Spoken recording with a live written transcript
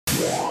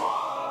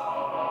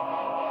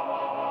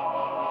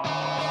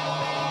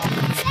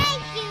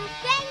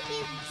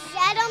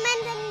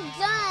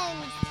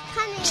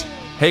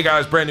Hey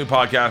guys, brand new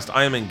podcast.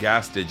 I am in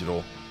Gas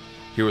Digital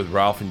here with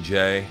Ralph and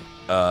Jay,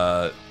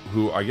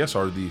 who I guess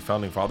are the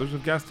founding fathers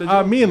of Gas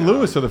Digital. Me and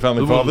Lewis are the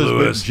founding fathers,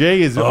 Lewis. but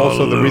Jay is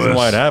also the reason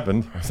why it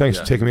happened. Thanks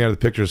for taking me out of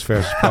the picture as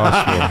fast as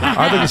possible.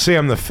 I'd like to say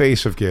I'm the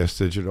face of Gas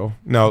Digital.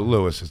 No,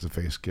 Lewis is the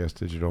face of Gas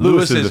Digital.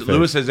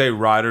 Lewis is a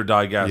ride or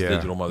die Gas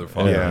Digital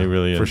motherfucker. Yeah, he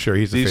really is. For sure.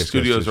 He's the These face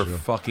studios of are Gas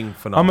Digital. fucking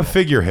phenomenal. I'm a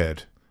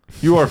figurehead.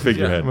 You are a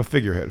figurehead. I'm a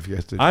figurehead of Gas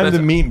Digital. I'm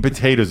the meat and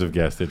potatoes of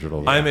Gas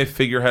Digital. I am a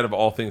figurehead of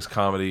all things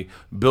comedy.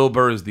 Bill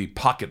Burr is the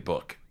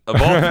pocketbook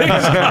of all things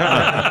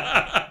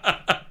comedy.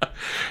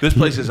 This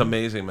place is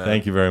amazing, man.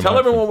 Thank you very much. Tell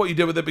everyone what you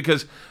did with it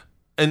because,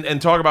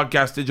 and talk about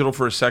Gas Digital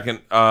for a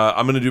second.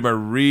 I'm going to do my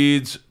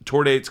reads,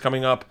 tour dates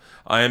coming up.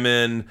 I am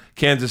in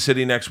Kansas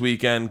City next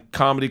weekend,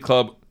 Comedy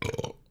Club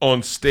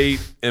on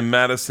State in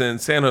Madison,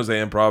 San Jose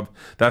Improv.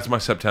 That's my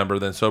September.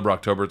 Then Sober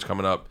October, it's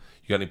coming up.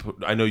 You got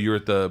any? I know you're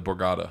at the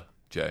Borgata,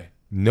 Jay.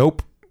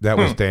 Nope. That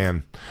was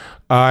Dan.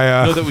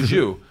 No, that was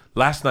you.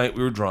 Last night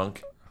we were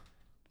drunk,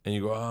 and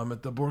you go, I'm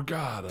at the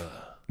Borgata.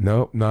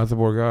 Nope, not the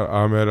Borgata.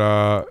 I'm at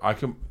I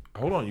can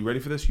hold on. You ready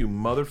for this, you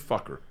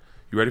motherfucker?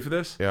 You ready for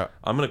this? Yeah.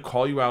 I'm gonna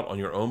call you out on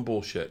your own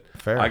bullshit.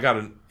 Fair. I got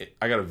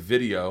a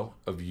video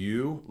of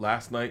you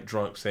last night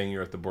drunk saying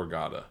you're at the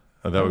Borgata.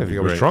 Oh, that would I be think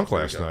I great. was drunk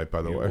last night,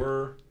 by the You way.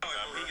 were.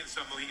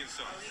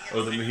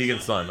 Oh, the Mohegan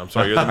Sun. I'm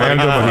sorry. You're the I am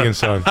doing Mohegan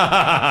Sun.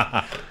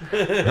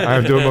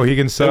 I'm doing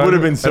Mohegan Sun. That would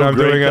have been so and I'm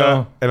great, doing,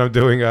 though. and I'm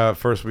doing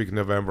first week in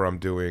November. I'm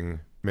doing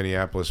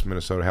Minneapolis,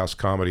 Minnesota House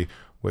Comedy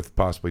with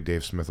possibly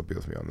Dave Smith will be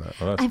with me on that.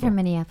 Oh, that's I'm cool. from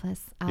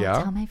Minneapolis. I'll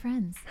Yeah? tell my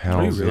friends.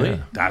 Are you really?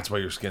 yeah. That's why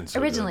your skin's so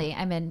good. Originally,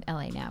 I'm in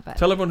LA now, but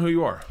Tell everyone who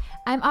you are.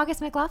 I'm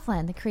August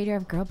McLaughlin, the creator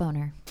of Girl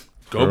Boner.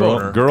 Go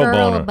Boner.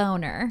 Girl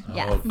boner.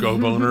 Yes. Oh, Go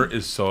Boner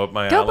is so up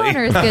my Go alley.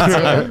 Boner is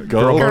good too.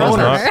 Girl Girl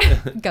boner.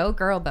 Boner. Go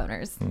Girl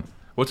Boners.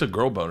 What's a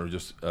Girl Boner?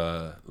 Just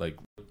like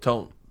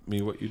tell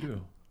me what you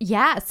do.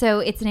 Yeah, so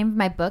it's the name of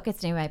my book. It's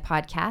the name of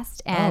my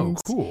podcast. And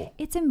cool.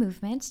 it's a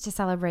movement to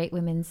celebrate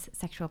women's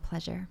sexual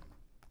pleasure.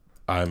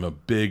 I'm a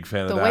big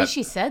fan of The that. way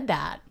she said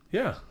that.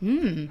 Yeah.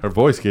 Her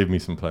voice gave me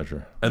some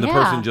pleasure. And the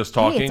Yeah. person just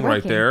Hey, talking it's right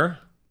working. there,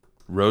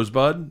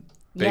 Rosebud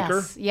Baker.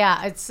 Yes.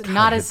 Yeah, it's not as hit that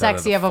out of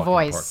sexy the of a fucking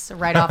voice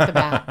right off the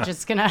bat.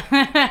 Just gonna.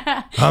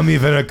 I'm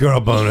even a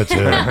girl boner too.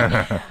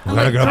 I'm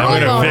gonna Girl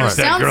boner. fix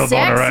that. Sounds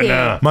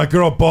sexy. My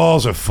girl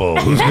balls are full.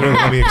 Who's gonna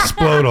let me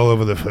explode all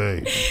over the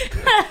face?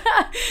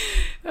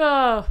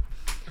 Oh,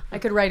 I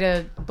could write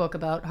a book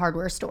about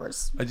hardware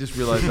stores. I just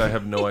realized I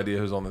have no idea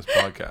who's on this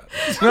podcast.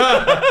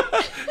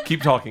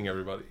 Keep talking,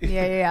 everybody.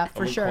 Yeah,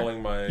 for I'm sure.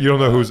 calling my, You don't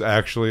know who's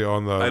actually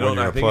on the I don't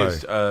know. I one think you're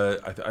it's.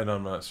 play.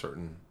 I'm not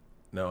certain.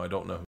 No, I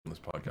don't know who's on this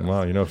podcast.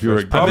 Wow, you know, if you were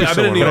I've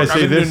been in New York.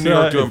 I've been in New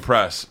York to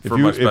impress for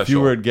my special. If you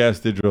were at Gas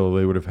Digital,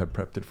 they would have had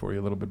prepped it for you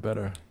a little bit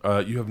better.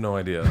 You have no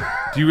idea.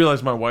 Do you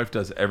realize my wife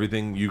does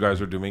everything you guys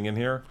are doing in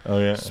here? Oh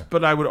yeah.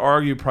 But I would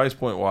argue, price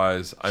point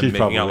wise, I'm She's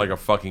making out probably- like a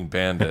fucking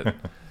bandit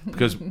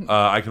because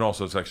I can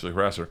also sexually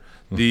harass her.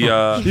 The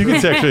You can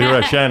sexually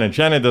harass Shannon.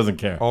 Shannon doesn't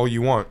care. All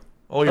you want.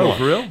 Oh, you oh, want.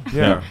 for real?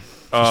 Yeah.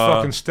 She's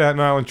fucking Staten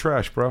Island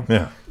trash, bro.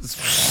 Yeah.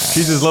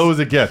 She's as low as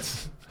it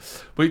gets.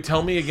 Wait,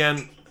 tell me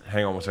again.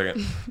 Hang on one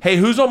second. Hey,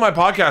 who's on my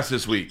podcast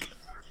this week?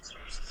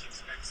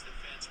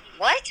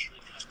 What?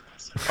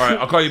 All right,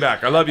 I'll call you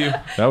back. I love you.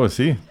 That was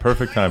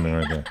perfect timing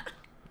right there.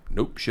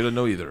 Nope, should have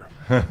know either.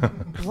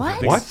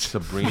 What? What?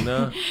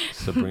 Sabrina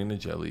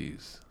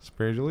Jalees.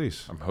 Sabrina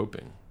Jalees. I'm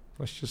hoping.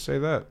 Let's just say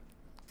that.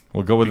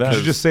 We'll go with You that.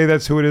 should just say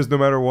that's who it is no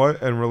matter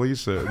what and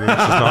release it. I mean, it's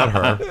just not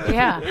her.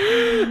 Yeah.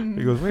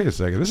 He goes, wait a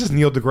second. This is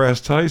Neil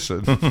deGrasse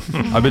Tyson.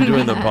 I've been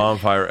doing the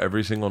bonfire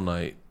every single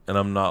night, and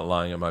I'm not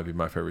lying. It might be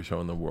my favorite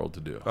show in the world to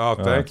do. Oh,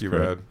 thank that's you,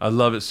 great. man. I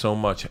love it so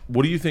much.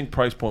 What do you think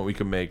price point we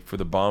could make for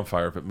the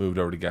bonfire if it moved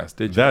over to Gas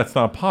Digital? That's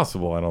not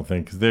possible, I don't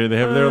think, because they're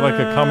like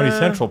a Comedy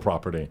Central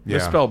property. They Yeah.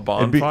 spell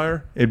It'd be-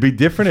 bonfire. It'd be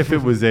different if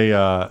it was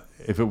a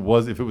if it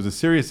was a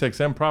Sirius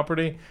XM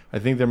property. I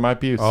think there might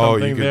be Oh,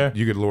 something there.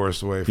 you could lure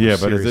us away from Yeah,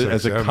 but as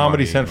Sirius a XM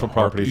Comedy money Central in a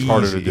property, it's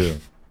heartbeat. harder to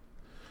do.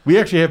 We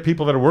actually have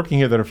people that are working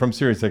here that are from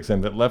Sirius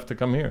XM that left to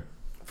come here.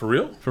 For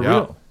real? For Yeah.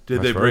 real. Did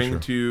That's they very bring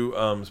true.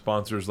 to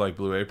sponsors like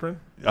Blue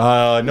Apron?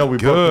 No, we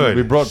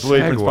Good brought Blue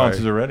Apron segue.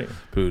 sponsors already.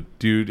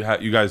 Dude,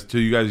 you guys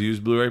use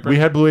Blue Apron? We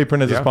had Blue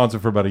Apron as a Yeah. sponsor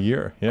for about a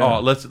year. Yeah. Oh,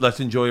 let's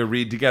enjoy a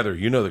read together.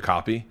 You know the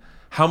copy.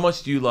 How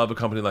much do you love a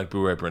company like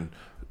Blue Apron?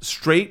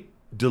 Straight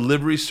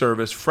delivery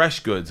service,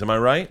 fresh goods. Am I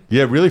right?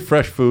 Yeah, really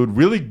fresh food,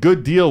 really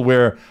good deal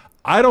where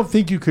I don't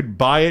think you could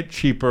buy it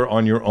cheaper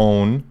on your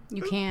own.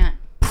 You can't.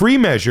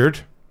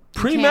 Pre-measured.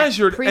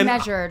 Pre-measured.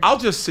 Pre-measured. And I'll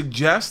just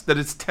suggest that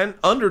it's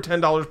under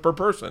 $10 per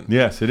person.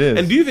 Yes, it is.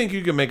 And do you think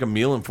you can make a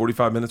meal in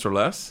 45 minutes or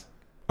less?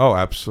 Oh,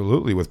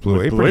 absolutely. With Blue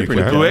With Apron, Blue you Apron,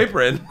 can. yeah. Blue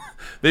Apron,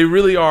 they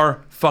really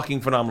are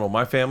fucking phenomenal.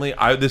 My family,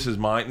 this is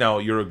my, now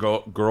you're a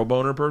girl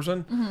boner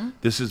person. Mm-hmm.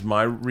 This is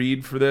my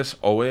read for this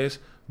always.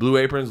 Blue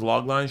Apron's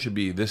logline should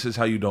be, "This is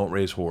how you don't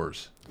raise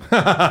whores."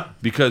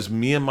 Because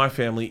me and my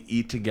family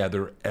eat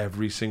together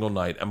every single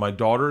night, and my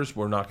daughters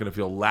were not going to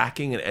feel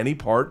lacking in any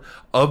part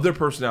of their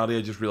personality.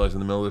 I just realized in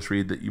the middle of this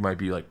read that you might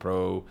be like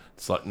pro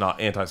slut, not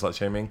anti slut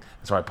shaming,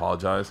 so I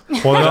apologize.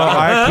 Well, no,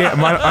 I can't.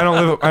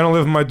 I don't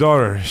live with my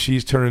daughter.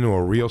 She's turned into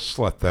a real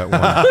slut. That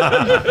one.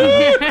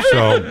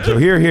 so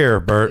here,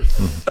 Bert.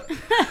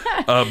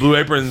 Blue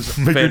Apron's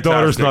Make fantastic. your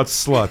daughters not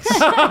sluts.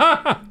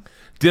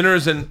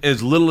 Dinners in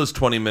as little as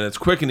 20 minutes,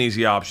 quick and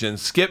easy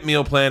options. Skip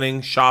meal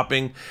planning,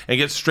 shopping, and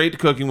get straight to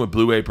cooking with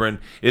Blue Apron.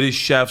 It is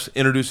chefs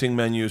introducing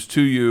menus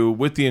to you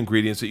with the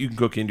ingredients that you can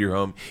cook into your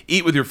home,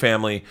 eat with your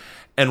family.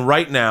 And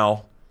right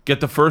now, get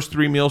the first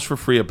 3 meals for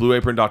free at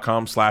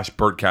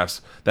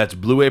blueapron.com/Bertcast. That's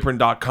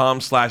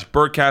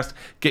blueapron.com/Bertcast.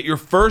 Get your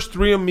first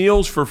 3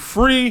 meals for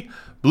free.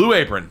 Blue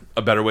Apron,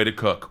 a better way to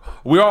cook.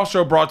 We're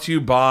also brought to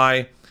you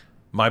by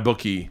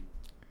MyBookie.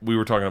 We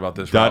were talking about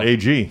this. Ralph.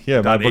 .ag.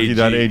 Yeah,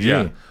 mybookie.ag.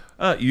 Yeah.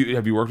 Have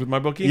you worked with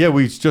MyBookie? Yeah,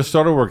 we just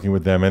started working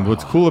with them, and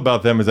what's cool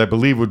about them is, I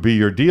believe, would be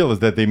your deal is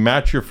that they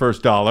match your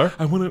first dollar.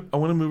 I want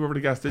to move over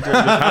to Gas Digital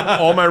and just have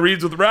all my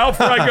reads with Ralph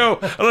where I go.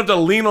 I don't have to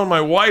lean on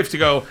my wife to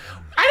go,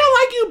 "I don't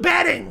like you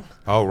betting."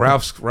 Oh,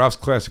 Ralph's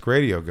classic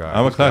radio guy.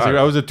 I'm a classic.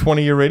 I was a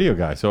 20-year radio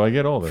guy, so I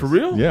get all this. For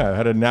real? Yeah, I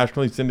had a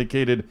nationally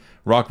syndicated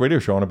rock radio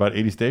show on about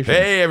 80 stations.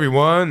 Hey,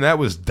 everyone. That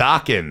was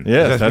Dockin.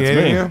 Yes, Is that that's the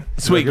name me. of you?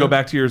 Sweet. Go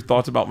back to your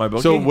thoughts about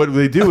MyBookie. So what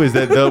they do is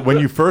that when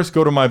you first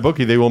go to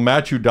MyBookie, they will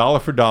match you dollar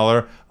for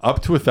dollar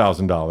up to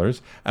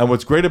 $1,000. And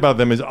what's great about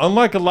them is,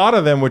 unlike a lot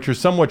of them, which are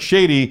somewhat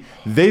shady,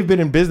 they've been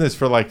in business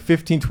for like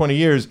 15, 20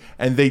 years,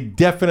 and they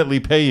definitely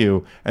pay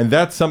you. And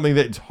that's something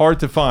that's hard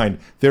to find.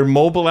 Their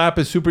mobile app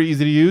is super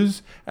easy to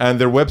use, and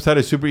their website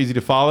is super easy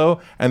to follow.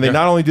 And they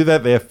not only do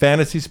that, they have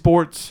fantasy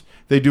sports.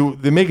 They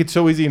make it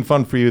so easy and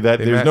fun for you that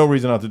there's no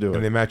reason not to do it.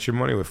 And they match your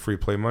money with free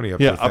play money up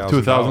Yeah, to up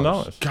to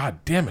 $1,000. God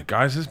damn it,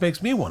 guys. This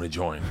makes me want to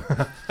join.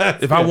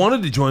 If I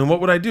wanted to join, what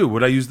would I do?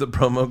 Would I use the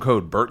promo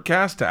code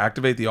BERTCAST to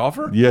activate the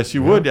offer? Yes,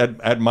 you would at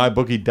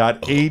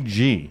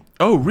mybookie.ag.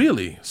 Oh,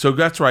 really? So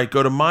that's right.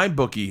 Go to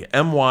MyBookie,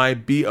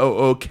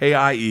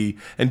 MyBookie,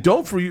 and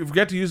don't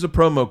forget to use the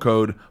promo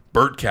code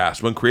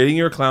BERTCAST when creating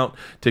your account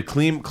to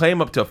claim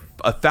up to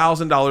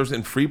 $1,000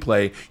 in free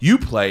play. You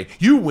play,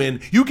 you win,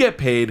 you get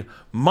paid.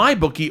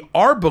 MyBookie,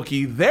 our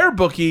bookie, their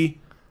bookie.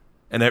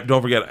 And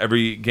don't forget,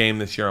 every game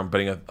this year I'm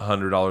betting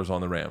 $100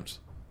 on the Rams.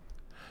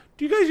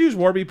 Do you guys use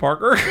Warby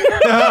Parker? We do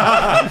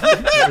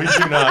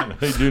not.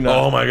 They do not.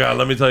 Oh my God,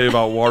 let me tell you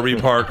about Warby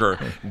Parker.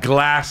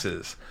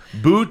 Glasses.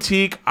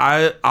 Boutique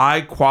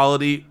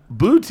quality.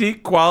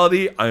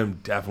 I am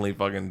definitely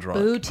fucking drunk.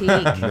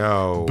 Boutique.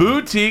 No.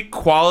 Boutique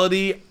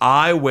quality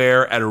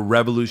eyewear at a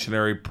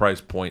revolutionary price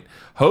point.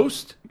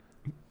 Host,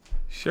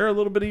 share a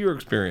little bit of your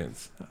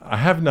experience. I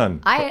have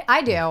none.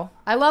 I do.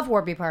 I love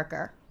Warby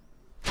Parker.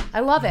 I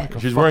love it.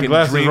 She's wearing Fucking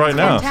glasses dream right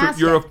now.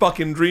 Fantastic. You're a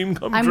fucking dream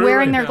come I'm true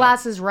wearing right their now.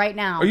 glasses right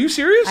now. Are you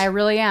serious? I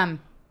really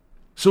am.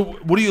 So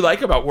what do you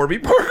like about Warby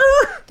Parker?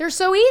 They're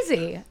so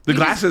easy. The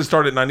glasses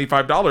start at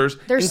 $95,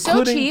 They're so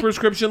including cheap.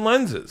 prescription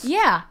lenses.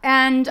 Yeah,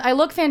 and I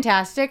look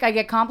fantastic. I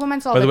get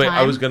compliments all By the way,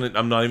 time.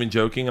 I'm not even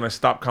joking, and I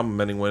stopped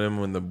complimenting women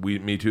when the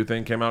Me Too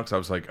thing came out because I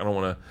was like, I don't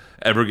want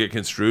to ever get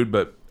construed,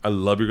 but I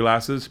love your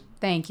glasses.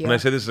 Thank you. When I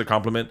say this is a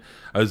compliment,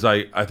 I was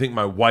like, I think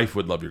my wife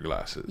would love your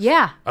glasses.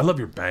 Yeah. I love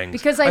your bangs.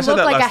 Because I said look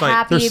that like a last night.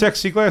 happy. They're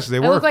sexy glasses. They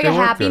I work. look like they a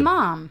work happy good.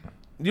 mom.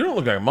 You don't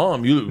look like a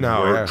mom. You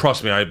No, yeah.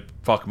 trust me, I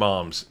fuck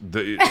moms.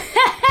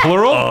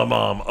 Plural?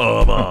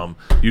 Mom.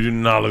 You do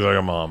not look like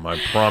a mom. I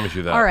promise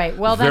you that. All right,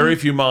 well then- Very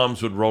few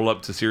moms would roll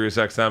up to Sirius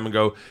XM and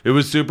go, "It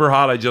was super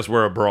hot. I just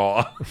wear a bra."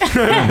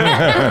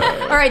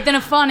 All right, then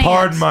a fun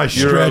Pardon aunt. my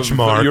stretch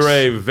marks. You're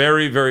a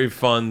very, very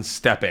fun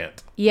step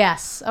aunt.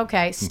 Yes.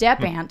 Okay.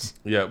 Step aunt.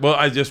 Yeah. Well,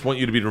 I just want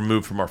you to be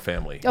removed from our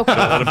family. Okay.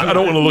 I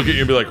don't want to look at you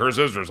and be like, her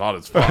sister's hot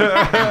as fuck.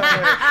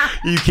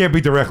 You can't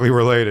be directly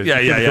related. Yeah,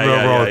 You yeah, can yeah, come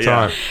over yeah, all the yeah,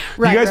 time.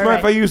 Right, you guys right, mind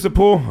if I right. use the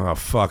pool? Oh,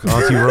 fuck.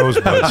 Auntie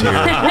Rosebud's here.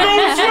 God,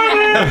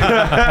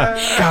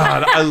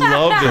 I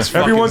love this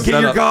fucking Everyone get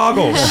your setup.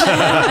 goggles.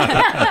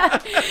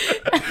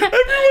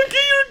 Everyone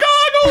get your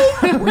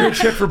goggles. We're going to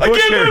check for I bush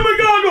can't hair. have my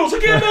goggles. I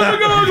can't have my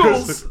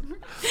goggles.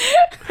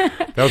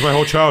 That was my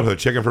whole childhood,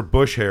 checking for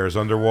bush hairs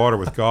underwater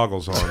with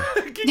goggles on.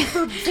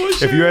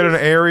 If If you had an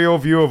aerial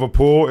view of a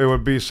pool, it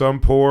would be some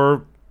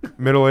poor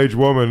middle-aged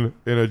woman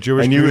in a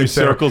Jewish And you community in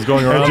center. circles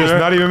going And around just there?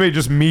 not even me,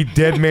 just me,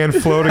 dead man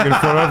floating in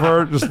front of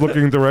her, just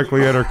looking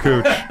directly at her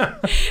cooch.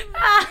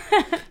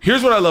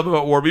 Here's what I love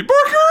about Warby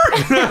Parker.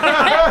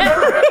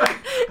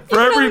 For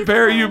every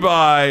pair you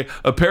buy,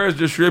 a pair is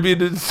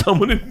distributed to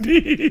someone in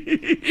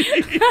need.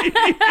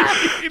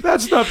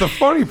 That's not the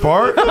funny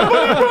part. There's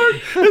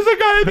a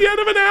guy at the end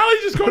of an alley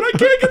just going, I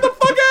can't get the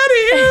fuck out of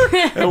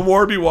here. And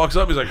Warby walks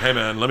up. He's like, hey,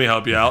 man, let me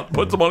help you out.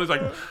 Puts them on. He's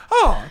like,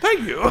 oh,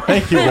 thank you.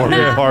 Thank you, Warby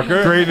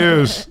Parker. Great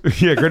news.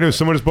 Yeah, great news.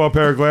 Someone just bought a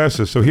pair of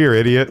glasses. So here,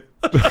 idiot.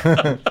 Do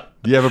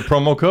you have a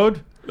promo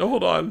code?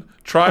 hold on.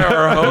 Try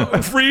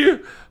our free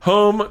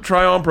home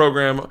try-on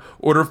program.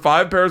 Order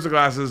 5 pairs of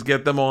glasses.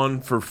 Get them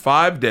on for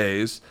 5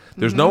 days.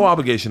 There's no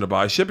obligation to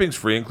buy. Shipping's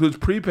free. Includes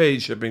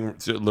prepaid shipping,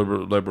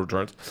 labor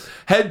returns.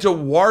 Head to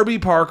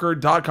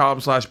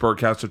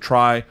warbyparker.com/Bertcast to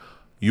try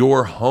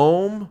your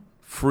home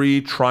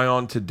free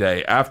try-on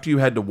today. After you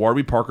head to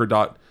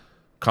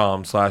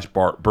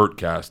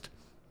warbyparker.com/Bertcast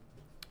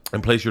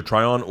and place your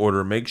try-on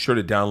order, make sure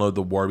to download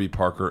the Warby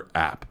Parker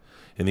app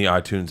in the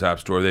iTunes App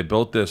Store. They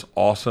built this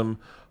awesome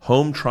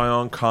home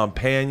try-on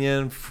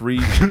companion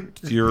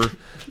feature,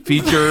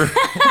 which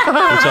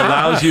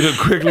allows you to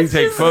quickly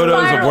take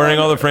photos of wearing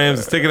all the frames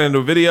and stick it into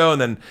a video,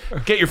 and then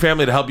get your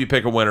family to help you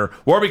pick a winner.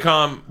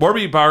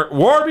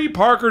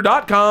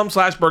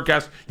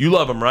 warbyparker.com/Bertcast. You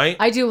love them, right?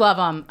 I do love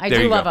them. I There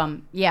do you love go.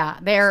 them. Yeah,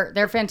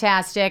 they're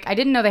fantastic. I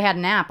didn't know they had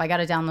an app. I got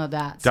to download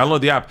that.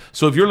 Download the app.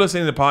 So if you're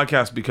listening to the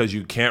podcast because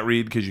you can't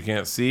read, because you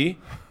can't see,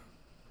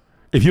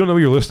 If you don't know what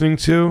you're listening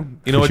to,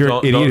 You know what, you're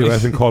don't- an idiot don't- who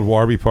hasn't called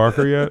Warby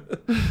Parker yet.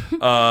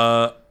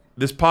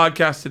 this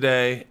podcast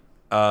today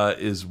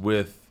is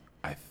with,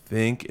 I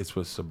think it's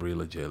with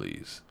Sabrina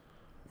Jalees.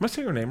 Am I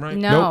saying her name right?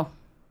 No, Nope.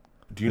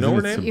 Do you know her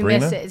Isn't it name? you Sabrina?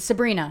 missed it.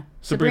 Sabrina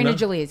Sabrina?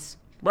 Jalees.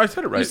 I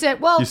said it right. You said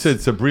You said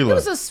Sabrina.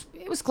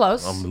 it was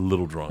close. I'm a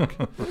little drunk.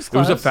 it was It was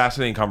close. a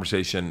fascinating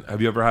conversation.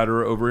 Have you ever had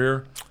her over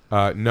here?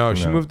 No,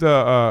 she No. moved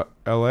to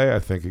L.A., I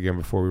think, again,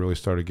 before we really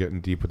started getting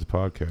deep with the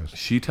podcast.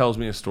 She tells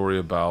me a story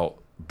about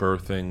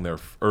birthing their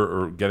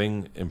or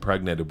getting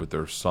impregnated with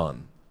their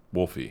son,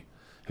 Wolfie.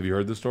 Have you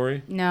heard the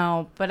story?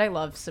 No, but I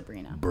love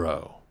Sabrina.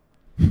 Bro.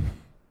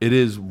 It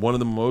is one of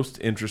the most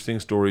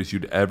interesting stories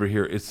you'd ever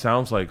hear. It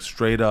sounds like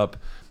straight up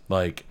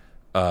like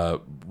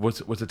what's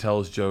a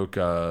Tell's joke?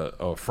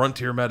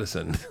 Frontier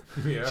medicine.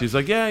 Yeah. She's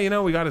like, yeah,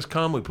 we got his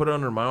cum, we put it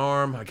under my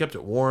arm, I kept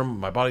it warm,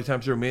 my body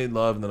temperature, made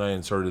love, and then I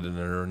inserted it in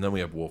her, and then we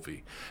have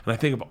Wolfie. And I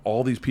think of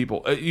all these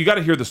people. You got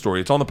to hear the story.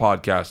 It's on the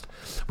podcast.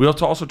 We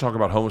also talk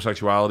about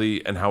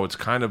homosexuality and how it's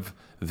kind of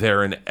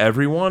there in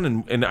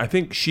everyone, and I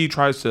think she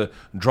tries to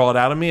draw it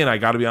out of me, and I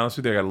got to be honest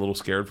with you, I got a little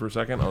scared for a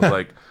second. I was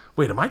like,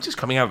 wait, am I just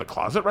coming out of the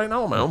closet right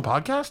now on my own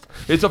podcast?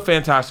 It's a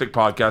fantastic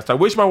podcast. I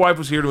wish my wife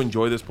was here to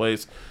enjoy this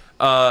place.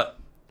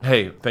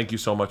 Hey, thank you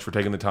so much for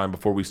taking the time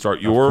before we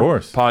start your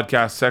course.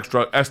 podcast,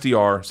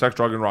 SDR, Sex,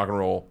 Drug, and Rock and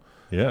Roll,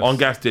 Yes. on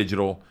Gas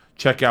Digital.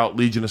 Check out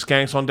Legion of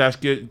Skanks on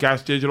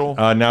Gas Digital.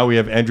 Now we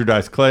have Andrew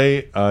Dice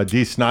Clay,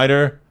 D.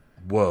 Snyder,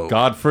 Whoa.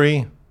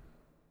 Godfrey.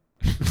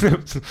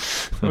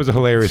 That was a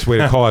hilarious way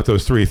to call out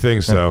those 3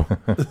 things, though.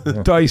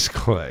 Dice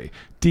Clay,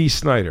 D.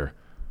 Snyder,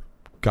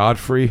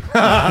 Godfrey.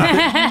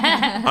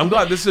 I'm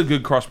glad this is a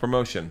good cross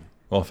promotion.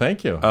 Well,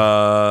 thank you.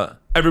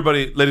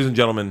 Everybody, ladies and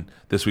gentlemen,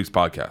 this week's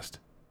podcast,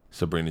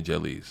 Sabrina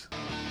Jalees.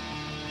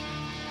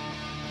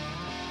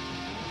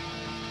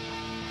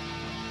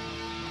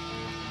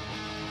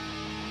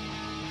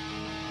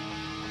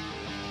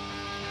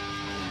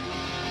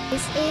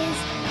 This is the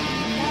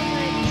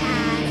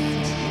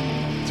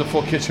Bertcast. It's a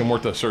full kitchen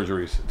worth of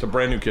surgeries. It's a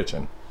brand new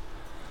kitchen.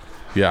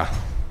 Yeah.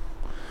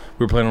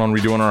 We were planning on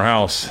redoing our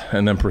house,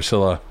 and then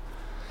Priscilla.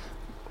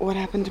 What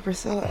happened to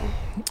Priscilla?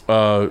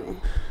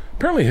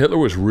 Apparently Hitler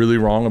was really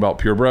wrong about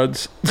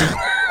purebreds.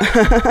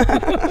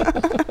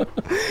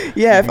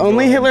 Yeah, if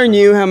only Hitler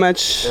knew how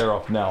much They're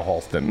off now,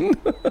 Halston.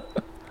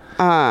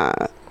 how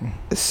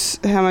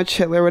much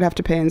Hitler would have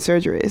to pay in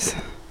surgeries.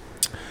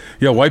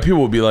 Yeah, white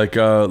people would be like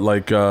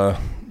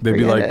they'd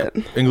be like Forget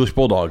it. English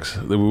bulldogs.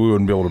 We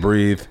wouldn't be able to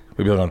breathe.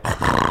 We'd be like,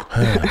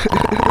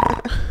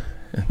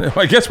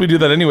 I guess we do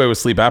that anyway with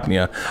sleep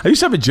apnea. I used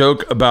to have a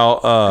joke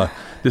about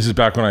this is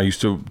back when I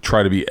used to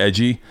try to be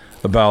edgy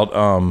about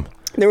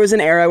There was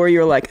an era where you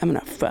were like, I'm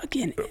gonna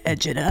fucking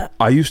edge it up.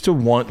 I used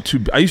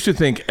to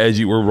think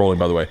edgy, we're rolling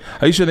by the way.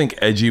 I used to think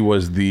edgy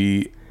was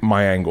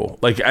my angle.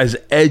 Like as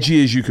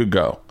edgy as you could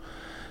go.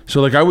 So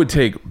like I would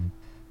take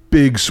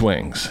big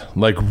swings,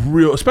 like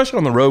real, especially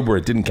on the road where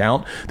it didn't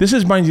count. This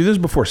is, mind you, this is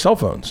before cell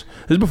phones.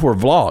 This is before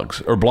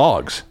vlogs or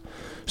blogs.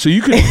 So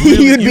you could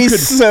really, You'd be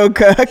so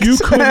cooked. you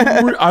could,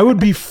 I would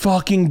be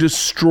fucking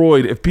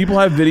destroyed. If people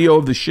have video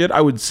of the shit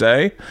I would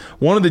say,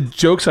 one of the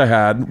jokes I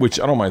had, which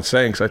I don't mind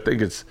saying because I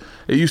think it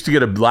used to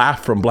get a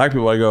laugh from black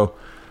people. I go,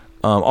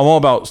 I'm all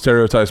about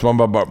stereotypes. I'm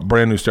about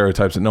brand new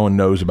stereotypes that no one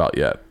knows about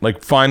yet.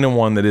 Like finding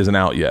one that isn't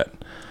out yet.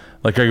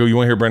 Like I go, you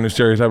want to hear a brand new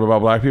stereotype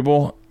about black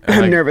people?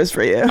 And I'm nervous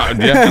for you. Yeah,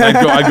 and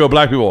I go,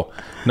 black people,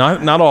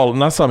 not all,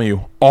 not some of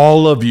you,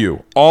 all of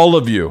you.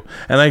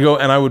 And I go,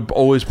 and I would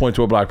always point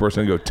to a black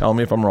person and go, tell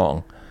me if I'm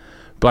wrong.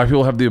 Black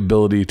people have the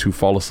ability to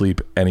fall asleep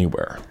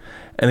anywhere.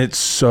 And it's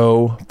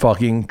so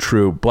fucking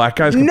true. Black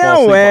guys can fall No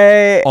asleep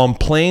way. on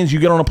planes.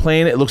 You get on a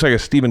plane, it looks like a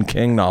Stephen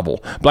King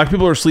novel. Black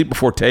people are asleep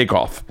before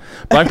takeoff.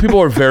 Black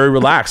people are very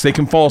relaxed. They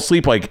can fall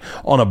asleep like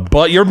on a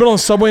butt. You ever been on the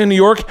subway in New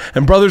York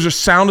and brothers are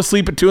sound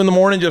asleep at 2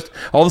 a.m, just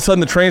all of a sudden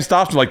the train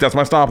stops and like, that's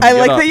my stop. I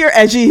like that your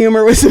edgy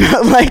humor was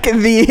about like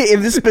the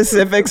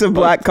specifics of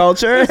black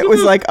culture. It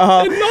was like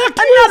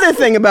another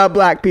thing about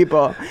black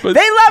people. But-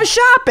 they love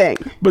shopping.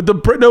 But the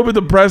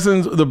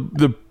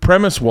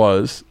premise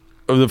was,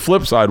 or the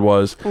flip side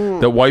was,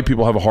 that white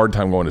people have a hard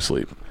time going to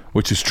sleep,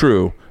 which is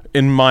true.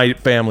 in my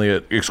family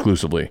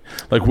exclusively.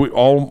 Like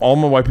all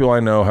my white people I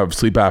know have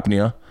sleep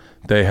apnea.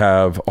 They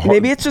have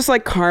maybe it's just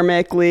like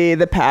karmically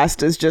the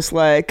past is just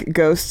like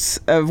ghosts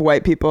of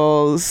white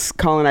people's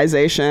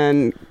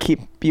colonization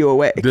keep you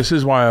awake. This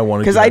is why I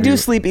wanted, because I do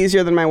sleep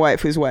easier than my wife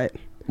who's white.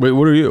 Wait,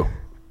 what are you?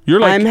 You're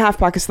like, I'm half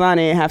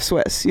Pakistani, half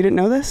Swiss. You didn't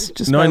know this?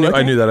 Just no, I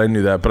knew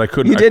that, but I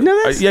couldn't. You did know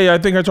this? Yeah, I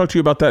think I talked to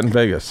you about that in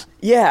Vegas.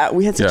 Yeah,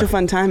 we had such a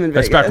fun time in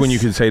Vegas. That's back when you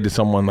could say to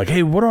someone like,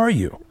 "Hey, what are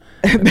you?"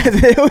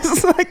 It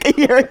was like a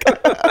year ago.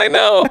 I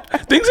know.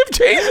 Things have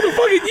changed in a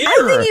fucking year.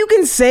 I think you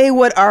can say,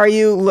 what are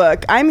you?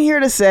 Look, I'm here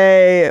to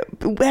say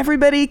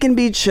everybody can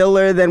be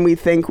chiller than we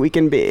think we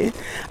can be.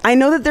 I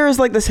know that there is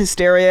like this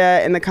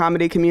hysteria in the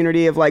comedy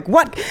community of like,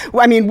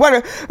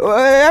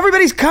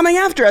 everybody's coming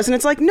after us. And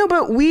it's like, no,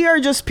 but we are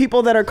just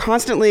people that are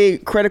constantly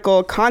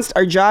critical.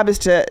 Our job is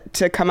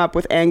to come up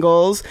with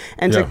angles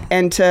and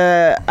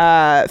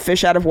to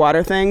fish out of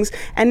water things.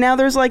 And now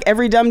there's like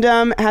every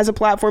dum-dum has a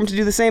platform to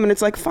do the same. And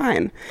it's like, fine.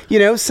 You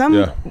know,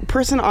 some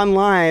person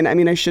online, I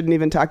mean, I shouldn't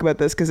even talk about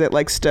this because it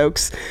like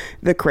stokes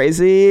the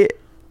crazy,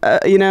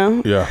 you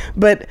know? Yeah.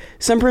 But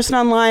some person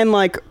online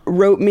like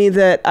wrote me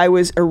that I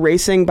was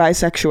erasing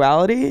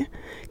bisexuality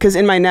because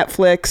in my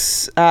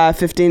Netflix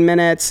 15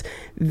 minutes,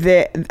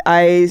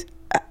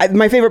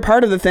 my favorite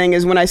part of the thing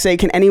is when I say,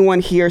 can anyone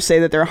here say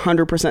that they're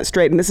 100%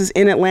 straight? And this is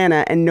in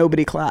Atlanta and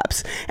nobody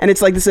claps. And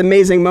it's like this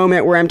amazing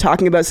moment where I'm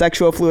talking about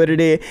sexual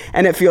fluidity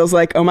and it feels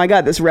like, oh my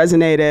God, this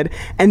resonated.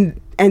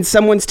 And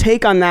someone's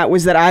take on that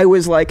was that I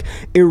was like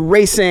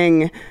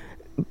erasing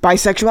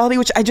bisexuality,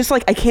 which I just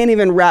like, I can't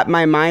even wrap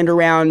my mind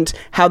around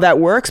how that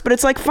works, but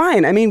it's like,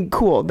 fine. I mean,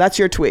 cool. That's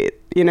your tweet,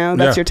 you know,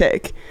 that's your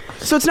take.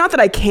 So it's not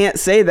that I can't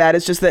say that.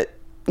 It's just that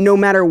no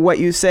matter what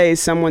you say,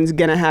 someone's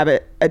going to have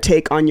a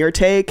take on your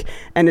take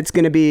and it's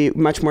going to be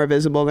much more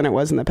visible than it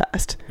was in the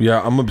past.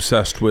 Yeah. I'm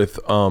obsessed with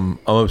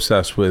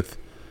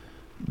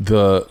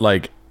the,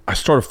 like, I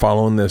started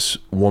following this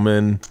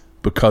woman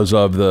because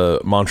of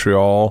the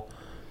Montreal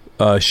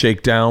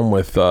shakedown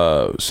with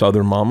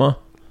Southern Mama.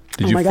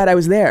 Oh my God, I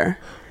was there.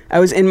 I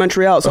was in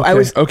Montreal, so I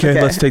was.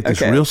 Okay, let's take this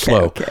real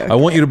slow. Okay. I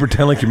want you to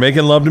pretend like you're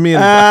making love to me,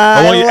 and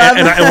I want you,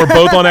 and we're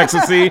both on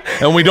ecstasy,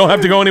 and we don't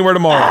have to go anywhere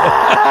tomorrow.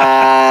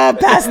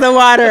 Pass the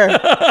water.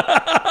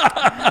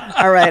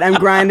 All right, I'm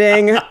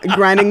grinding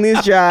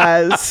these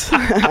jaws,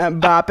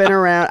 bopping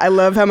around. I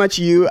love how much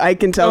I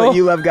can tell that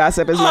you love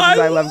gossip as much as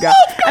I love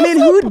gossip. I mean,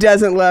 who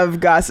doesn't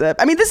love gossip?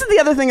 I mean, this is the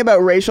other thing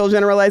about racial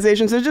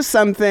generalizations. There's just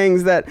some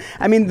things that,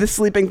 I mean, the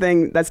sleeping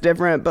thing, that's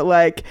different, but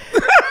like...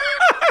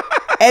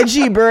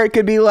 Edgy Bert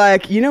could be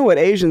like, you know what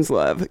Asians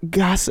love?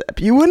 Gossip.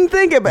 You wouldn't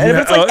think about it.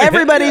 It's like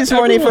everybody's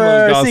horny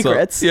for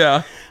secrets.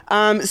 Yeah.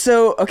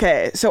 So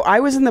I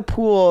was in the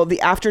pool the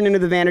afternoon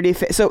of the Vanity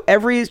Fair. So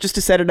just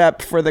to set it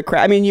up for the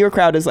crowd. I mean, your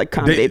crowd is like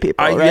comedy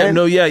people, right?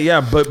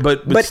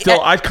 But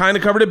still, I kind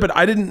of covered it, but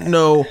I didn't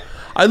know.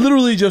 I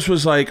literally just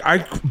was like,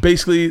 I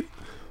basically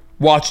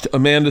watched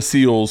Amanda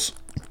Seales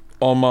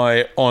on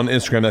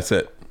Instagram. That's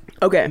it.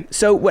 Okay.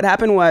 So what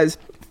happened was,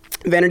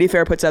 Vanity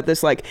Fair puts out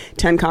this like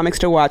 10 comics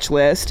to watch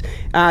list.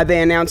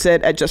 They announce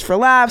it at Just for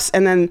Laughs,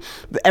 and then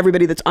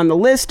everybody that's on the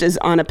list is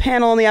on a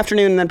panel in the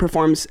afternoon and then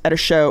performs at a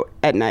show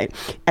at night.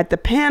 At the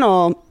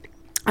panel,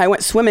 I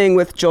went swimming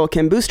with Joel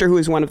Kim Booster, who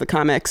is one of the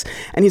comics,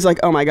 and he's like,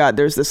 oh my God,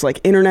 there's this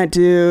like internet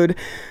dude.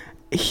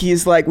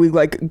 He's like, we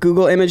like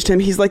Google imaged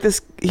him. He's like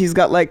this, he's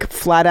got like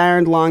flat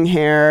ironed long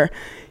hair.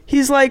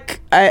 He's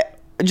like,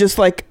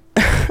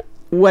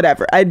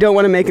 whatever. I don't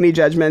want to make any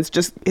judgments.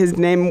 Just his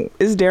name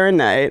is Darren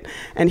Knight,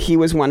 and he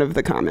was one of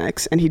the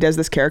comics. And he does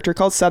this character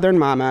called Southern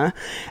Mama.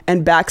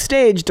 And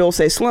backstage,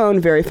 Dulce Sloan,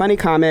 very funny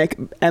comic,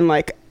 and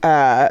like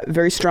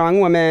very strong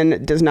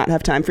woman, does not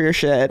have time for your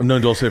shit. I've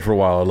known Dulce for a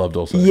while. I love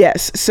Dulce.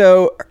 Yes.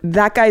 So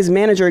that guy's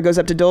manager goes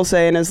up to Dulce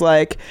and is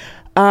like,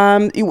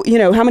 you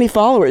know, how many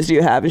followers do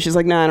you have? And she's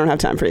like, nah, I don't have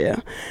time for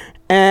you.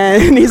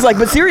 And he's like,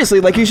 but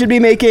seriously, like you should be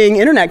making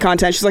internet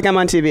content. She's like, I'm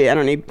on TV. I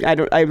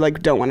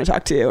don't want to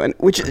talk to you. And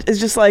which is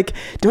just like,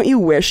 don't you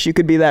wish you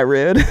could be that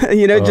rude?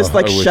 You know, just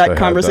like shut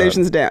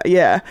conversations down.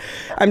 Yeah.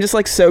 I'm just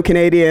like so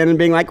Canadian and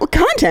being like, well,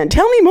 content,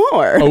 tell me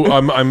more.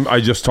 I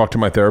just talked to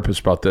my therapist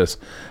about this.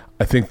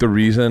 I think the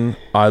reason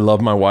I love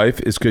my wife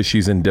is because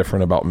she's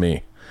indifferent about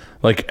me.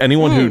 Like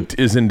anyone who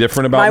is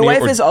indifferent about me. My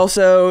wife is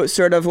also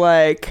sort of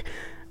like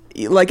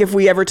if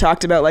we ever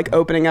talked about like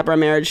opening up our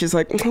marriage, she's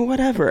like, oh,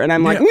 whatever. And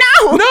I'm like, no,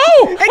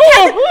 I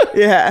can't.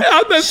 Yeah.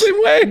 I'm that same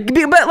way.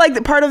 But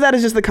like part of that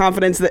is just the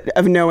confidence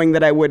of knowing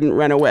that I wouldn't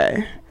run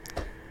away.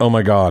 Oh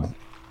my God.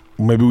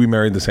 Maybe we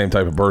married the same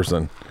type of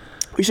person.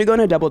 We should go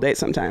on a double date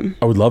sometime.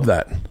 I would love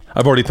that.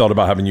 I've already thought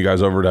about having you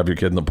guys over to have your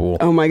kid in the pool.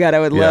 Oh my God. I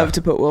would love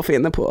to put Wolfie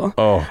in the pool.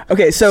 Oh.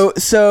 Okay.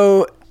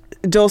 So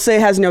Dulce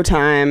has no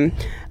time.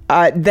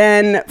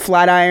 Then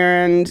flat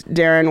ironed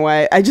Darren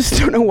White. I just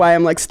don't know why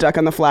I'm like stuck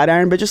on the flat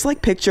iron, but just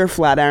like picture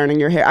flat ironing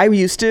your hair. I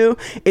used to.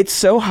 It's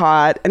so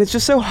hot, and it's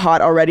just so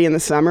hot already in the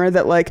summer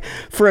that like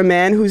for a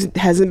man who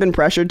hasn't been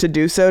pressured to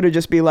do so, to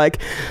just be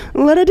like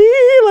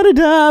la-da-dee,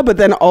 la-da-da, but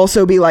then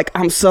also be like,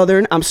 I'm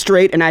Southern, I'm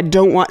straight, and I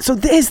don't want. So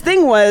his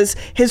thing was,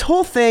 his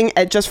whole thing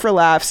at Just for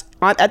Laughs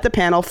at the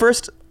panel,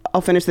 first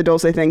I'll finish the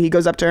Dulce thing. He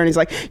goes up to her and he's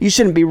like, you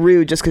shouldn't be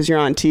rude just because you're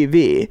on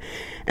TV.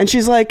 And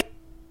she's like,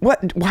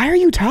 what? Why are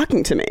you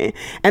talking to me?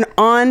 And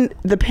on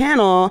the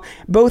panel,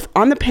 both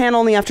on the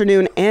panel in the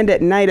afternoon and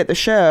at night at the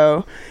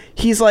show,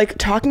 he's like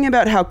talking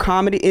about how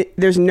comedy,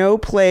 there's no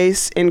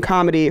place in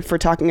comedy for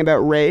talking about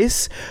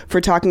race,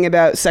 for talking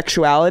about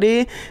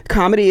sexuality.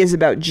 Comedy is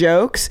about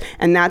jokes,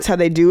 and that's how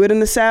they do it in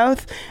the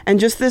South. And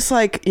just this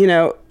like, you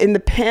know, in the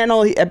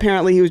panel,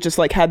 apparently he was just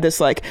like, had this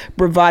like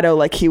bravado,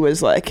 like he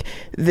was like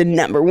the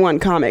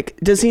 #1 comic.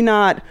 Does he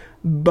not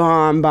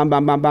bomb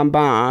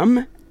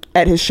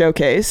at his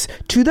showcase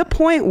to the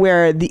point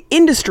where the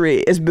industry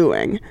is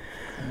booing?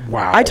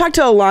 Wow. I talked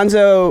to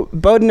Alonzo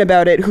Bowden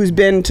about it, who's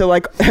been to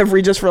like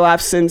every Just for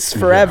Laughs since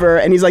forever,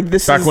 and he's like,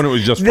 "This Back is when it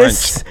was just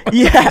this, French."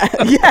 Yeah,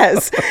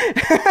 yes.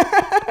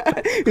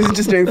 He was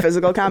just doing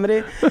physical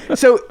comedy.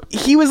 So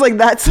he was like,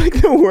 "That's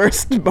like the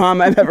worst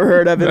bomb I've ever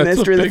heard of in the That's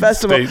history a of the big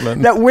festival."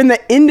 statement. That when the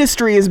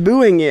industry is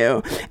booing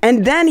you,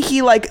 and then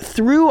he like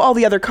threw all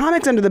the other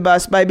comics under the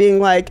bus by being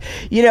like,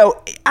 you know,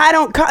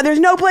 there's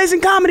no place in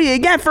comedy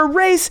again for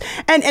race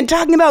and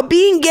talking about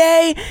being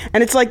gay,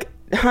 and it's like,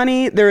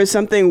 honey, there is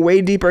something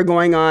way deeper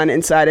going on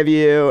inside of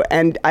you,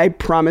 and I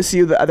promise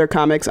you the other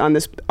comics on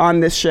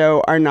this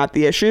show are not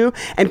the issue.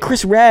 And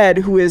Chris Redd,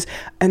 who is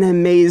an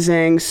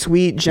amazing,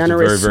 sweet,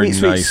 generous, very,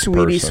 very nice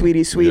sweetie,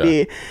 person.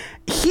 sweetie,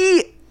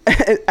 he,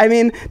 I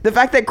mean, the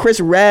fact that Chris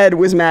Redd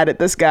was mad at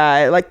this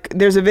guy, like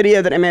there's a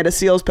video that Amanda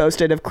Seales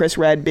posted of Chris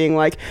Redd being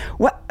like,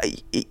 what,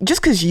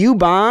 just because you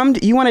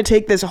bombed, you want to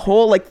take this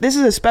whole, like, this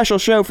is a special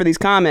show for these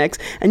comics,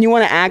 and you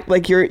want to act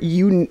like you're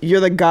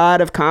the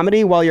god of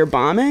comedy while you're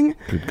bombing?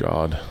 Good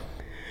God.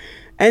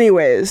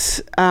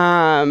 Anyways,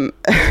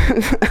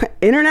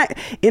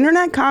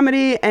 internet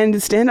comedy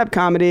and stand-up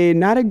comedy,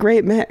 not a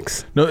great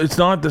mix. No, it's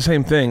not the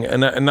same thing,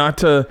 and not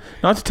to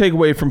take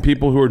away from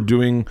people who are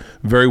doing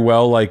very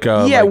well. Like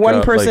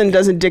one person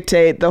doesn't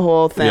dictate the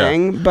whole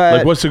thing, but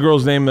like, what's the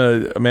girl's name?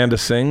 Amanda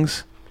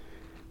Sings.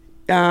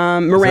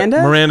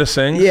 Miranda. Miranda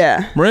Sings.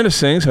 Yeah. Miranda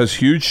Sings has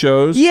huge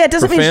shows. Yeah, it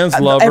doesn't her mean fans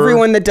love her.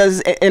 Everyone that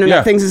does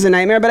internet things is a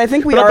nightmare, but I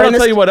think I'll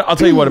tell you what. I'll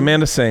tell you what.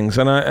 Amanda Sings,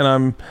 and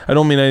I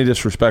don't mean any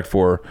disrespect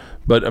for her,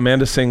 but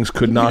Amanda Sings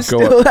could not go.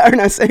 Still are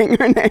not saying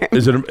her name.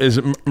 Is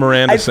it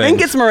Miranda Sings? I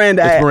think it's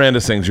Miranda. It's Miranda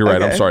Sings. You're right.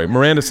 Okay. I'm sorry.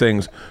 Miranda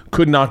Sings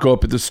could not go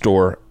up at the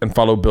store and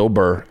follow Bill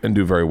Burr and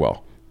do very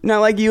well. Not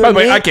like you By and the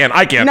way, me. I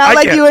can't. Not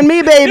like you and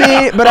me, baby.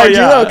 Yeah. But our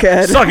duo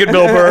could. Suck it,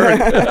 Bill Burr.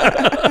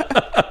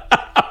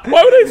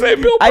 Why would I say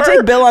Bill Burr? I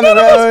take Bill on the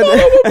road.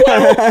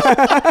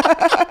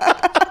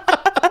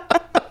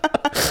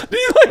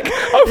 He's like,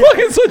 I'm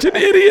fucking such an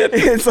idiot.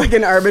 It's like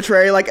an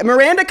arbitrary, like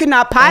Miranda could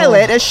not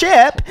pilot a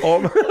ship.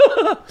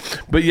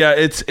 But yeah,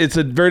 it's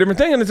a very different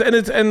thing,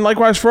 and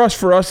likewise for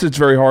us, it's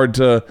very hard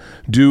to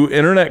do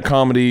internet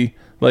comedy.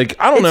 Like,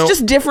 I don't know. It's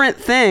just different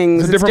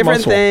things. It's different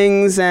muscle.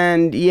 Things,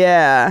 and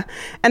yeah.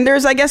 And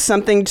there's, I guess,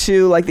 something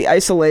to like the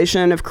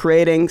isolation of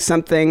creating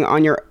something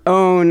on your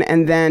own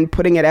and then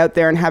putting it out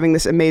there and having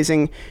this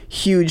amazing,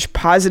 huge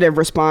positive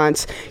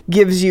response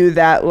gives you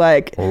that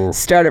like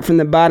started from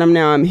the bottom,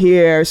 now I'm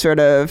here sort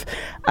of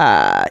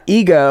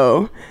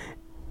ego.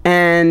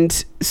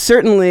 And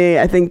certainly,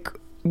 I think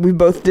we've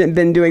both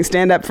been doing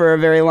stand-up for a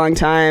very long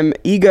time.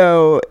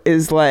 Ego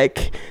is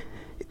like...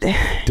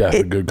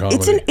 Definitely good comedy.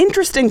 It's an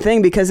interesting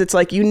thing because it's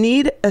like you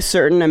need a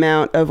certain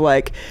amount of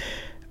like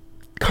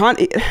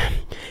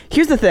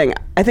here's the thing.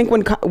 I think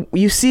when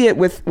you see it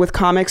with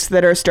comics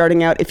that are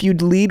starting out, if you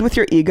lead with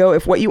your ego,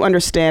 if what you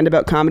understand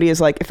about comedy is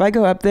like, if I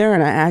go up there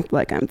and I act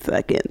like I'm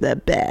fucking the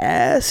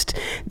best,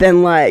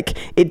 then like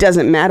it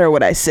doesn't matter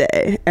what I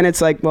say. And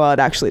it's like, well, it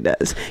actually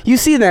does. You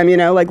see them, you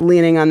know, like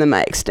leaning on the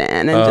mic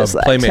stand and just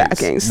like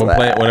talking slow.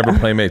 Whenever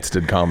Playmates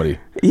did comedy.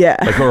 Yeah.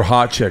 Like, or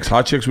Hot Chicks.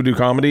 Hot Chicks would do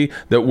comedy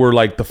that were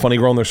like the funny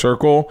girl in their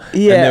circle.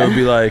 Yeah. And they would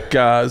be like,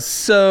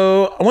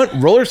 so I went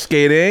roller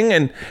skating,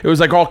 and it was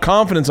like all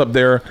confidence up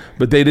there,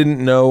 but they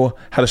didn't know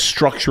how to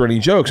structure any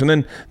jokes. And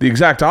then the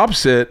exact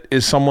opposite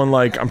is someone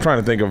like, I'm trying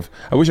to think of,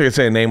 I wish I could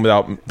say a name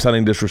without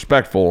sounding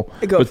disrespectful.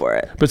 Go for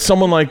it. But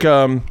someone like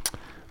Dan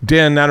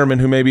Natterman,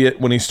 who maybe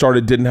when he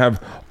started didn't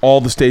have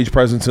all the stage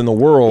presence in the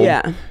world,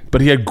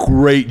 but he had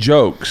great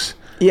jokes.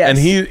 Yes. And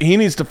he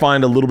needs to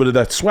find a little bit of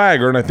that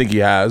swagger, and I think he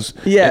has.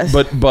 Yes.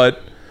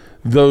 But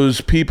those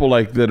people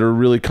like that are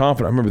really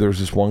confident. I remember there was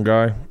this one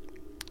guy.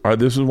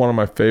 This was one of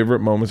my favorite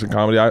moments in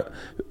comedy.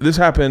 This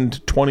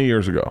happened 20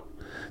 years ago.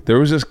 There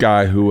was this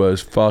guy who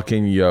was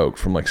fucking yoked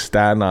from like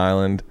Staten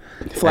Island.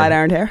 Flat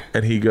ironed hair?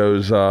 And he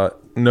goes,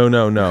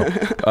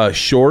 no.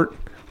 Short,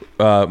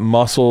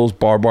 muscles,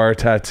 barbed wire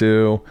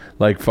tattoo,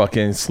 like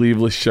fucking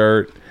sleeveless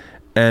shirt.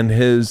 And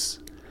his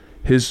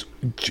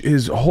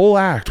whole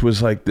act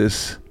was like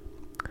this.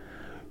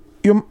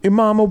 your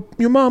mama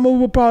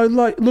will probably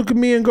like look at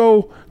me and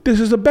go, this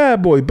is a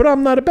bad boy, but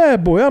I'm not a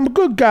bad boy. I'm a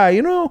good guy,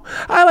 you know?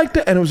 I like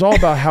that. And it was all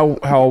about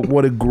how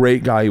what a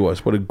great guy he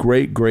was. What a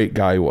great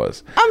guy he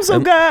was. I'm so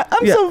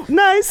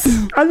nice.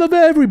 I love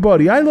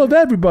everybody. I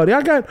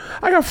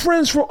got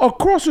friends from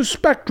across the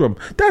spectrum.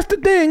 That's the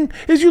thing,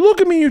 is you look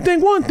at me and you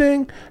think one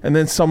thing, and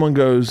then someone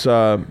goes,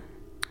 I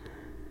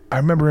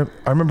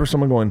remember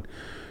someone going,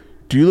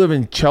 do you live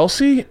in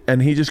Chelsea?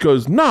 And he just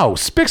goes, no,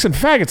 Spicks and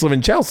Faggots live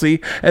in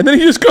Chelsea. And then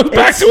he just goes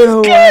back to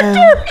his character. And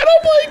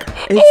I'm like,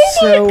 it's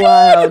so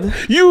wild.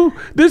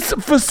 This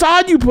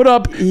facade you put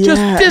up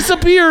just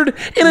disappeared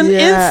in an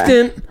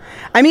instant.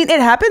 I mean,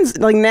 it happens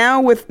like now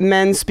with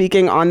men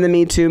speaking on the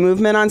Me Too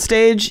movement on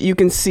stage. You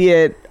can see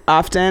it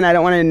often. I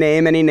don't want to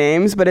name any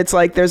names, but it's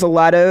like there's a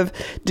lot of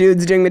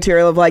dudes doing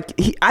material of like,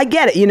 I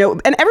get it, you know,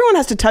 and everyone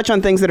has to touch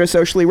on things that are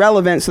socially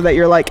relevant so that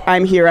you're like,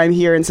 I'm here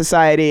in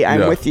society,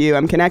 I'm with you,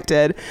 I'm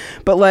connected.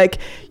 But like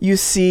you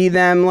see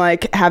them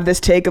like have this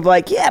take of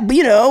like, yeah, but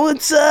you know,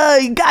 it's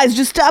guys,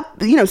 just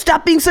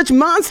stop being such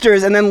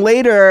monsters. And then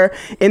later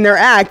in their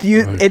act,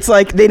 it's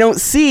like they don't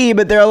see,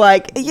 but they're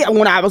like, yeah,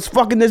 when I was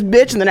fucking this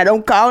bitch and then I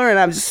don't call her and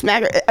I'm just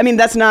smack her. I mean,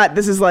 this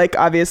is like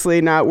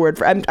obviously not word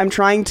for, I'm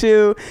trying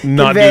to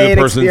not convey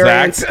the person's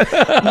experience.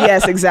 act.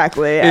 Yes,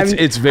 exactly.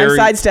 It's very I'm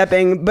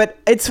sidestepping, but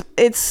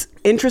it's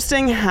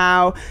interesting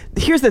how,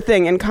 here's the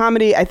thing, in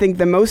comedy I think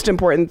the most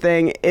important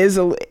thing is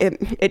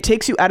it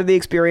takes you out of the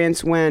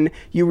experience when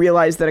you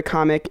realize that a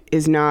comic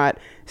is not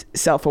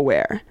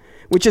self-aware,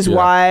 which is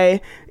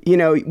why, you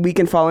know, we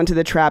can fall into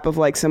the trap of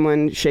like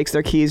someone shakes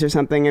their keys or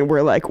something and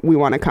we're like, we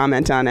want to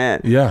comment on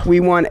it. Yeah.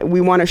 We want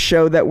to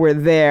show that we're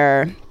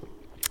there.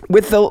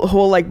 With the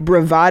whole like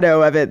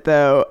bravado of it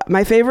though,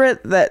 my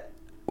favorite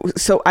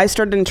so I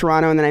started in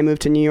Toronto and then I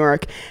moved to New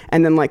York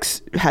and then like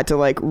had to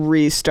like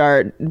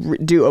restart,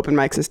 do open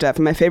mics and stuff.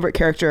 And my favorite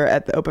character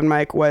at the open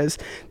mic was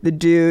the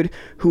dude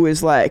who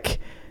was like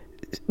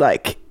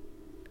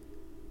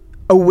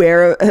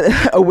aware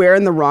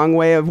in the wrong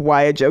way of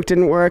why a joke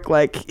didn't work.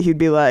 Like he'd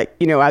be like,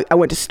 you know, I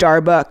went to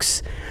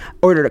Starbucks,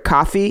 ordered a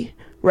coffee,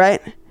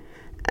 right?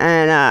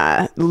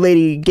 And the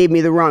lady gave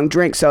me the wrong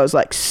drink. So I was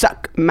like,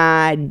 suck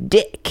my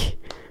dick.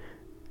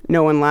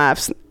 No one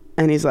laughs.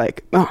 And he's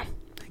like, oh,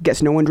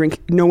 guess no one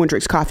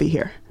drinks coffee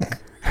here.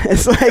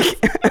 It's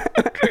like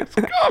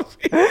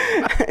coffee.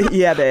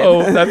 Yeah, babe.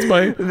 Oh,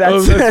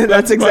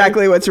 that's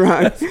exactly what's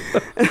wrong.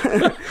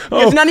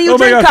 If none of you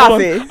my drink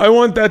God, coffee. I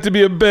want that to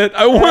be a bit.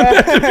 I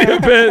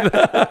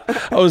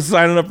was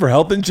signing up for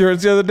health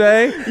insurance the other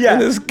day. Yeah.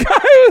 And this guy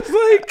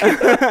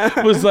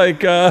was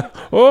like,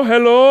 oh,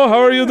 hello, how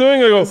are you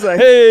doing? I go, like,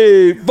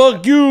 hey,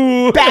 fuck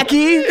you.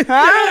 Becky,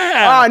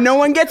 huh? Yeah. No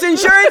one gets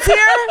insurance here?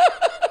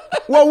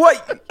 Well,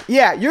 what?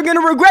 Yeah, you're going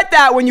to regret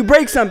that when you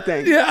break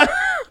something. Yeah.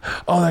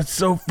 Oh, that's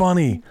so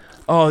funny.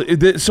 Oh,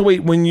 so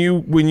wait, when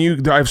you,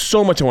 I have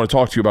so much I want to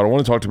talk to you about. I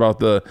want to talk to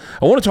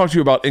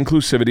you about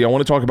inclusivity. I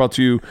want to talk about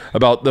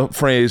the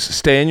phrase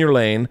 "stay in your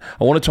lane."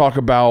 I want to talk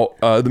about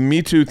the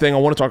Me Too thing. I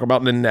want to talk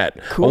about Nanette.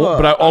 Cool.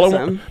 What I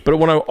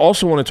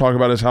also want to talk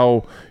about is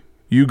how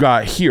you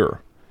got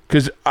here,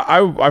 because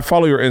I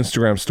follow your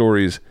Instagram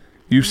stories.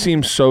 You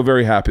seem so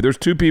very happy. There's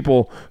two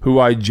people who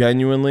I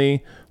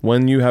genuinely,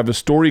 when you have a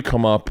story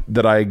come up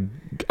that I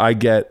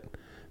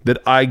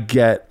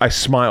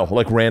smile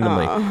like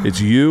randomly.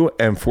 It's you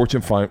and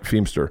Fortune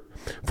Feimster.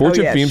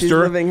 Fortune Feimster. She's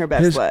living her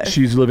best life.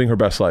 She's living her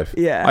best life.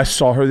 Yeah. I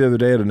saw her the other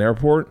day at an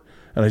airport,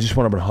 and I just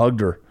went up and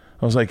hugged her.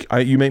 I was like,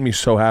 "You make me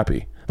so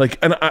happy." Like,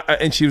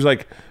 and she was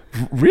like,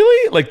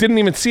 "Really?" Like, didn't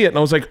even see it, and I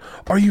was like,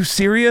 "Are you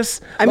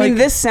serious?" I mean,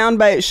 this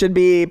soundbite should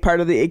be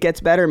part of the "It Gets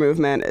Better"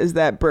 movement. Is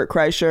that Bert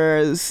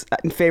Kreischer's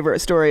favorite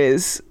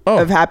stories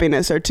of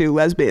happiness are two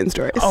lesbian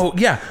stories? Oh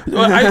yeah,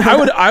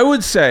 I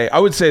would say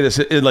this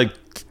like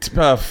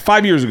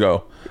 5 years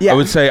ago. Yeah. I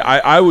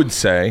would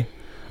say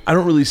I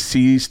don't really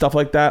see stuff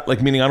like that.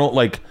 Like, meaning I don't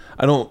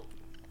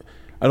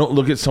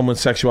look at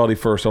someone's sexuality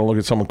first. I don't look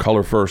at someone's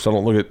color first.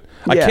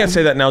 I can't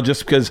say that now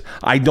just because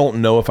I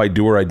don't know if I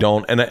do or I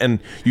don't. And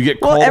you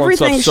get called on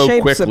stuff so quickly.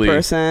 Everything shapes a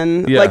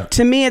person. Yeah. Like,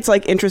 to me, it's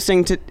like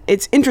interesting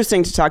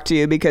to talk to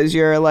you because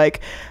you're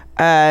like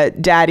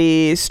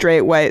daddy,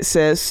 straight, white,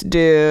 cis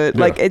dude.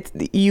 Yeah. Like,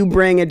 you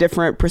bring a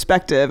different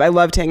perspective. I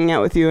loved hanging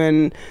out with you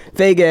in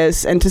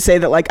Vegas, and to say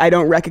that like I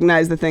don't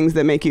recognize the things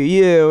that make you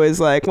you is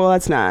like, well,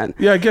 that's not.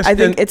 Yeah, I guess. I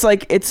think it's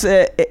like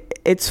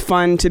it's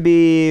fun to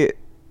be.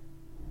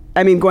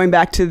 I mean, going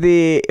back to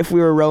if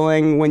we were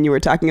rolling when you were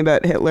talking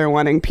about Hitler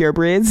wanting pure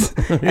breeds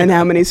and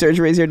how many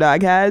surgeries your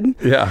dog had.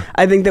 Yeah.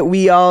 I think that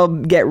we all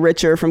get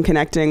richer from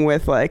connecting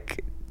with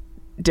like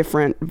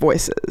different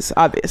voices,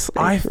 obviously.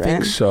 I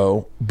think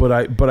so, but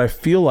I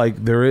feel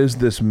like there is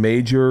this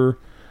major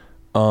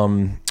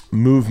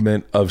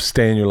movement of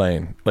stay in your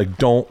lane. Like,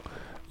 don't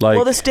like.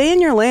 Well, the stay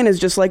in your lane is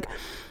just like,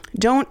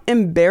 don't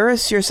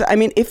embarrass yourself. I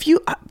mean, if you,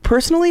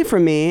 personally for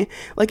me,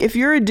 like if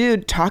you're a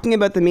dude talking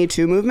about the Me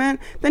Too movement,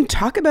 then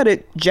talk about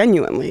it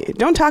genuinely.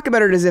 Don't talk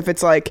about it as if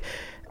it's like,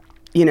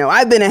 you know,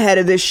 I've been ahead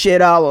of this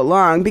shit all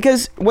along.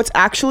 Because what's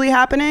actually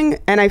happening,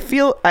 and I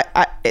feel,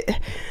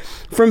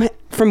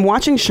 from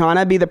watching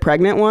Shauna be the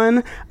pregnant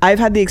one, I've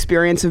had the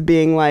experience of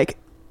being like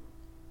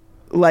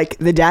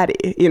the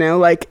daddy, you know,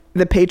 like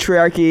the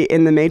patriarchy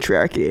in the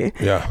matriarchy.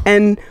 Yeah.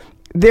 And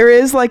there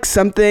is like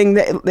something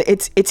that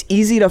it's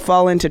easy to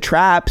fall into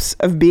traps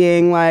of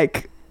being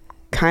like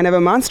kind of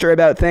a monster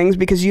about things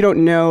because you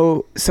don't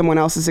know someone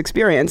else's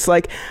experience.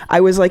 Like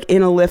I was like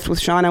in a lift with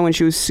Shauna when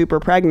she was super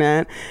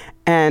pregnant,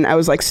 and I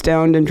was like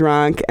stoned and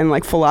drunk and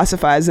like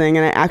philosophizing,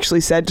 and I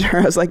actually said to her,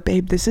 I was like,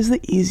 babe, this is the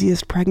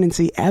easiest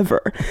pregnancy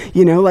ever.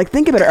 You know, like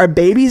think about it. Our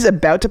baby's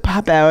about to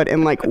pop out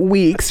in like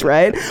weeks,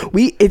 right?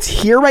 It's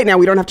here right now.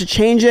 We don't have to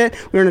change it.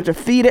 We don't have to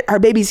feed it. Our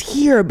baby's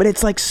here, but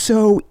it's like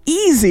so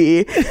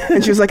easy.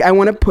 And she was like, I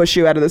want to push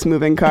you out of this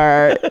moving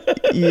car.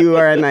 You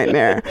are a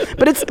nightmare.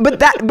 But I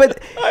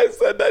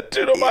said that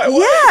too to my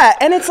wife. yeah,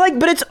 and it's like,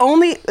 but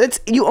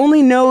you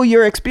only know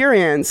your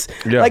experience.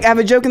 Yeah. Like I have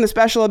a joke in the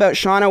special about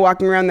Shauna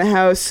walking around the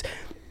house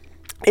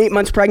 8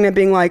 months pregnant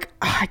being like,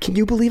 can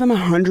you believe I'm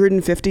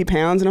 150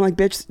 pounds? And I'm like,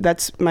 bitch,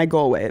 that's my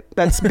goal weight.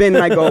 That's been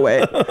my goal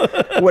weight.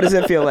 What does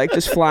it feel like?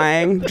 Just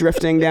flying,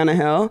 drifting down a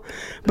hill?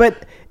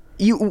 But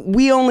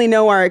we only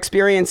know our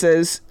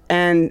experiences,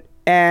 and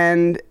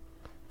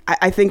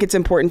I think it's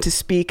important to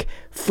speak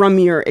from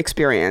your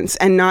experience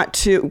and not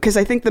to, because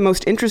I think the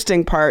most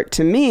interesting part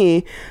to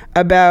me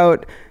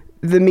about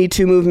the Me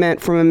Too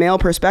movement from a male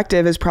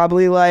perspective is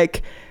probably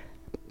like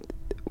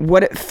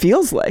what it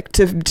feels like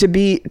to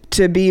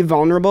be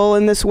vulnerable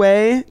in this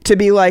way, to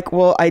be like,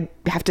 well, I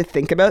have to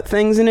think about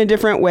things in a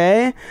different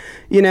way,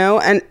 you know,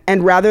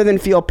 and rather than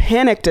feel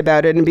panicked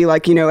about it and be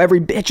like, you know,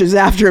 every bitch is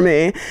after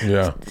me.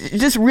 Yeah.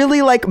 Just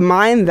really like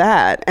mine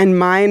that and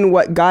mine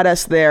what got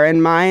us there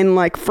and mine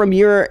like from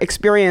your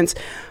experience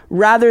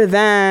rather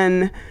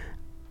than,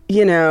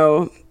 you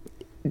know,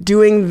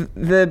 doing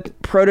the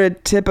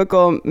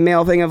prototypical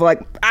male thing of like,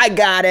 I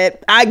got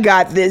it, I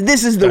got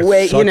this is the That's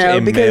way, such you know,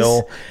 a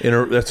because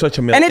that's such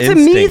a male and it's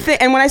instinct. a me thing.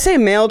 And when I say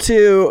male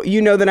too,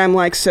 you know that I'm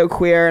like so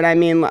queer, and I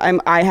mean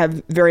I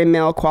have very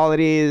male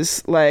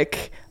qualities.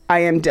 Like I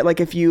am like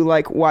if you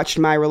like watched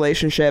my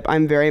relationship,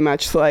 I'm very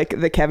much like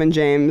the Kevin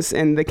James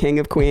and the King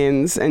of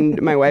Queens,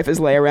 and my wife is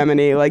Leia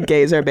Remini. Like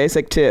gays are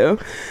basic too,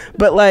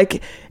 but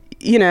like,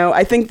 you know,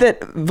 I think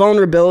that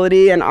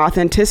vulnerability and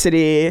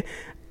authenticity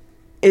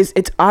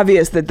it's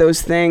obvious that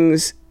those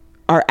things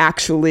are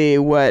actually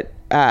what,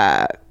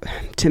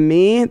 to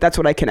me, that's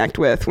what I connect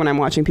with when I'm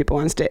watching people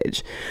on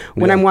stage.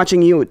 When I'm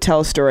watching you tell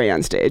a story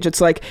on stage,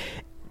 it's like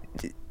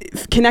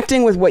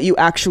connecting with what you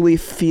actually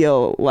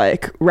feel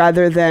like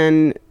rather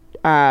than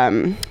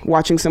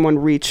watching someone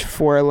reach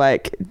for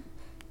like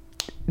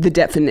the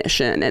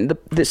definition and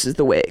this is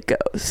the way it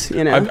goes,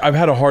 you know? I've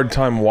had a hard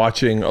time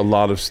watching a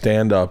lot of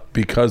stand-up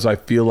because I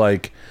feel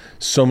like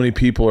so many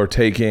people are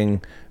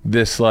taking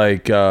this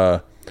like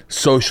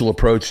social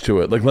approach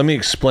to it. Like, let me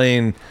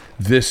explain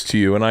this to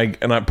you. And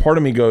I part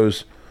of me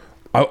goes,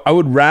 I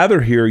would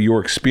rather hear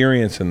your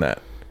experience in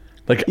that.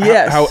 Like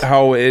yes.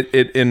 how it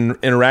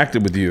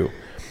interacted with you.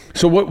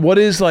 So what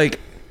is like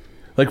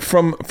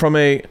from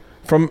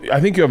I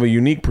think you have a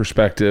unique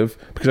perspective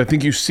because I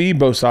think you see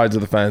both sides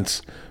of the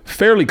fence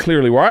fairly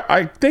clearly, where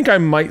I think I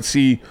might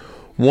see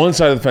one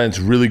side of the fence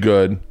really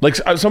good. Like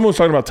someone was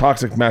talking about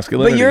toxic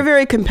masculinity. But you're a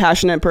very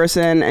compassionate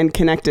person and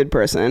connected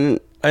person.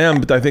 I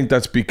am, but I think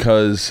that's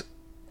because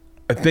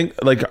I think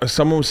like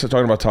someone was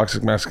talking about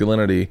toxic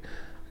masculinity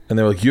and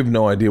they were like, you have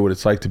no idea what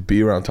it's like to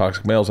be around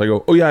toxic males. I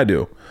go, oh yeah, I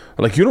do. Or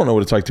like, you don't know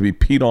what it's like to be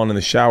peed on in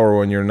the shower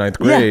when you're in ninth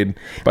grade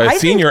by a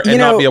senior and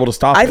not be able to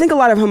stop it. I think a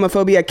lot of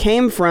homophobia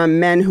came from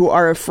men who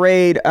are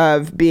afraid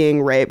of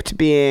being raped,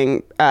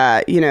 being,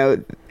 you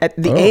know, at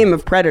the aim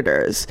of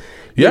predators.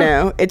 You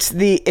know, it's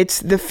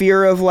the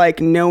fear of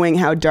like knowing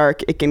how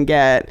dark it can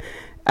get.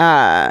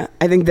 I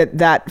think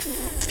that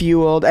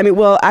fueled, I mean,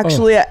 well,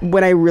 actually,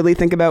 when I really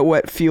think about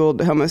what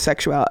fueled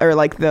homosexuality, or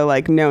like the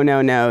like, no,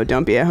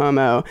 don't be a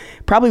homo,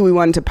 probably we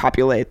wanted to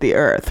populate the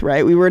earth,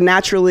 right? We were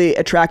naturally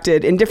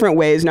attracted in different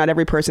ways. Not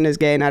every person is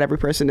gay, not every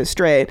person is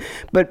straight,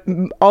 but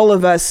all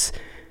of us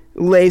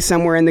lay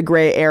somewhere in the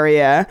gray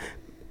area,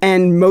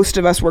 and most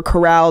of us were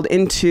corralled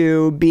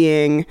into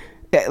being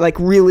like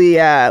really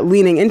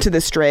leaning into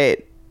the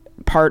straight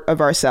part of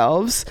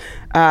ourselves,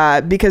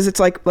 because it's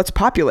like, let's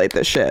populate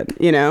this shit,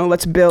 you know,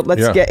 let's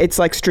get, it's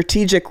like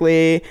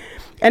strategically,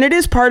 and it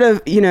is part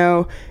of, you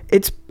know,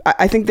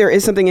 I think there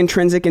is something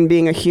intrinsic in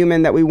being a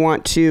human that we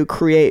want to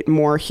create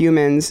more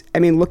humans. I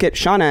mean, look at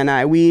Shauna and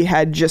I, we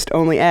had just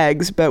only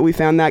eggs, but we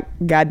found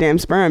that goddamn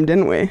sperm,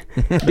 didn't we?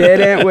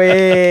 Didn't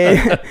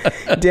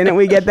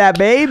we get that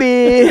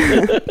baby?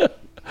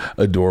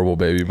 Adorable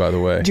baby, by the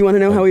way. Do you want to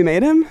know how we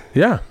made him?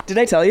 Yeah. Did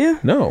I tell you?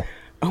 No.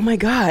 Oh my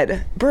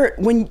God, Bert!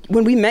 When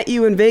we met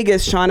you in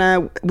Vegas,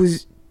 Shauna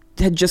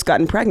had just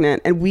gotten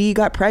pregnant, and we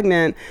got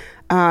pregnant.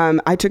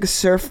 I took a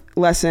surf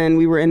lesson.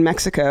 We were in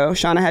Mexico.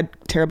 Shauna had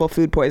terrible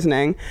food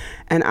poisoning,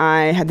 and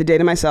I had the day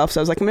to myself. So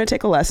I was like, I'm going to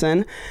take a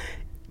lesson.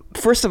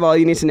 First of all,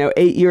 you need to know,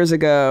 8 years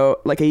ago,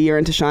 like a year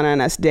into Shauna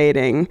and us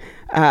dating,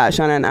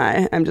 Shauna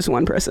and I'm just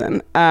one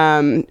person.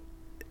 A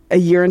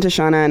year into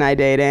Shauna and I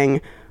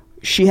dating,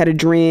 she had a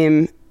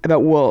dream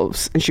about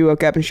wolves. And she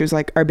woke up and she was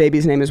like, our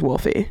baby's name is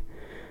Wolfie.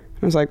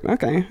 I was like,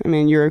 okay. I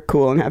mean, you're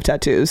cool and have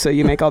tattoos, so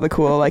you make all the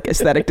cool like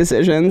aesthetic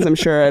decisions. I'm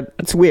sure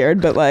it's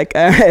weird, but like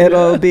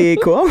it'll be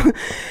cool.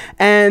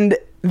 And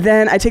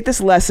then I take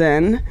this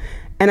lesson,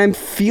 and I'm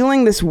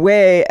feeling this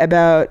way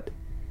about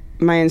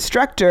my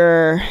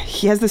instructor.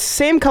 He has the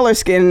same color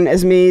skin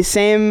as me,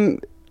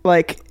 same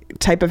like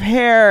type of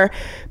hair,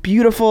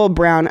 beautiful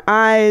brown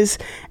eyes,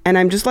 and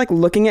I'm just like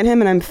looking at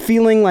him, and I'm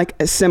feeling like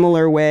a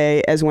similar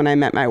way as when I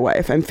met my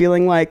wife. I'm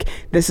feeling like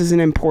this is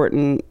an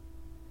important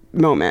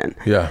moment.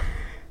 Yeah.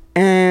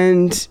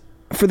 And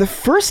for the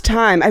first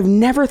time, I've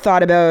never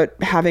thought about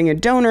having a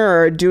donor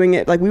or doing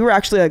it. Like, we were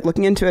actually like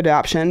looking into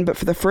adoption, but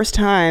for the first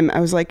time I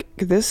was like,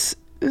 this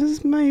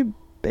is my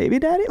baby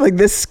daddy. Like,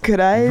 this,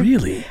 could I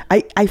Really?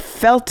 I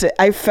felt it.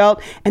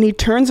 And he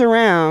turns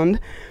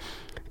around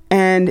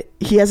and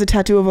he has a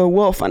tattoo of a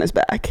wolf on his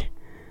back.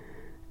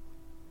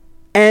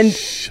 And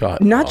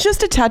not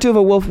just a tattoo of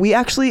a wolf. We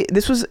actually,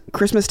 this was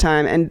Christmas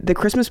time, and the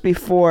Christmas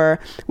before,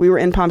 we were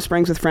in Palm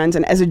Springs with friends,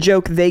 and as a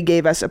joke, they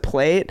gave us a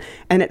plate,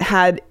 and it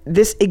had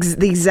the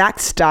exact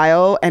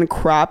style and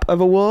crop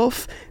of a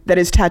wolf that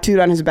is tattooed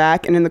on his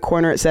back, and in the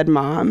corner it said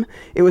Mom.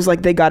 It was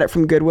like they got it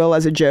from Goodwill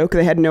as a joke.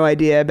 They had no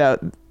idea about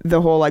the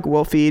whole like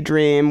Wolfie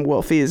dream,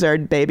 Wolfie's our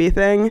baby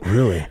thing.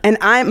 Really? And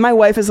my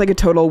wife is like a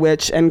total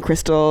witch, and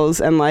crystals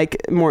and like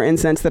more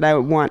incense that I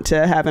want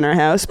to have in our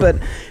house, but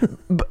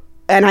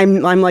and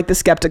I'm like the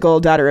skeptical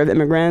daughter of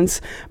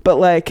immigrants, but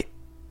like,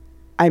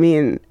 I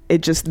mean,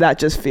 that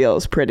just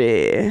feels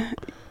pretty.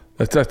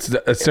 That's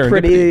serendipity.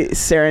 Pretty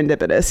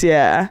serendipitous,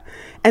 yeah.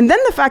 And then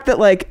the fact that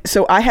like,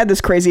 so I had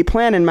this crazy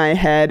plan in my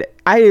head.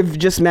 I've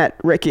just met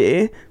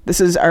Ricky.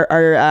 This is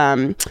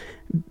our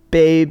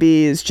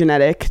baby's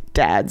genetic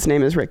dad's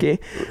name is Ricky.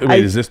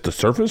 Wait, is this the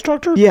surf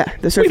instructor? Yeah,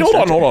 the surf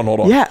instructor. Hold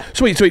on. Yeah.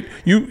 So wait.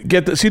 You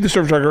see the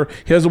surf instructor.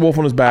 He has a wolf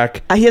on his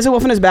back. He has a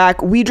wolf on his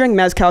back. We drink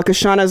mezcal because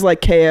Shauna's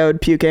like KO'd,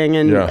 puking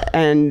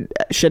and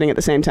shitting at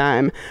the same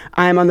time.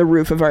 I'm on the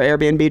roof of our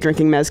Airbnb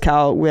drinking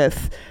mezcal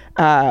with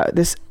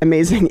this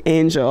amazing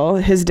angel.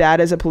 His dad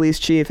is a police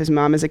chief. His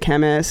mom is a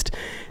chemist.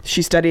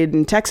 She studied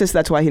in Texas.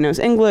 That's why he knows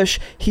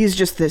English. He's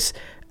just this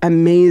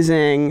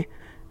amazing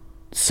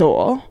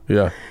soul.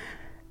 Yeah.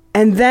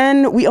 And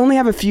then we only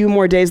have a few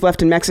more days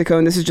left in Mexico,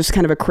 and this is just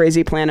kind of a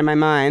crazy plan in my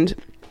mind.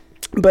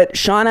 But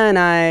Shauna and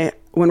I,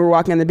 when we're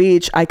walking on the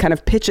beach, I kind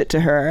of pitch it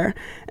to her,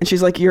 and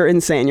she's like, you're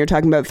insane. You're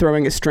talking about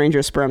throwing a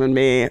stranger sperm in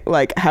me.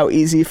 Like, how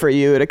easy for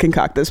you to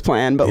concoct this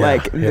plan, but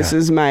this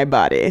is my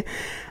body.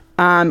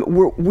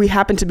 We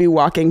happen to be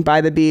walking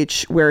by the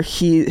beach where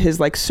his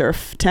like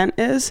surf tent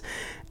is,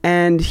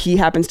 and he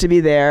happens to be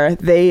there.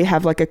 They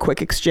have like a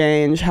quick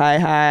exchange.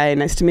 Hi,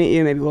 nice to meet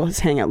you. Maybe we'll just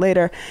hang out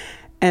later.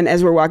 And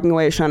as we're walking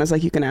away, Shauna's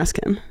like, you can ask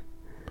him.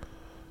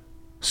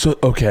 So,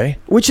 okay.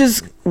 Which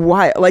is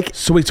why, like...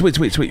 So wait.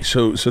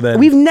 So then...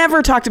 We've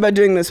never talked about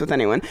doing this with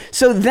anyone.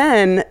 So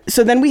then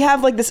we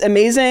have like this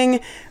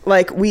amazing,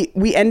 like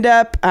we end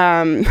up,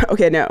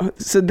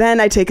 So then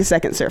I take a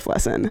second surf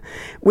lesson,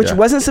 which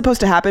wasn't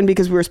supposed to happen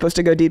because we were supposed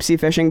to go deep sea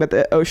fishing, but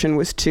the ocean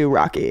was too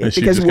rocky.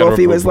 Because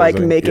Wolfie was like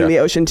making the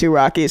ocean too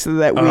rocky so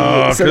that we...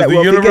 so that the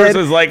Wolfie universe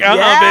is like,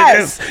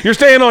 bitch, you're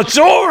staying on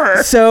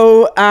shore!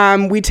 So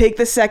we take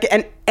the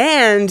second...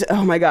 And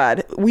oh my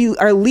God, we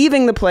are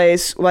leaving the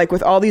place like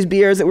with all these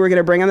beers that we were going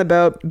to bring on the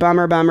boat.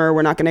 Bummer.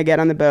 We're not going to get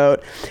on the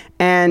boat.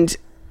 And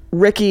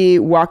Ricky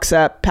walks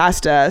up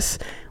past us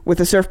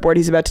with a surfboard.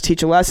 He's about to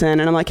teach a lesson.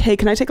 And I'm like, hey,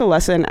 can I take a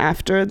lesson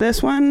after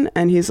this one?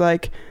 And he's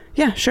like,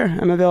 yeah, sure.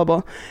 I'm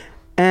available.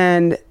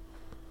 And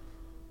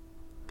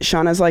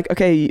Shauna's like,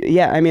 okay,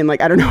 yeah. I mean,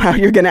 like, I don't know how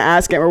you're going to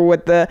ask him or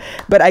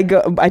but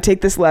I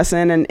take this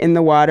lesson, and in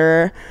the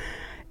water,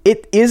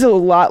 it is a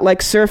lot like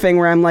surfing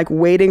where I'm like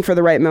waiting for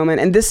the right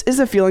moment. And this is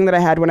a feeling that I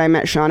had when I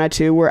met Shauna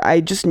too, where I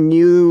just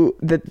knew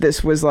that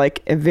this was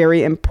like a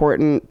very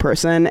important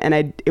person.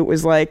 And it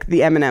was like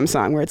the Eminem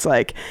song where it's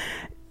like,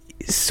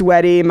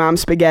 sweaty mom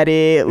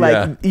spaghetti,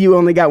 like you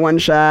only got one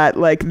shot.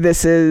 Like,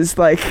 this is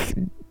like,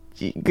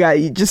 you got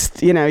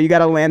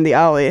to land the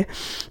ollie.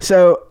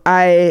 So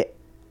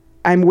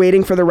I'm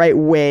waiting for the right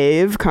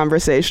wave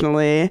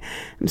conversationally,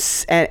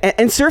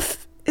 and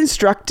surf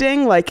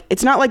instructing, like,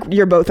 it's not like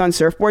you're both on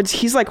surfboards.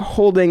 He's like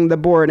holding the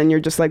board and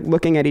you're just like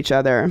looking at each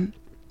other.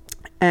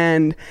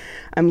 And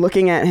I'm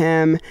looking at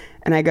him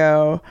and I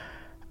go,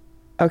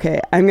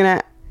 okay, I'm going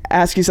to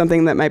ask you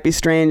something that might be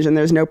strange, and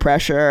there's no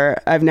pressure.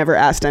 I've never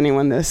asked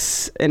anyone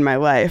this in my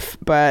life,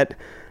 but,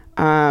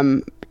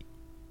 my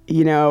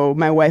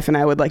wife and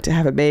I would like to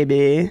have a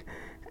baby,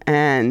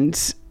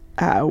 and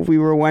we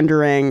were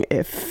wondering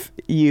if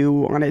you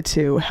wanted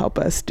to help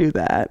us do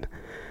that.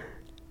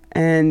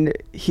 And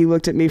he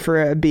looked at me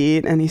for a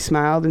beat and he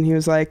smiled and he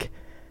was like,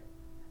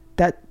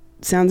 that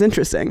sounds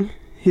interesting.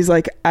 He's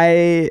like,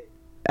 I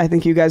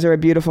think you guys are a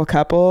beautiful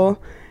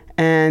couple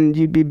and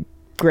you'd be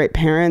great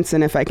parents,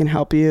 and if I can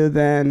help you,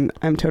 then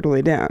I'm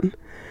totally down.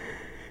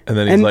 And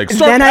then he's like,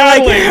 then I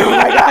like, oh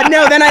my God,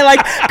 no. Then I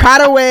like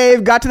caught a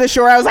wave, got to the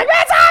shore. I was like,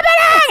 what's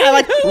happening? I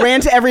like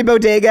ran to every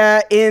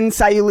bodega in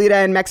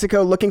Sayulita in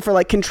Mexico looking for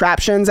like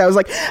contraptions. I was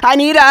like, I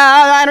need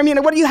how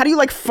do you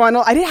like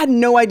funnel? I had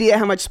no idea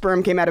how much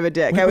sperm came out of a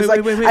dick.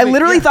 I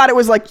literally thought it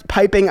was like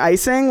piping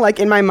icing. Like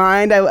in my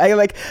mind, I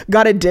like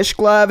got a dish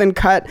glove and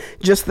cut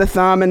just the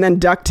thumb and then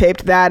duct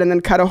taped that and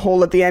then cut a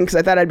hole at the end because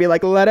I thought I'd be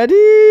like,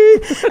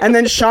 la-da-dee. And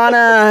then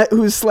Shauna,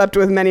 who slept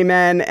with many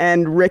men,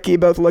 and Ricky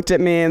both looked at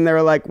me and they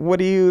were like, what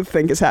do you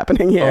think is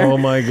happening here? Oh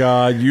my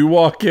God. You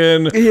walk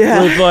in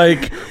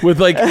with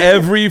like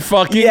every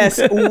fucking... Yes,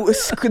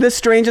 the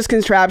strangest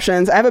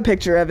contraptions. I have a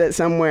picture of it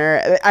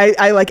somewhere.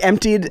 I like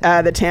emptied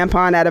the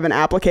tampon out of an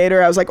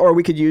applicator. I was like, or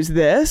we could use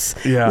this.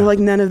 Yeah. We're like,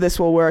 none of this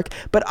will work.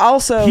 But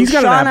also, he's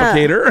got Shauna,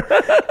 an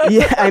applicator.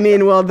 Yeah, I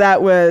mean, well, I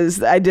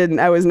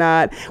was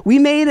not. We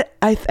made,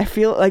 I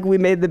feel like we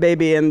made the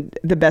baby in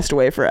the best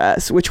way for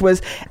us, which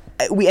was,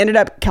 we ended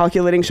up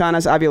calculating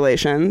Shauna's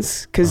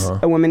ovulations because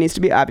a woman needs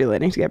to be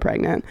ovulating to get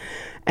pregnant.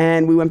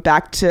 And we went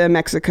back to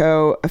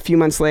Mexico a few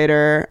months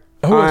later.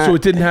 So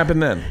it didn't happen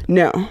then?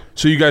 No.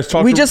 So you guys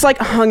talked? We just like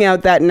hung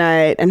out that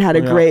night and had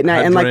a great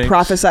night and like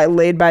prophesied,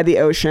 laid by the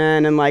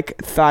ocean and like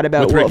thought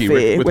about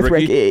Wolfie with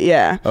Ricky.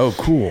 Yeah. Oh,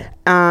 cool.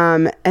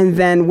 And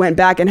then went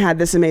back and had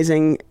this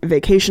amazing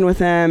vacation with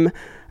him.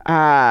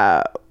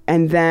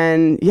 And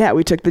then,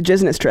 we took the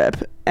Jizness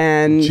trip.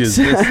 And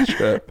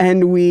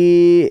and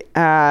we,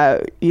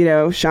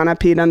 Shauna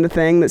peed on the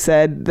thing that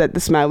said that the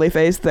smiley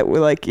face that we're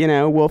like,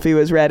 Wolfie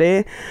was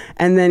ready.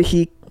 And then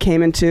he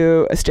came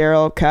into a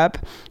sterile cup.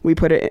 We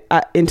put it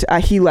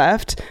he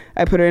left.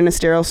 I put it in a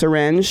sterile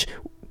syringe.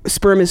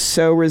 Sperm is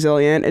so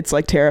resilient. It's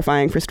like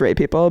terrifying for straight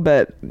people,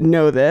 but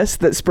know this,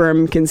 that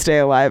sperm can stay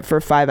alive for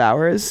 5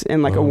 hours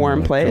in like a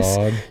warm place.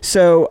 God.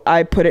 So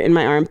I put it in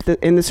my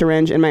in the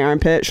syringe in my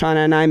armpit. Shauna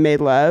and I made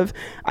love.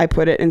 I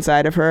put it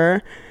inside of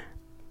her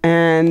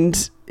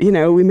and,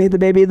 we made the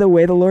baby the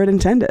way the Lord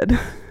intended.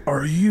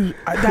 Are you,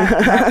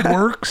 that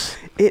works?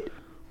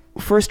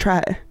 First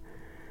try.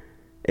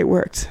 It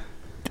worked.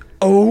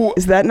 Oh,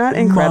 is that not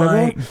incredible?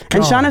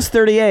 And Shauna's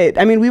 38.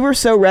 I mean, we were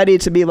so ready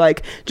to be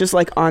like, just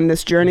like on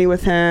this journey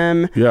with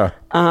him. Yeah.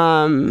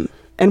 And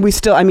we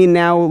still, I mean,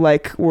 now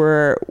like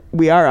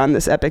we are on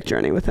this epic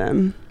journey with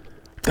him.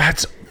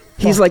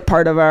 He's like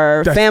part of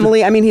our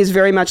family. I mean, he's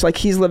very much like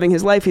he's living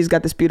his life. He's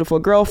got this beautiful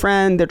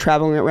girlfriend. They're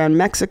traveling around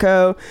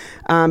Mexico,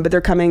 but they're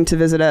coming to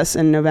visit us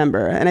in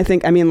November. And I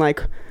think, I mean,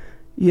 like,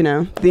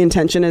 the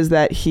intention is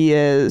that he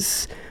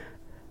is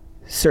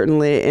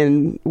certainly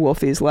in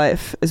Wolfie's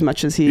life as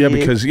much as he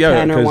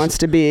can or wants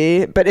to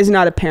be, but is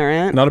not a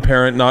parent. Not a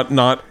parent,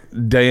 not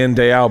day in,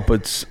 day out,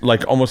 but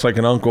like almost like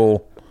an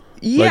uncle.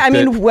 Yeah, like I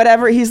mean,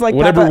 whatever. He's like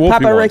whatever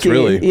Papa wants, Ricky,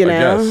 really, I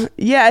guess.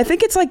 Yeah, I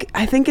think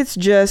it's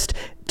just,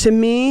 to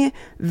me,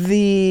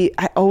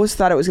 I always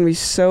thought it was going to be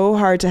so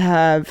hard to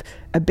have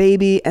a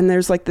baby, and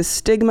there's like the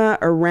stigma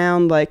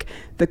around like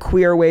the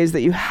queer ways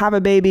that you have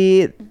a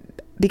baby,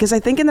 because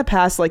I think in the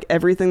past, like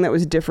everything that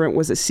was different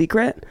was a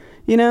secret.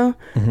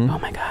 Mm-hmm. Oh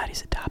my God,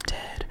 he's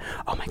adopted.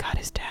 Oh my God,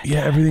 his dad.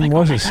 Yeah, everything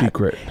was a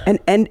secret.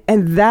 And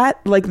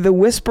that, like, the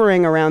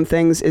whispering around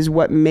things is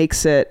what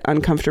makes it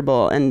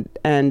uncomfortable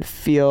and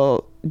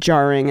feel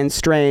jarring and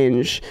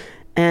strange.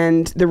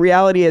 And the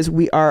reality is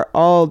we are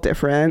all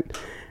different,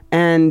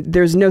 and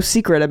there's no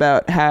secret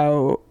about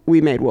how we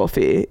made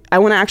Wolfie. I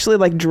want to actually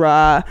like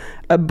draw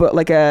a book,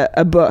 like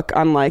a book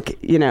on like,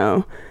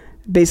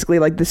 basically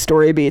like the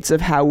story beats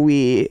of how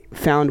we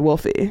found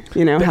Wolfie,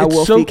 how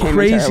Wolfie came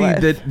into our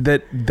life. It's so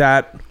crazy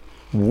that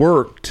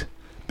worked,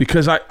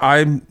 because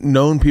I've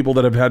known people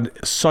that have had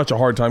such a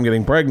hard time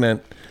getting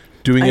pregnant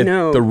doing it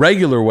the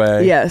regular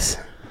way. Yes.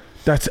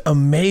 That's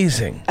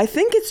amazing. I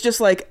think it's just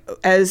like,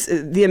 as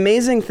the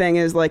amazing thing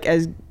is like,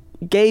 as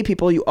gay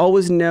people, you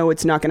always know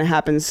it's not going to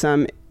happen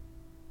some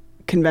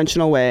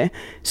conventional way.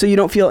 So you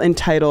don't feel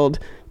entitled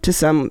to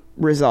some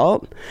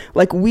result.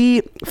 Like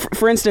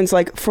for instance,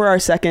 like for our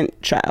second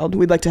child,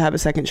 we'd like to have a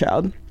second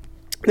child.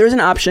 There's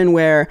an option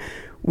where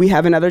we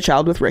have another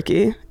child with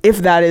Ricky, if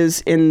that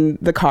is in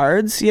the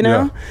cards,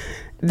 Yeah.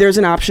 There's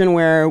an option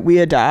where we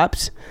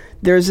adopt.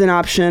 There's an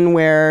option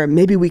where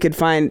maybe we can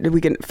find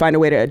a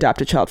way to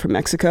adopt a child from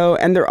Mexico,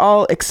 and they're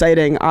all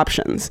exciting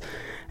options.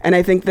 And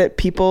I think that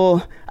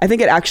I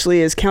think it actually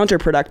is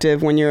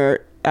counterproductive when you're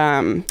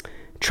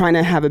trying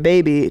to have a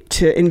baby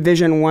to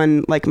envision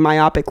one like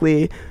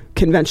myopically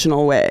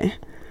conventional way.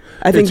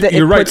 I think that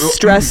it puts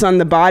stress on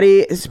the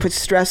body, it puts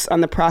stress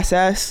on the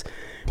process,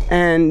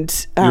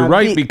 and you're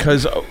right,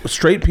 because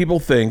straight people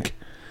think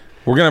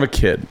we're gonna have a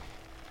kid,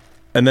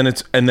 and then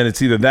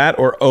it's either that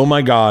or, oh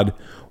my God,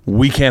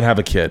 we can't have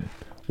a kid.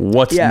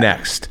 What's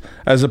next?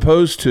 As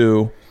opposed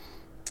to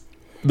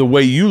the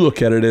way you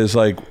look at it is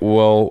like,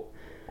 well,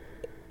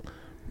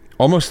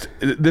 almost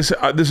this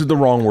is the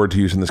wrong word to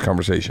use in this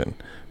conversation.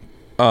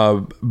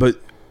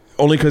 But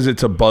only because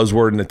it's a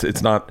buzzword and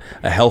it's not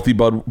a healthy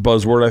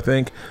buzzword, I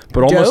think.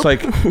 But almost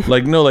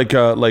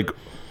like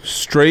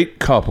straight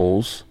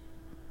couples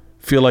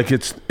feel like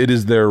it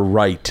is their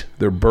right,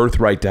 their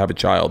birthright to have a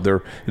child.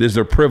 It is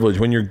their privilege.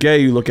 When you're gay,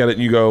 you look at it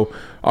and you go,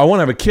 I want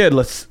to have a kid.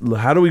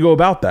 How do we go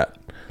about that?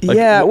 Like,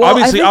 yeah, well,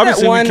 obviously I think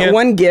that we can't.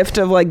 one gift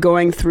of like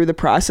going through the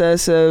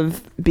process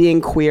of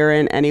being queer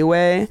in any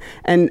way,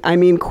 and I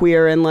mean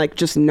queer in like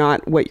just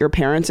not what your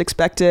parents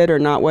expected or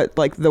not what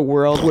like the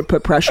world would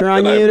put pressure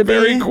on you to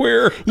very be.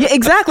 queer. Yeah,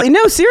 exactly.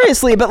 No,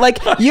 seriously, but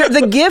like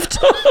the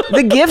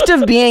gift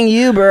of being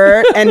you,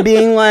 Bert, and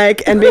being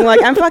like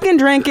I'm fucking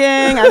drinking,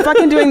 I'm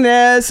fucking doing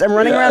this, I'm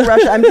running around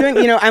Russia, I'm doing,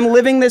 I'm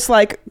living this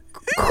like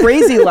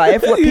crazy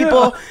life, what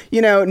people,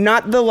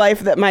 not the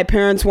life that my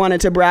parents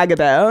wanted to brag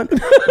about,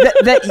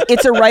 that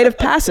it's a rite of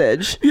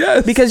passage.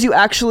 Yes. Because you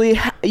actually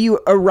you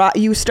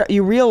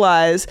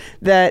realize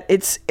that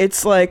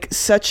it's like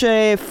such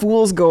a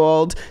fool's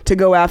gold to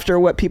go after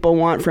what people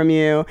want from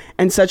you,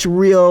 and such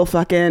real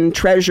fucking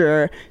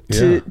treasure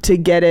to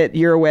get it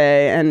your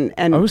way, and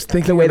I was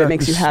thinking the way that about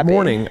makes you this happy.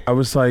 morning. I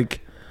was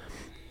like,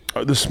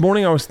 this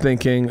morning I was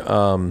thinking,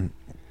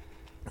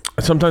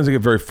 sometimes I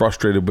get very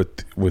frustrated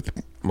with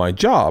my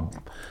job,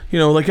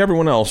 like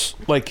everyone else,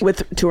 like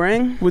with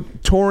touring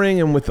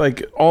and with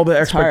like all the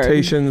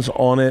expectations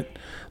on it.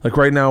 Like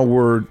right now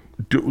we're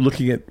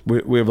looking at,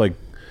 we have like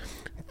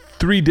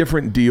 3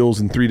 different deals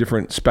and 3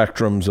 different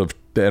spectrums of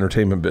the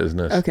entertainment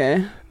business.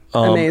 Okay.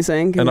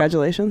 Amazing.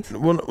 Congratulations.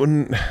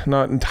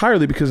 Not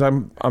entirely, because I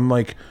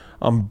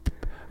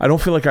don't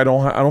feel like I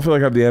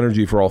have the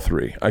energy for all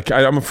 3.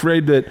 I'm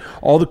afraid that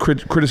all the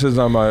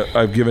criticism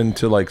I've given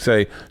to, like,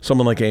 say,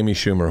 someone like Amy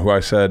Schumer, who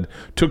I said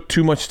took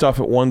too much stuff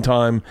at one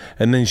time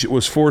and then she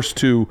was forced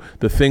to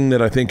the thing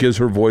that I think is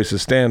her voice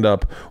is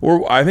stand-up,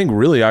 or I think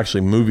really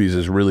actually movies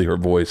is really her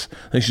voice.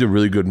 I think she's a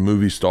really good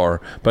movie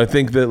star, but I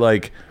think that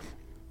like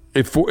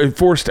it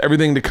forced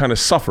everything to kind of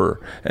suffer,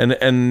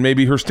 and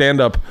maybe her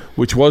stand-up,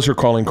 which was her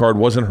calling card,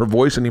 wasn't her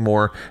voice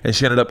anymore, and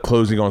she ended up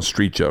closing on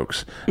street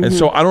jokes. And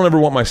so I don't ever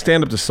want my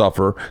stand-up to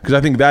suffer, because I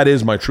think that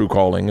is my true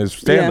calling, is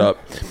stand-up.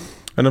 Yeah.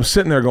 And I'm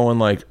sitting there going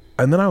like,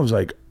 and then I was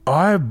like,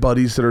 I have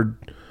buddies that are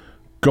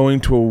going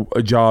to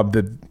a job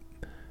that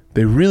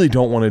they really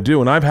don't want to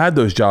do. And I've had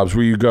those jobs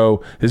where you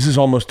go, this is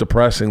almost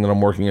depressing that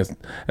I'm working at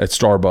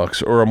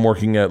Starbucks, or I'm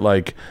working at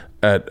like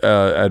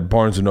at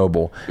Barnes and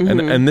Noble,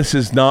 and this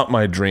is not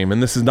my dream,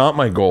 and this is not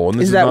my goal. And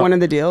this is that one of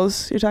the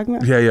deals you're talking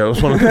about? Yeah, it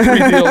was one of the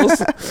 3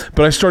 deals.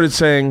 But I started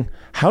saying,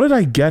 how did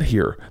I get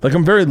here? Like,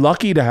 I'm very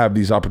lucky to have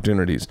these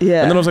opportunities.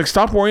 Yeah. And then I was like,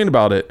 stop worrying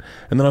about it.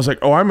 And then I was like,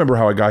 oh, I remember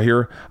how I got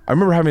here. I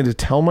remember having to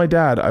tell my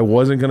dad I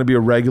wasn't going to be a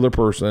regular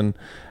person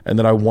and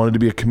that I wanted to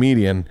be a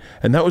comedian,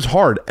 and that was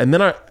hard. And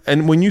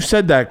then when you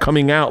said that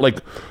coming out, like,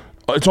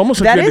 it's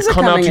almost like you had to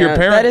come out to your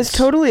parents. That is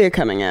totally a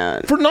coming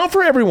out. Not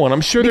for everyone,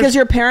 I'm sure. Because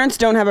your parents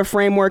don't have a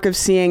framework of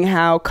seeing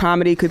how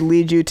comedy could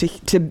lead you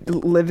to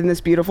live in this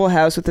beautiful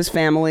house with this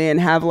family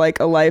and have like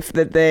a life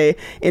that they,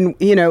 in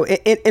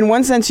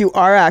one sense, you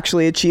are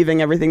actually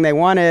achieving everything they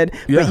wanted,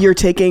 but you're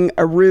taking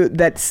a route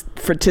that's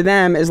to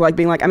them is like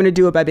being like, I'm going to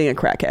do it by being a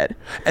crackhead.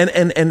 And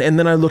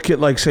then I look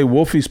at like, say,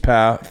 Wolfie's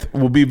path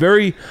will be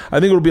I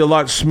think it'll be a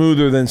lot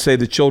smoother than, say,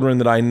 the children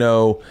that I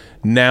know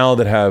now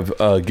that have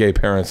gay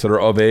parents that are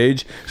of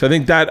age. So I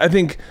think that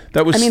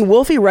was. I mean,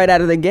 Wolfie right out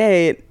of the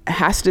gate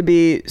has to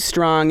be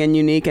strong and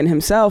unique in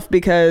himself,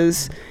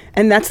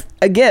 and that's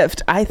a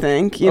gift, I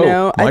think. I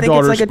think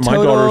it's like a total.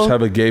 My daughters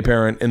have a gay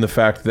parent in the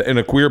fact that, and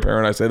a queer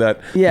parent. I say that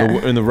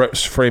in the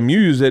frame you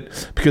use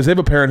it, because they have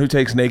a parent who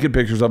takes naked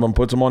pictures of them,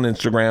 puts them on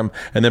Instagram,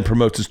 and then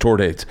promotes his tour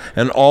dates,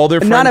 and all their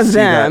friends. Not of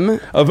them.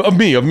 Of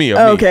me.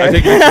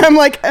 Okay. I'm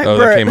like, oh,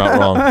 that came out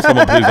wrong.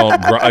 Someone please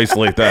don't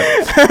isolate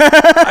that.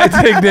 I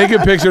take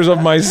naked pictures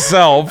of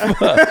myself.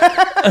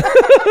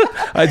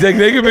 I take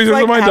naked pictures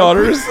of my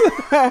daughters.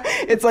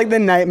 It's like the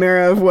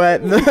nightmare of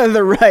what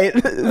the right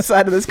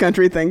side of this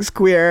country thinks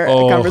queer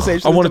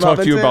conversations. I want to talk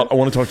to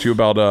you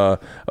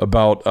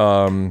about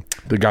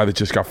the guy that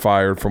just got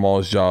fired from all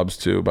his jobs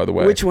too. By the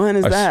way, which one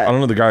is that? I don't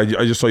know the guy.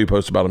 I just saw you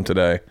post about him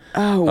today.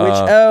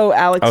 Oh,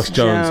 Alex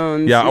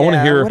Jones. Yeah, I want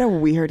to hear. What a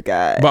weird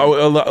guy.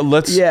 But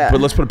let's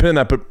put a pin in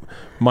that. But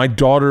my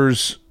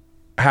daughters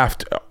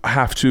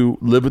have to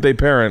live with a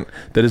parent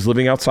that is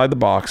living outside the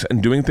box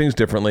and doing things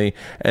differently,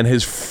 and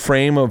his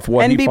frame of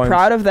what and he be finds,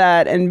 proud of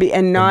that,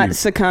 and not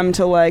succumb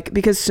to like,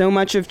 because so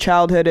much of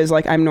childhood is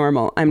like, I'm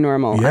normal.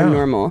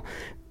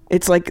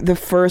 It's like the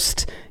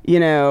first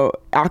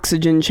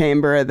oxygen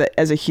chamber that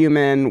as a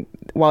human,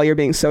 while you're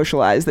being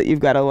socialized, that you've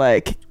got to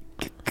like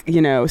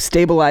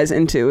stabilize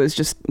into, is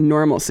just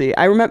normalcy.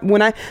 I remember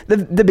when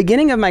the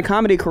beginning of my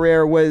comedy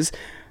career was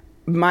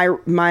my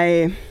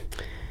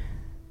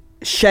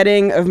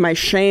shedding of my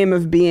shame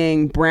of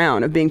being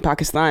brown, of being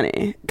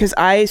Pakistani, because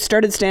I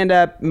started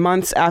stand-up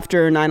months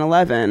after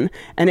 9/11,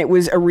 and it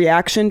was a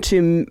reaction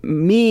to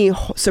me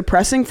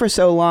suppressing for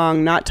so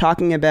long, not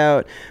talking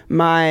about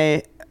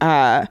my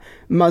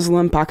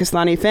Muslim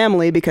Pakistani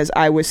family because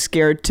I was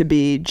scared to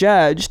be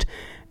judged.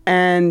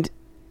 And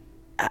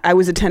I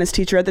was a tennis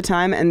teacher at the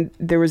time, and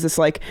there was this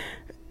like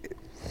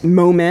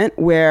moment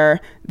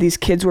where these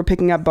kids were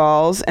picking up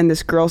balls, and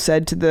this girl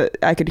said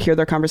I could hear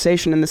their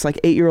conversation, and this like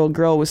 8-year-old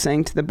girl was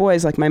saying to the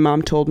boys, like, my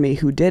mom told me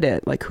who did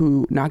it, like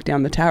who knocked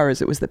down the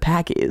towers. It was the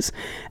Pakis.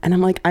 And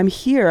I'm like, I'm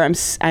here.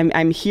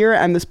 I'm here.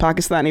 I'm this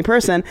Pakistani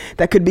person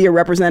that could be a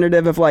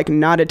representative of like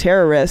not a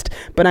terrorist,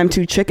 but I'm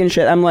too chicken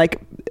shit. I'm like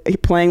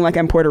playing like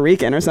I'm Puerto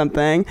Rican or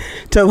something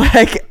to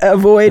like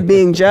avoid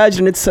being judged,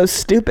 and it's so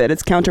stupid.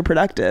 It's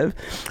counterproductive.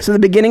 So the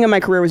beginning of my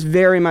career was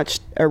very much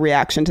a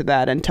reaction to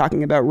that and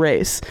talking about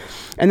race.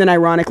 And then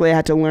ironically, I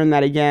had to learn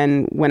that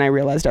again when I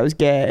realized I was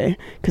gay,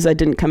 because I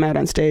didn't come out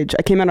on stage.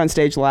 I came out on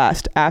stage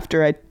last,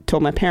 after I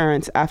told my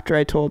parents, after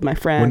I told my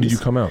friends. When did you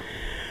come out?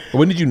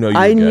 When did you know you were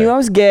I gay? knew I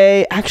was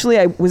gay. Actually,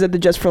 I was at the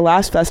Just for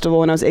Laughs festival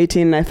when I was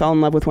 18, and I fell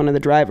in love with one of the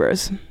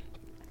drivers.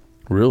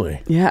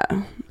 Really? Yeah.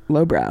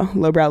 Lowbrow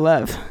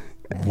love.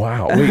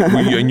 Wow. Wait,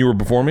 and you were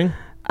performing?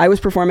 I was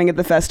performing at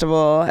the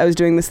festival. I was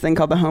doing this thing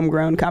called the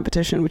Homegrown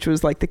competition, which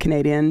was like the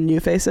Canadian New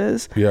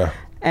Faces. Yeah.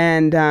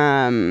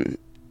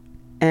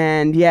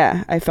 And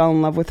yeah, I fell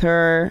in love with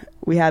her.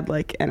 We had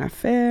like an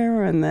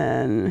affair, and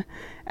then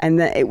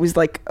it was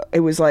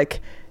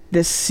like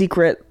this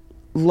secret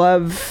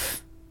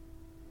love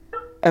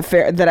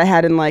affair that I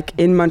had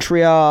in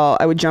Montreal.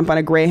 I would jump on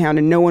a Greyhound,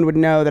 and no one would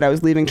know that I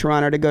was leaving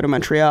Toronto to go to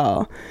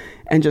Montreal,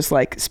 and just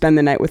like spend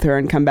the night with her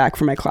and come back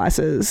for my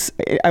classes.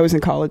 I was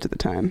in college at the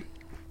time.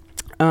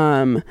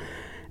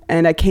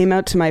 And I came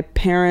out to my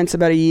parents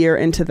about a year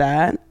into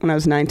that when I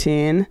was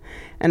 19.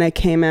 And I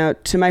came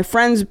out to my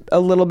friends a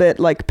little bit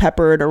like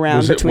peppered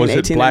around between 18 and 19.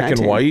 Was it black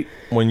and white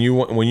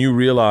when you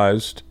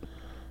realized?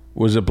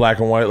 Was it black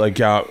and white? Like,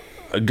 yeah,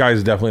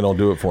 guys definitely don't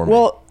do it for me.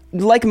 Well,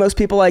 like most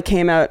people, I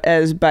came out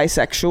as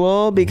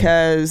bisexual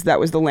because that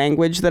was the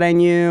language that I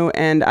knew,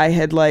 and I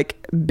had like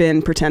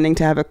been pretending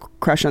to have a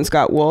crush on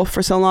Scott Wolf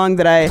for so long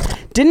that I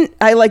didn't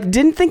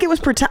think it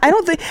was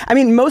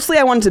mostly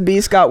I wanted to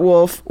be Scott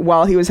Wolf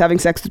while he was having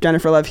sex with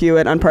Jennifer Love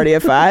Hewitt on Party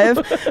of Five.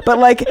 But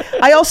like,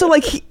 I also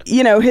like,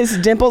 his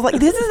dimples. Like,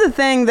 this is the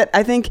thing that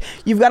I think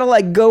you've got to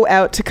like go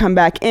out to come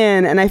back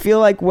in. And I feel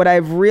like what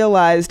I've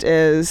realized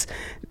is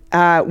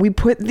we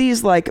put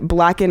these like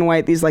black and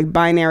white, these like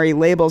binary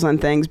labels on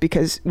things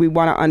because we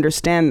want to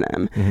understand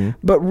them. Mm-hmm.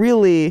 But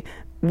really,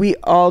 we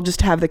all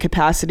just have the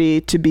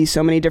capacity to be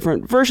so many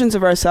different versions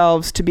of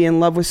ourselves, to be in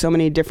love with so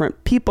many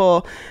different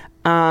people.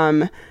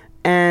 And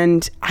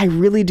I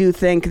really do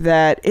think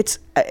that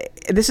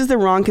this is the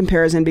wrong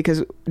comparison,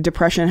 because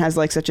depression has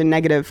like such a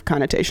negative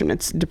connotation.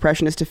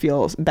 Depression is to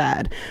feel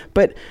bad.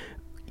 But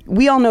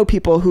we all know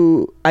people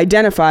who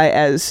identify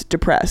as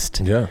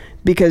depressed. Yeah.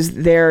 Because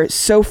they're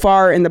so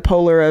far in the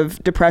polar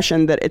of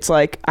depression that it's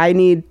like, I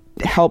need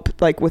help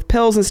like with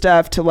pills and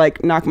stuff to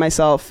like knock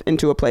myself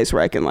into a place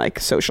where I can like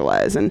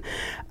socialize. And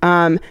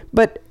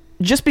but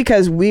just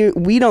because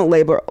we don't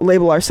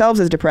label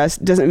ourselves as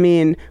depressed doesn't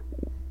mean,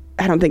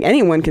 I don't think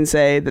anyone can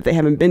say that they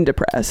haven't been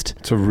depressed.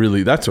 That's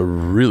a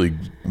really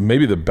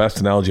maybe the best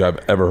analogy I've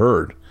ever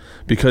heard,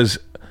 because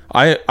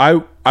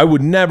I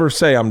would never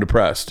say I'm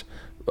depressed.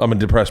 I'm a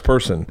depressed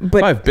person,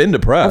 but I've been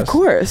depressed, of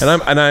course,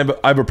 and I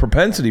have a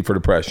propensity for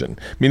depression.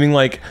 Meaning,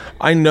 like,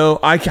 I know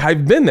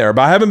I've been there,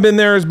 but I haven't been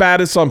there as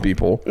bad as some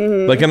people.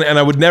 Mm-hmm. Like, and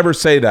I would never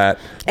say that.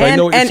 But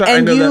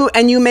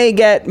and you may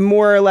get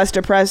more or less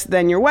depressed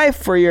than your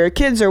wife or your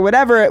kids or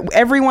whatever.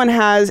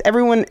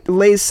 Everyone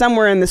lays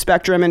somewhere in the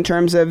spectrum in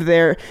terms of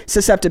their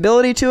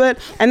susceptibility to it,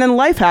 and then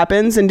life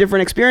happens and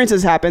different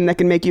experiences happen that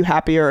can make you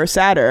happier or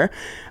sadder.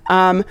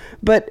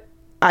 But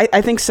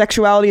I think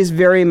sexuality is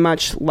very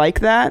much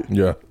like that.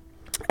 Yeah.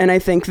 And I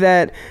think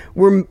that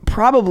we're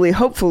probably,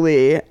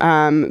 hopefully,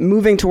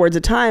 moving towards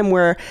a time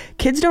where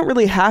kids don't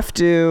really have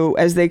to,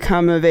 as they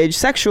come of age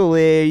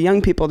sexually,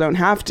 young people don't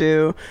have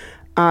to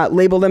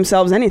label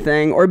themselves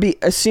anything or be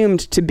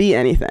assumed to be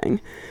anything.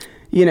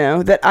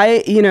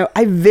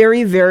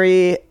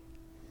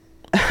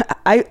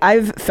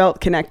 I've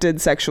felt connected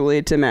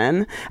sexually to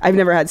men. I've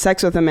never had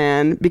sex with a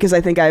man because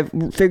I think I've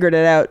figured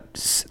it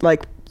out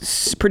like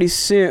pretty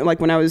soon, like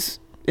when I was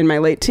in my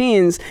late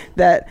teens,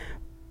 that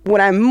what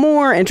I'm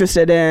more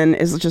interested in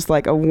is just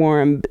like a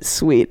warm,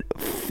 sweet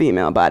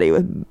female body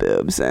with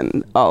boobs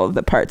and all of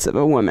the parts of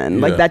a woman.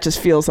 Yeah. Like that just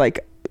feels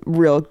like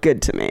real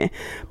good to me.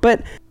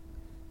 But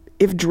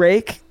if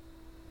Drake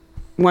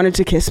wanted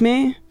to kiss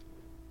me,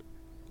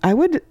 I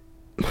would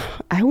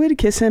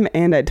kiss him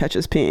and I'd touch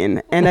his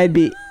peen and I'd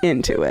be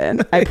into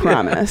it. I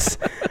promise.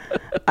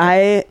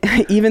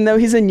 Even though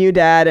he's a new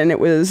dad and it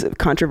was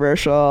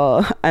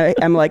controversial,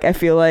 I'm like, I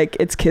feel like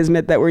it's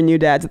kismet that we're new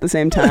dads at the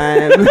same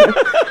time.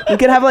 We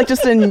could have like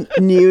just a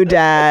new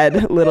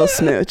dad little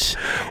smooch,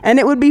 and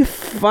it would be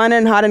fun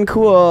and hot and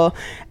cool.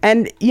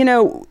 And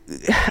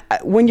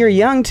when you're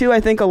young too,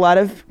 I think a lot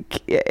of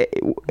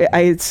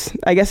I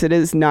guess it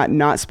is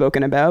not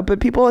spoken about, but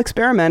people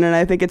experiment, and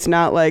I think it's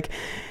not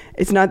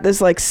this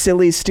like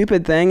silly,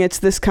 stupid thing. It's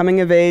this coming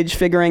of age,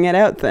 figuring it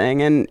out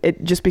thing. And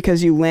it just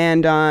because you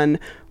land on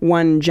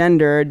one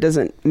gender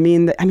doesn't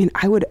mean that. I mean,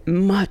 I would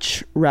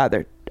much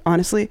rather,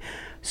 honestly,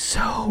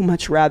 so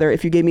much rather,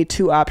 if you gave me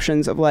two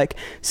options of like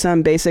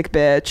some basic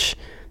bitch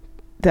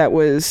that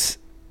was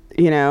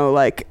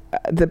like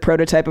the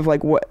prototype of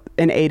like what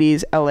an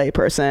 80s LA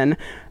person,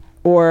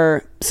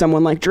 or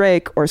someone like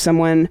Drake, or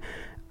someone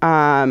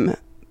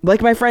like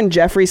my friend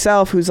Jeffrey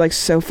Self, who's like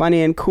so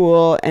funny and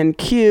cool and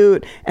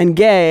cute and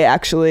gay.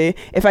 Actually,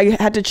 if I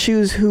had to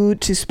choose who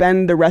to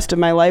spend the rest of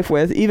my life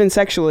with, even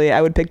sexually,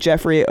 I would pick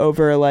Jeffrey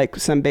over like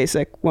some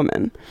basic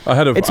woman. I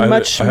had a gay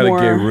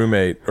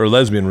roommate or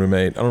lesbian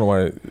roommate. I don't know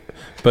why,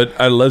 but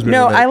I had a lesbian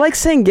roommate. I like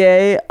saying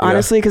gay,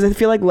 honestly, because I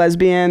feel like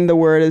lesbian, the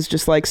word is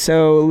just like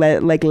so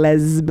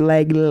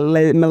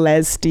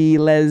molesty,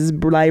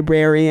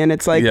 librarian.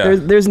 It's like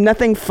there's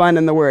nothing fun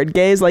in the word.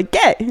 Gay is like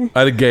gay. I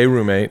had a gay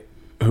roommate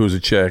who's a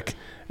chick,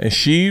 and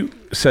she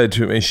said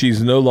to me,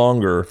 she's no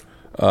longer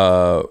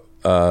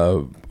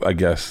I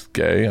guess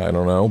gay, I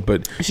don't know,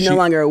 but she's no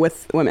longer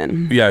with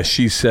women. Yeah,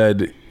 she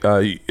said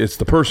it's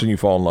the person you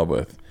fall in love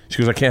with. She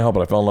goes, I can't help it,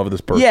 I fell in love with this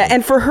person. Yeah,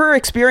 and for her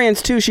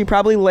experience too, she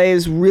probably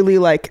lays really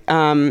like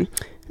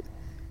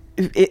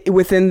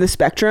within the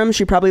spectrum.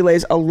 She probably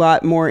lays a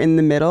lot more in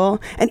the middle,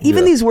 and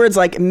even these words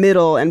like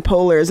middle and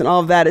polars and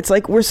all of that, it's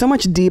like we're so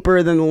much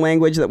deeper than the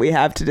language that we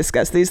have to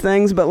discuss these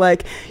things. But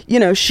like,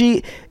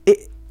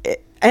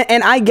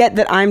 and I get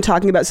that I'm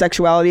talking about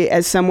sexuality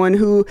as someone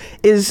who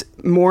is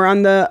more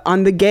on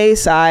the gay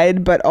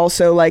side, but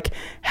also like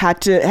had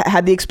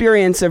the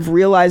experience of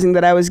realizing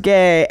that I was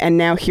gay, and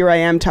now here I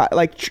am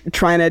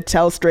trying to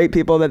tell straight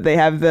people that they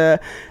have the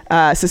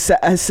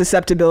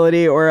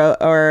susceptibility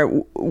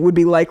or would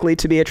be likely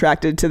to be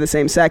attracted to the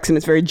same sex, and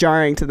it's very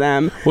jarring to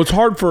them. Well, it's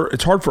hard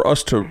for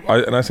us to,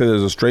 and I say that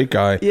as a straight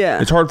guy. Yeah,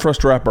 it's hard for us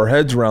to wrap our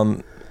heads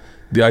around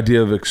the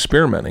idea of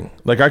experimenting.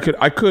 Like I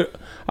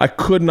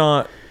could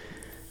not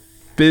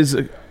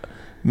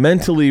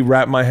mentally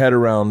wrap my head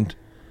around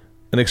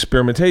an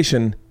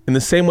experimentation in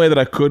the same way that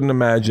I couldn't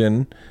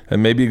imagine,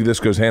 and maybe this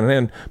goes hand in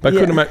hand, but I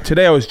couldn't imagine.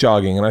 Today I was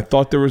jogging, and I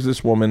thought there was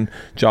this woman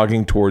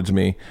jogging towards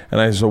me,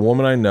 and there's a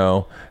woman I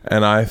know,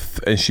 and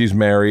she's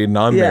married, and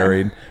I'm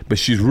married, but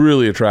she's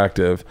really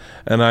attractive,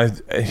 and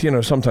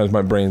sometimes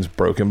my brain's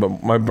broken,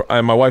 but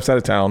my wife's out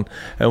of town,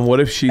 and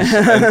what if she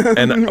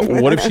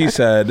and what if she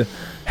said,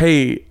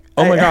 hey,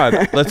 oh my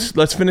God,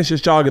 let's finish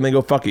this jog and then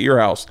go fuck at your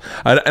house.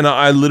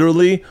 I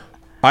literally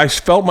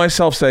felt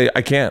myself say,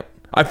 I can't.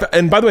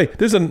 And by the way,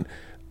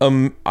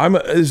 I'm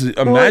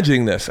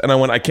imagining this, and I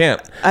went, I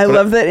can't. I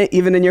love that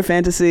even in your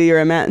fantasy,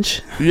 you're a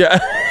match. Yeah,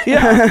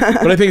 yeah.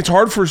 But I think it's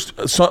hard for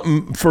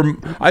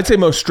I'd say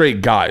most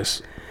straight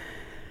guys.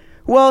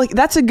 Well,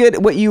 that's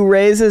what you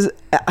raise is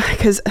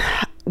because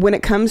when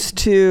it comes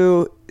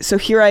to, so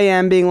here I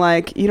am being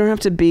like, you don't have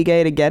to be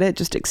gay to get it,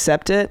 just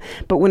accept it.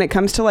 But when it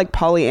comes to like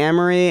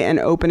polyamory and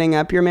opening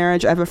up your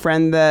marriage, I have a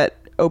friend that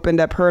opened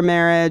up her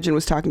marriage and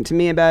was talking to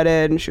me about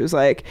it, and she was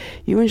like,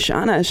 you and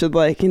Shauna should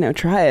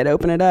try it,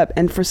 open it up.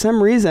 And for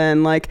some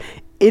reason, like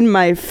in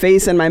my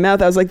face and my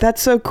mouth, I was like, that's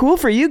so cool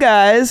for you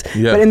guys.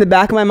 Yeah. But in the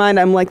back of my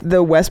mind, I'm like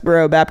the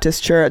Westboro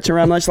Baptist Church, and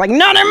I'm just like,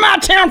 none in my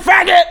town,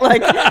 faggot.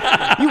 Like,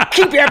 you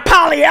keep your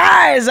poly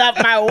eyes off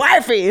my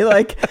wifey.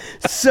 Like,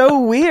 so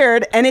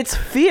weird. And it's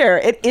fear.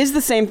 It is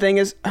the same thing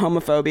as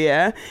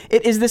homophobia.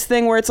 It is this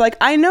thing where it's like,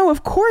 I know,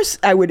 of course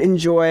I would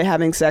enjoy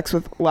having sex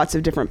with lots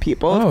of different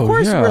people. Of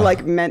course we're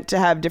like meant to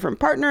have different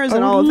partners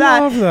and all of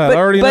that. But, I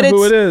already know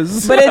who it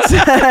is. But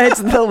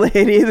it's the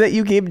lady that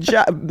you keep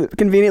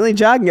conveniently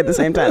jogging at the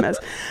same time as.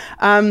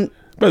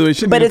 By the way,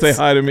 she didn't say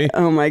hi to me.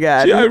 Oh my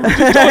God.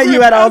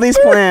 You had all these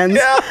plans.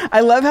 Yeah.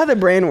 I love how the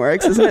brain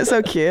works. Isn't it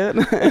so cute?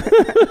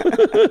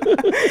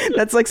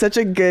 That's like such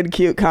a good,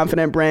 cute,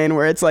 confident brain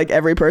where it's like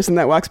every person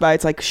that walks by,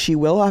 it's like, she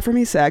will offer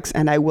me sex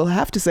and I will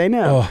have to say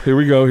no. Oh, here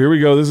we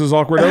go. This is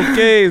awkward.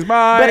 Okay,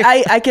 bye. But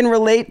I can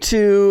relate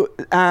to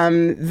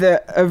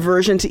the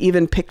aversion to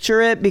even picture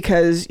it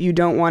because you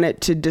don't want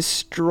it to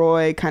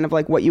destroy kind of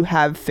like what you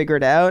have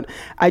figured out.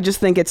 I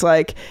just think it's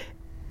like,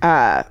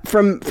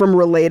 from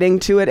relating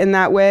to it in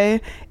that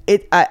way,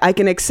 I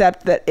can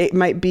accept that it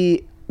might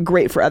be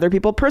great for other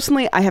people.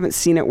 Personally, I haven't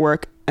seen it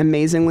work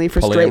amazingly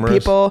for straight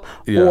people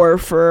or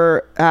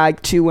for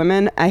two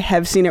women. I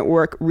have seen it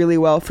work really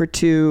well for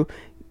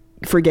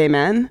gay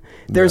men.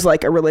 There's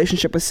like a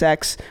relationship with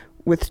sex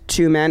with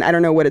two men. I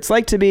don't know what it's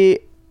like to be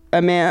a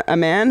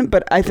man,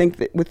 but I think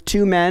that with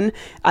two men,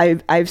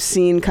 I've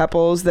seen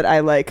couples that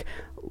I like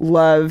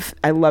love.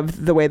 I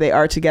love the way they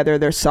are together.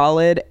 They're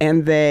solid,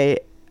 and they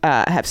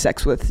have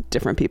sex with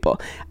different people.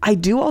 I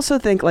do also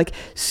think like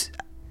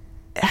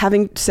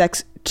having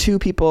sex two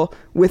people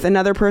with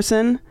another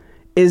person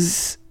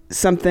is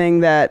something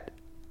that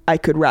I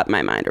could wrap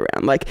my mind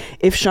around. Like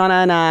if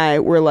Shauna and I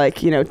were like,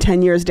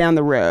 10 years down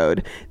the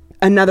road,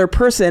 another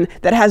person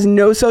that has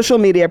no social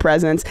media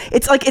presence,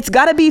 it's like, it's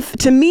gotta be,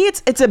 to me,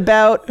 it's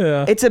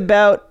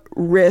about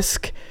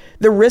risk.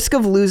 The risk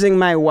of losing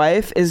my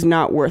wife is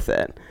not worth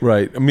it.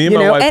 Right. Me and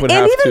my wife would have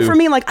to. And even for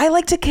me, like, I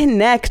like to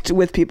connect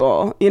with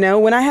people.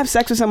 When I have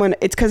sex with someone,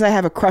 it's because I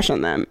have a crush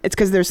on them. It's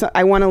because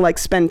I want to like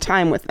spend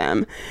time with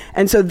them.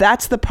 And so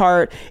that's the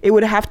part. It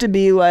would have to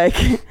be like,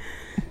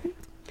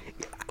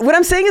 what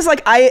I'm saying is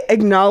like, I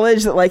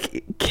acknowledge that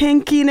like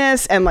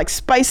kinkiness and like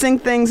spicing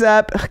things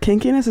up.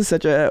 Kinkiness is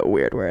such a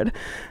weird word.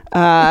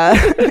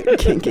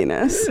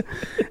 Kinkiness.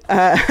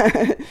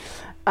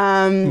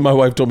 My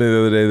wife told me the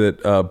other day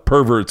that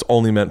perverts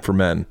only meant for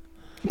men.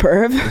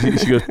 Perv?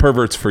 She goes,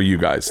 perverts for you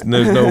guys. And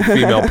there's no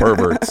female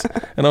perverts.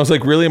 And I was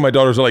like, really? And my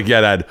daughters are like, yeah,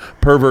 Dad,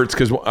 perverts.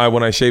 Because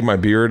when I shaved my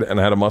beard and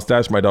I had a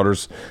mustache, my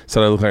daughters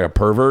said I look like a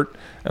pervert.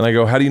 And I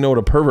go, how do you know what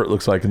a pervert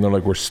looks like? And they're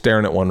like, we're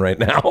staring at one right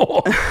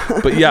now.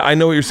 But yeah, I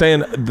know what you're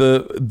saying.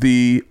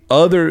 The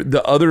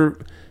other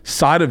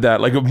side of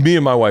that, like if me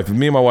and my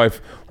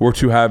wife were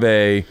to have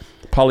a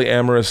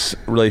polyamorous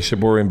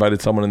relationship where we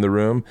invited someone in the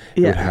room,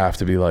 it would have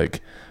to be like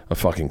a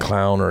fucking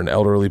clown or an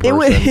elderly person.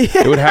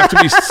 It would have to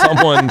be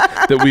someone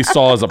that we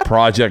saw as a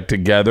project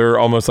together,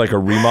 almost like a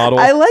remodel.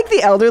 I like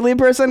the elderly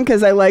person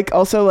because I like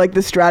also like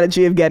the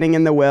strategy of getting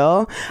in the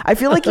will. I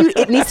feel like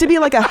it needs to be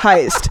like a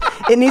heist.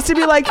 It needs to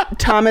be like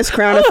Thomas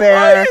Crown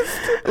Affair.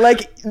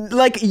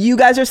 Like you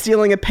guys are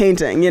stealing a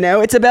painting, you know?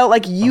 It's about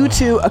like you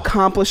two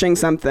accomplishing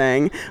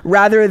something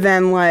rather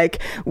than like,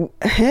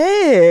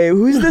 hey,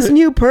 who's this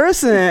new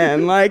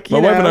person? Like, my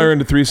wife and I are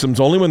into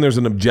threesomes only when there's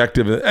an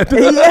objective.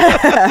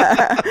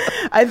 Yeah.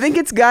 I think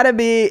it's gotta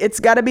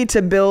be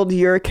to build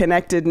your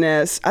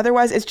connectedness.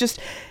 Otherwise,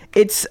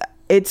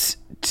 it's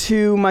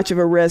too much of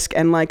a risk.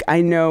 And like,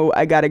 I know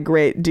I got a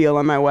great deal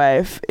on my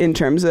wife in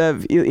terms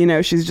of, you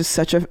know, she's just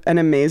such an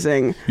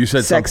amazing,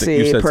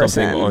 sexy person.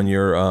 Something on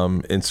your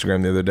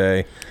Instagram the other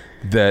day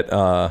that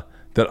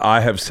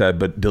I have said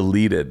but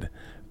deleted.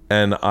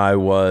 And I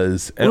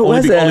was, and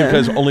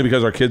only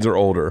because our kids are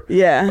older.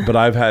 Yeah.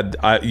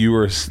 But you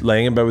were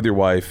laying in bed with your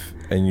wife,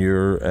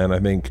 and I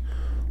think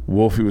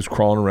Wolfie was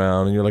crawling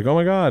around, and you're like, oh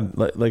my God,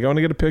 like I want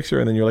to get a picture.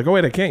 And then you're like, oh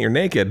wait, I can't, you're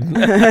naked.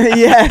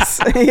 Yes.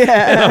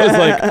 Yeah. And I was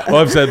like, oh,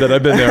 I've said that.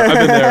 I've been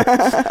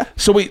there.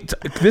 So wait,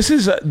 this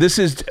is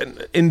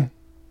in.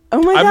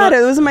 Oh my God,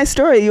 it was my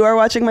story. You are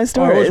watching my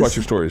stories. I always watch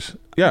your stories.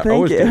 Yeah, Thank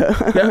always you. do.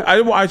 Yeah,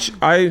 I watch.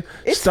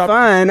 It's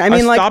fun. I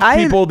mean, stop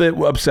people that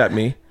upset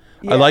me.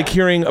 Yeah. I like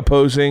hearing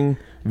opposing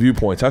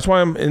viewpoints. That's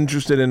why I'm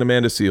interested in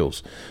Amanda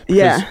Seales.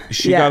 Yeah.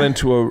 She got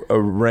into a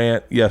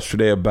rant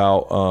yesterday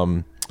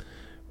about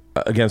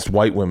against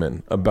white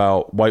women,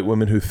 about white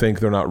women who think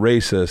they're not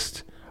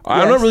racist.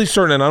 I'm not really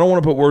certain, and I don't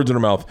want to put words in her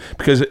mouth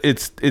because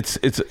it's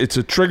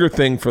a trigger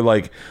thing for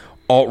like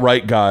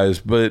alt-right guys,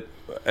 but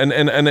and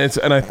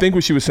I think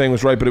what she was saying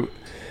was right, but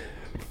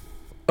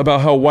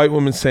about how white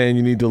women saying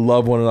you need to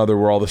love one another,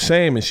 we're all the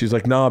same, and she's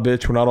like, nah,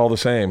 bitch, we're not all the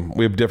same.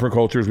 We have different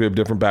cultures, we have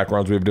different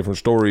backgrounds, we have different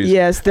stories.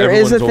 Yes, there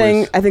is a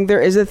thing. I think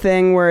there is a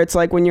thing where it's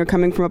like when you're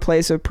coming from a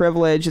place of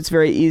privilege, it's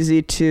very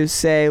easy to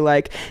say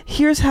like,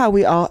 here's how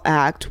we all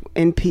act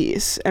in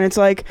peace, and it's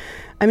like,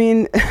 I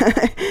mean,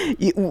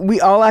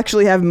 we all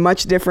actually have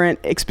much different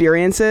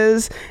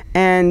experiences,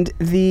 and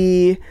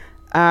the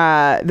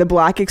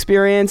Black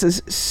experience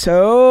is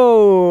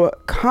so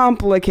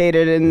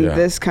complicated in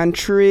this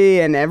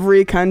country and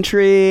every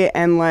country,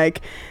 and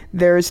like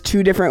there's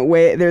two different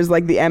ways. There's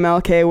like the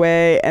MLK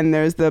way and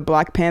there's the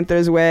Black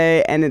Panthers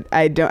way, and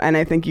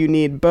I think you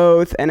need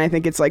both, and I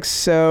think it's like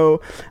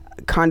so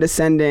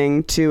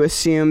condescending to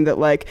assume that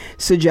like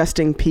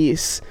suggesting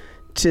peace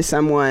to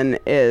someone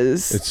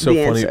is it's so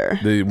the funny.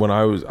 answer.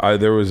 When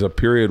there was a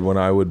period when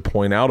I would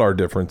point out our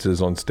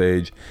differences on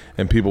stage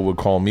and people would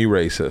call me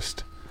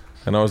racist.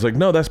 And I was like,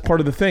 no, that's part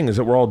of the thing is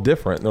that we're all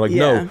different. And they're like,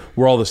 no,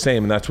 we're all the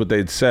same. And that's what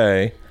they'd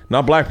say.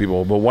 Not black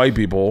people, but white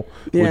people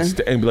would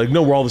and be like,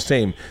 no, we're all the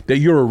same. That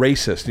you're a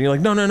racist. And you're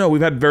like, no,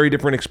 we've had very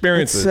different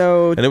experiences.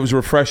 And it was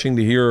refreshing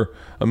to hear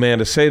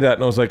Amanda say that.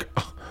 And I was like,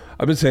 oh,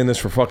 I've been saying this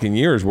for fucking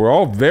years. We're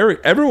all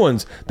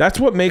that's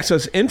what makes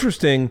us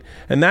interesting.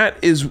 And that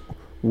is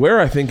where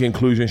I think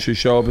inclusion should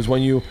show up, is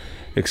when you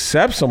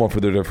accept someone for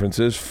their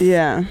differences.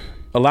 Yeah.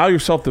 Allow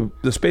yourself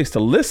the space to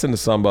listen to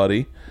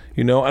somebody.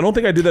 You know, I don't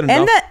think I do that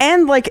enough.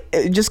 And like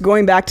just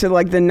going back to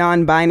like the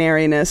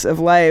non-binariness of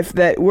life,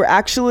 that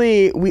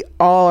we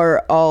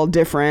are all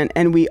different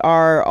and we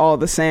are all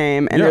the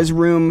same, and there's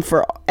room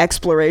for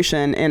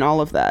exploration in all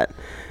of that.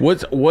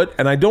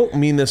 And I don't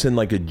mean this in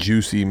like a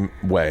juicy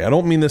way. I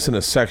don't mean this in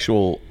a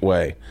sexual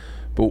way.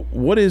 But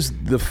what is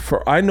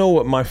I know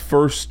what my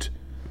first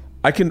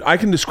I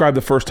can describe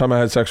the first time I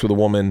had sex with a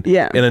woman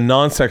in a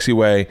non-sexy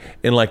way,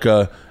 in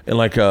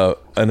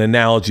an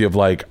analogy of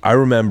like, I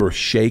remember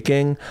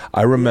shaking.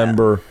 I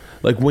remember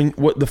like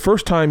the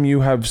first time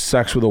you have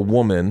sex with a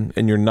woman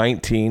and you're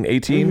 19,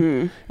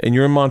 18 and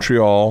you're in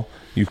Montreal,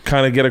 you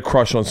kind of get a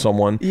crush on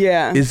someone.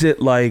 Yeah. Is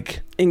it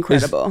like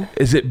incredible?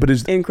 Is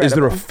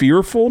there a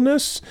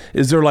fearfulness?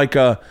 Is there like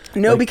a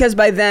no? Because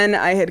by then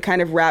I had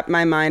kind of wrapped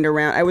my mind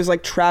around. I was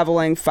like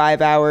traveling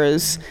 5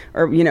 hours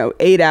or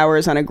 8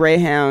 hours on a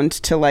Greyhound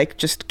to like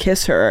just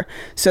kiss her.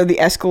 So the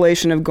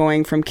escalation of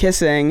going from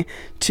kissing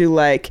to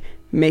like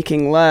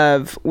making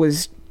love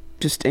was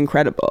just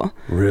incredible.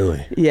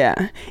 Really?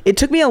 Yeah. It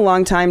took me a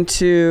long time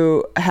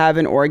to have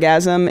an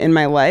orgasm in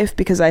my life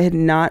because I had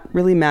not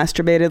really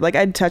masturbated. Like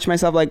I'd touch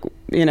myself like,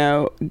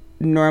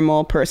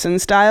 normal person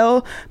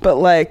style, but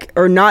like,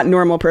 or not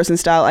normal person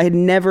style. I had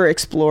never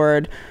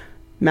explored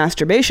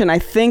masturbation. I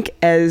think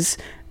as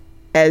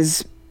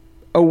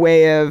a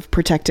way of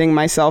protecting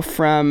myself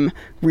from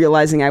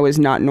realizing I was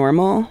not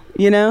normal,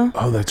 you know?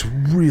 Oh, that's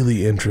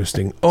really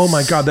interesting. Oh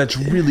my God, that's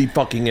really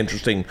fucking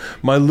interesting.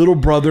 My little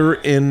brother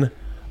in...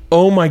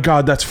 Oh my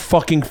God, that's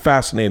fucking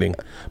fascinating.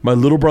 My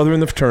little brother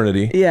in the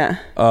fraternity. Yeah.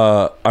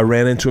 I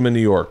ran into him in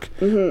New York.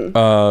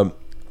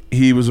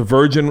 He was a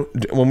virgin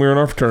when we were in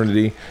our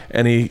fraternity,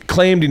 and he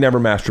claimed he never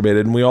masturbated,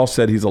 and we all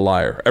said he's a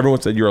liar.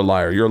 Everyone said, you're a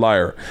liar, you're a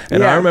liar.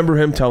 And I remember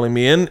him telling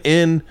me in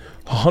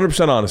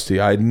 100% honesty,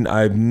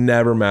 I've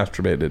never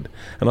masturbated.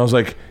 And I was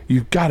like,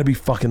 you've got to be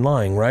fucking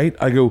lying, right?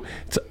 I go,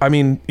 I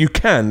mean, you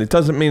can. It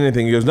doesn't mean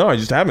anything. He goes, no, I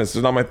just haven't. It's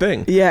not my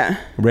thing. Yeah.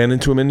 Ran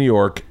into him in New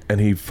York, and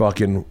he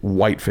fucking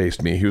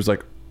white-faced me. He was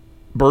like,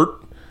 Bert.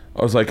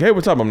 I was like, hey,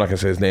 what's up? I'm not going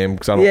to say his name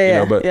because I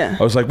don't,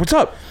 I was like, what's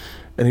up?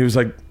 And he was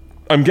like,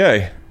 I'm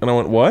gay. And I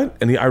went, what?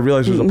 And I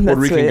realized there was a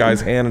Puerto Rican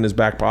guy's hand in his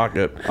back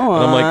pocket. And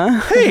I'm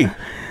like, hey.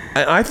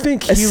 And I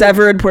think a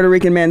severed Puerto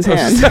Rican man's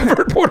hand.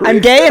 I'm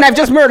gay and I've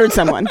just murdered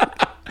someone.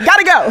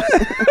 Gotta go.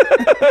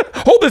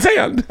 Hold his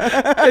hand.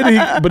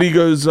 But he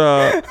goes,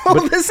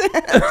 hold his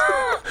hand.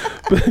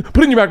 Put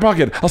it in your back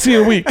pocket. I'll see you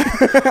in a week.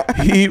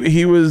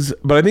 He was,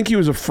 but I think he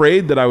was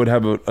afraid that I would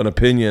have an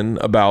opinion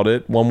about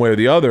it one way or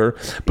the other.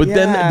 But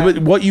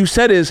then what you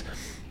said is,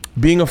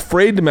 being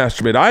afraid to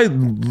masturbate.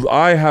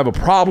 I have a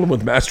problem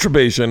with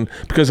masturbation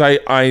because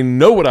I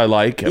know what I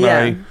like and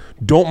I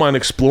don't mind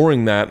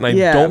exploring that, and I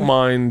don't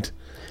mind,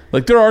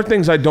 like, there are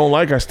things I don't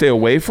like I stay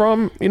away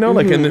from, you know,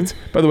 like, and it's,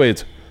 by the way,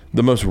 it's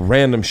the most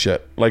random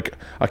shit. Like,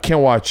 I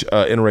can't watch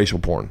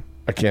interracial porn.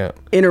 I can't.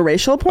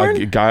 Interracial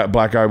porn?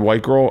 Black guy,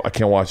 white girl, I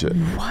can't watch it.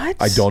 What?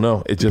 I don't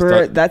know. It just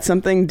Bert, that's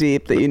something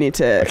deep that you need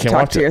to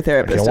talk to your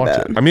therapist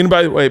about. I mean,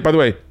 by the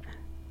way,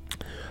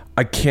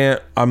 I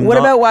can't. What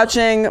about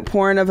watching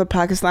porn of a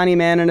Pakistani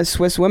man and a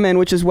Swiss woman,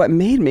 which is what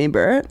made me,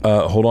 Bert?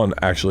 Hold on.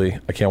 Actually,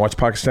 I can't watch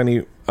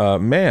Pakistani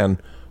man.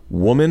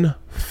 Woman,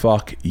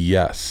 fuck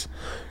yes.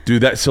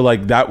 Dude, that, so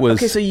like that was...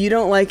 Okay, so you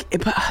don't like...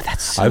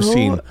 that's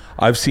so...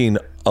 I've seen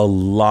a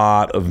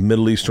lot of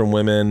Middle Eastern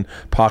women,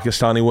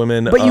 Pakistani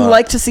women. But you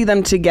like to see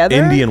them together?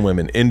 Indian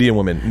women.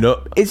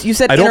 No. You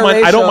said I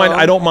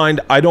don't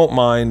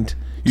mind.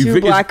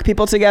 Two black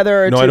people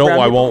together or no, two brown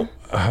people? I won't.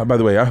 By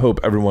the way, I hope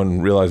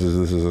everyone realizes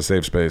this is a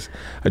safe space.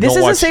 This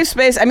is a safe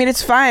space. I mean,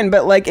 it's fine,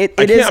 but like it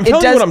is. I'm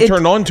telling you what I'm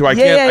turned on to. I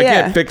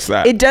can't fix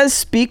that. It does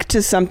speak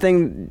to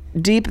something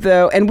deep,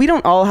 though, and we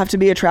don't all have to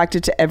be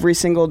attracted to every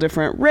single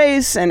different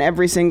race and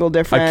every single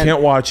different. I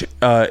can't watch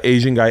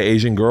Asian guy,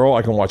 Asian girl.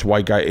 I can watch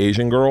white guy,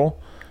 Asian girl.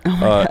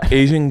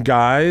 Asian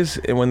guys,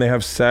 when they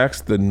have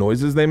sex, the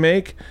noises they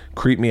make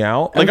creep me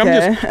out. Like,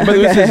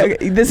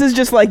 this is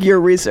just like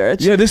your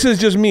research. Yeah, this is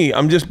just me.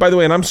 I'm just, by the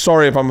way, and I'm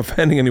sorry if I'm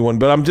offending anyone,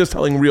 but I'm just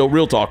telling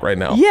real talk right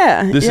now.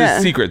 Yeah, this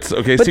is secrets.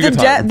 Okay, but secret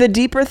time. The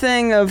deeper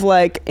thing of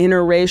like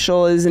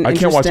interracial is I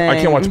can't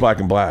watch Black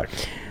and Black.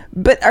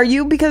 But are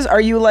you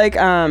like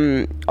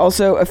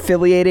also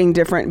affiliating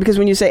different, because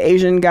when you say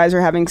Asian guys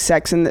are having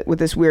sex with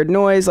this weird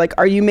noise, like,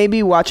 are you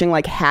maybe watching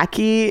like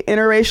hacky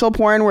interracial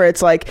porn where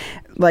it's like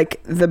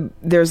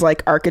there's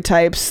like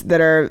archetypes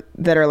that are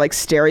like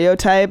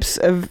stereotypes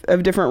of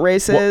different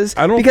races?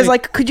 Well, I don't, because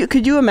like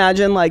could you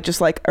imagine like just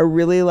like a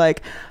really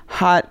like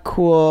hot,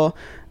 cool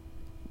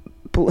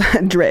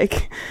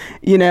Drake,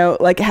 you know,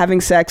 like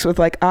having sex with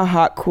like a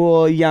hot,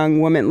 cool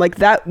young woman, like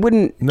that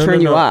wouldn't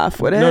turn you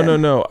off, would it?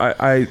 No.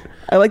 I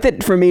like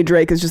that. For me,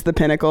 Drake is just the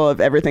pinnacle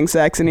of everything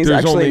sex, and he's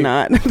actually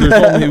not.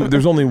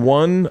 there's only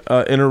one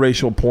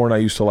interracial porn I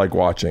used to like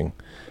watching.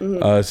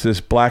 It's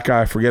this black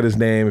guy, I forget his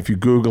name. If you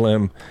Google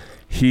him,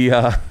 he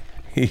has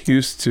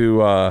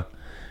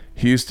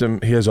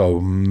a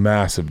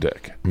massive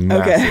dick.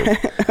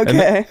 Massive.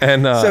 Okay.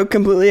 And so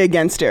completely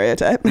against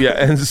stereotype.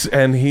 Yeah,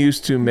 and he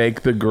used to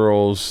make the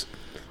girls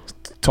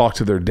talk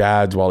to their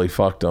dads while he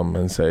fucked them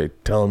and say,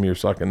 "Tell him you're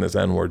sucking this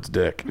N-word's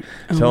dick."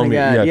 Tell me,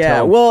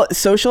 yeah. Well,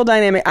 social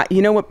dynamic.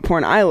 You know what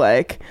porn I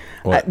like?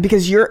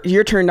 Because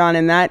you're turned on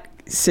in that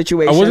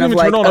situation. I wasn't even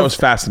turned on. I was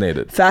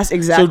fascinated.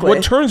 Exactly. So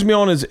what turns me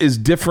on is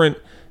different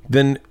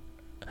than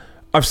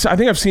I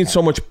think I've seen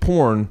so much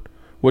porn.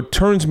 What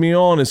turns me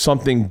on is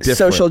something different.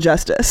 Social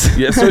justice.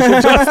 Yeah, social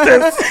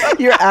justice.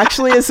 You're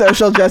actually a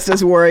social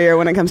justice warrior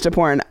when it comes to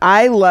porn.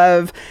 I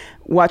love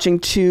watching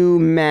two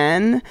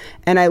men,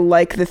 and I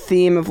like the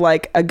theme of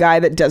like a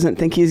guy that doesn't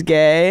think he's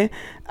gay,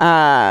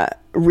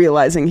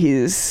 realizing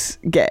he's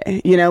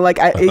gay. You know, like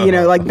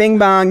like Bing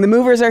Bong, the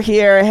movers are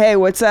here. Hey,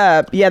 what's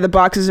up? Yeah, the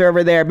boxes are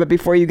over there, but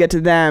before you get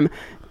to them,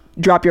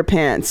 drop your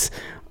pants.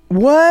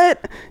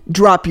 What?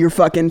 Drop your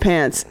fucking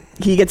pants.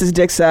 He gets his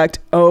dick sucked.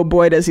 Oh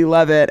boy, does he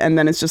love it. And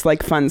then it's just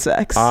like fun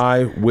sex.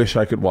 I wish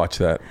I could watch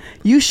that.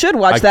 You should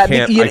watch that.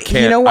 I can't.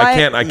 You know why? I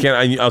can't.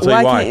 I'll tell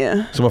you why. Can't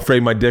you? So I'm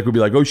afraid my dick would be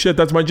like, oh shit,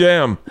 that's my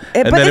jam.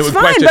 But it's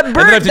fine. But Bert, and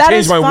then I have to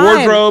change my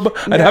wardrobe.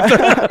 No. I'd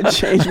have to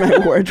change my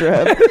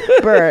wardrobe.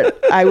 Bert,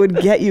 I would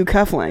get you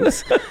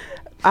cufflinks.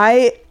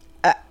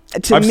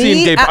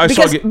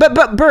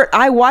 But Bert,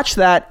 I watch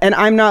that and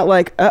I'm not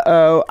like,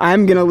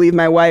 I'm gonna leave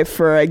my wife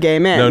for a gay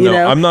man.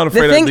 No, I'm not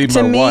afraid I'd leave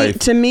my wife.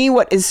 To me,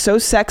 what is so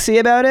sexy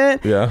about it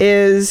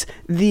is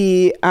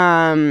the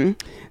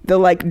the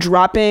like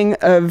dropping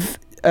of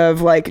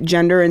like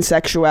gender and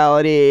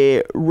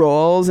sexuality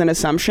roles and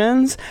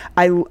assumptions.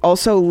 I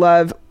also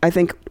love, I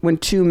think when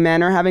two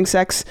men are having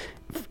sex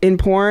in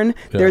porn,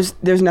 there's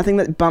nothing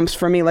that bumps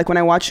for me. Like when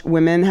I watch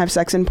women have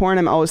sex in porn,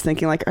 I'm always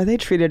thinking like, are they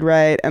treated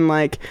right? And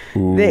like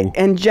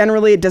and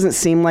generally it doesn't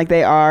seem like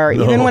they are.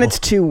 No. Even when it's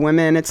two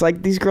women, it's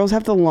like these girls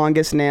have the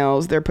longest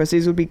nails. Their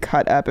pussies would be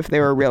cut up if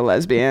they were real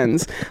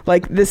lesbians.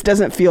 Like this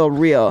doesn't feel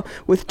real.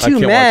 With two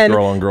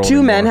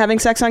men having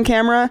sex on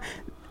camera,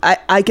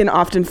 I can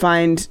often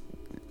find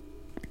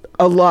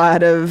a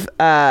lot of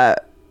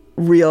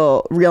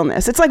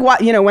realness. It's like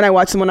when I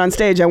watch someone on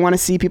stage, I want to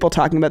see people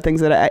talking about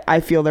things that I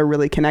feel they're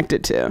really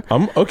connected to.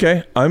 I'm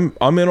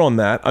in on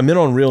that. I'm in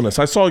on realness.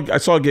 I saw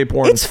gay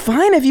porn. It's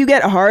fine if you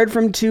get hard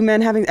from two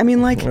men having. I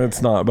mean, like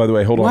it's not. By the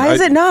way, hold on. Why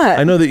is it not?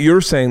 I know that you're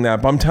saying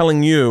that, but I'm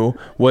telling you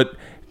what.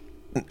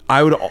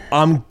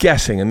 I'm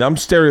guessing, and I'm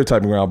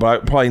stereotyping around,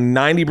 but probably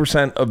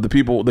 90% of the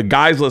people, the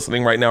guys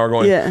listening right now are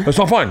going, that's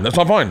not fine. That's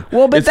not fine.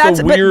 Well, but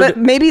but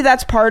maybe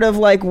that's part of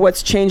like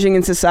what's changing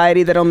in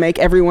society that'll make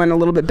everyone a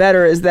little bit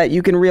better, is that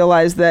you can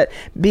realize that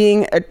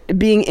being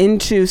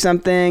into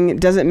something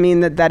doesn't mean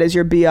that is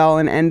your be all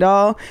and end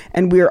all.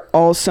 And we're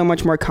all so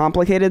much more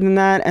complicated than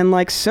that. And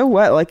like, so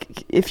what?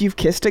 Like if you've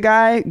kissed a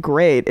guy,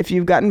 great. If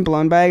you've gotten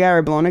blown by a guy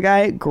or blown a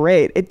guy,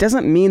 great. It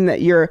doesn't mean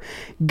that you're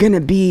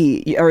gonna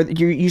be, or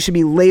you should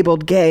be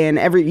labeled gay and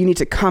you need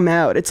to come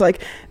out. It's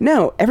like,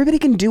 no, everybody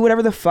can do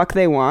whatever the fuck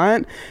they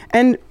want.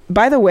 And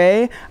by the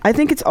way, I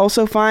think it's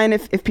also fine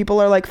if people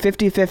are like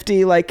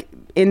 50-50, like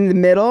in the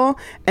middle,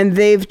 and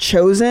they've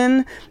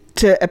chosen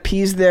to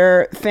appease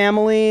their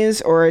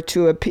families or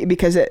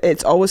because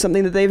it's always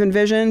something that they've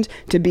envisioned,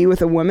 to be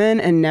with a woman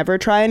and never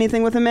try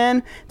anything with a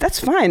man. That's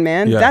fine,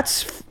 man. Yeah.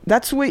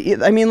 That's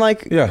what I mean,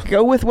 like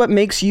go with what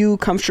makes you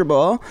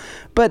comfortable.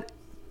 But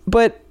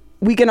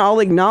we can all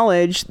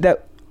acknowledge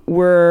that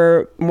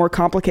we're more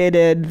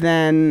complicated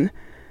than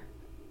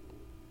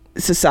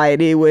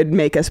society would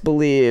make us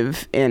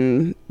believe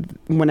in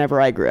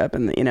whenever I grew up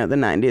in the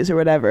 90s or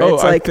whatever.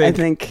 It's like, I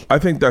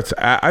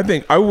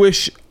think I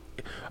wish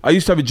I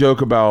used to have a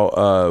joke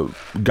about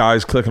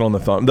guys clicking on the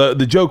thumb.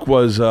 The joke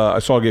was I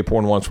saw gay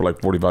porn once for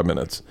like 45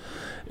 minutes.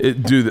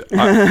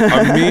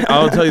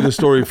 I'll tell you the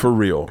story for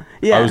real.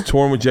 Yeah. I was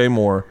touring with Jay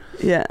Moore.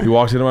 Yeah. He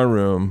walked into my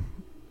room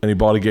and he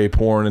bought a gay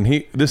porn, and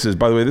this is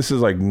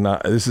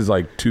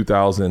like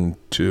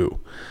 2002,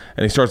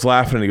 and he starts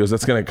laughing and he goes,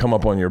 "That's gonna come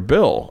up on your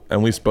bill,"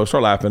 and we both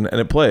start laughing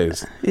and it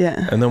plays.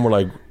 Yeah. And then we're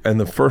like,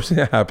 and the first thing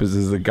that happens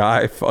is the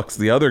guy fucks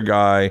the other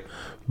guy,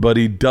 but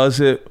he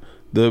does it.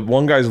 The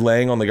one guy's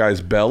laying on the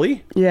guy's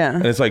belly. Yeah.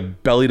 And it's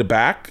like belly to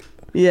back.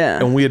 Yeah.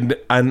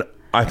 And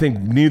I think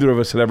neither of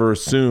us had ever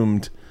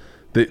assumed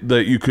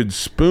that you could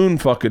spoon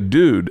fuck a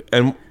dude,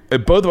 and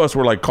both of us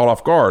were like caught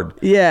off guard.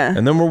 Yeah.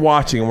 And then we're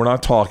watching and we're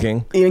not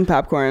talking, eating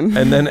popcorn.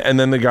 And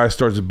then the guy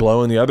starts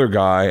blowing the other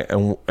guy,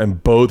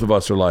 and both of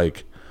us are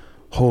like,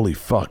 holy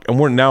fuck.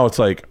 And now it's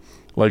like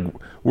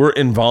we're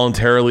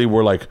involuntarily,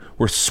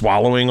 we're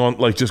swallowing on,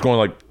 like just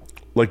going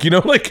like just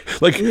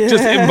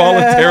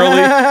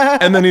involuntarily.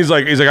 And then he's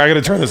like I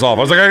gotta turn this off.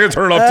 I was like, I gotta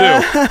turn it off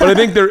too. But I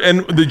think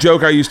and the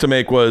joke I used to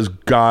make was,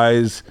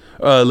 guys,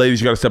 ladies,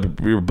 you gotta step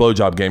up your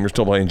blowjob game. You're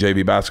still playing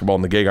JV basketball,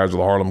 and the gay guys are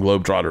the Harlem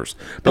Globetrotters.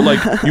 But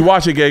like, you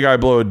watch a gay guy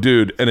blow a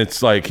dude, and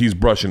it's like he's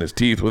brushing his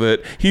teeth with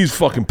it. He's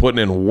fucking putting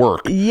in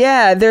work.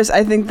 Yeah,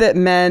 I think that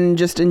men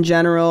just in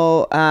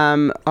general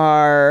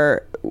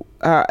are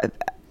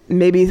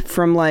maybe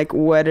from like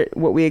what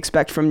we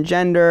expect from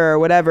gender or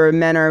whatever,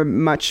 men are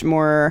much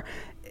more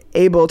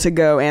able to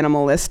go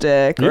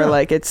animalistic, or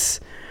like it's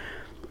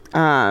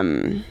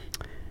I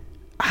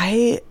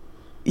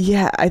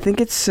think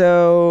it's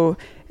so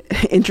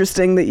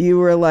interesting that you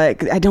were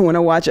like, I don't want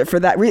to watch it for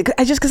that reason.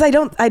 Because I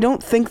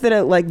don't think that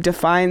it like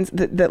defines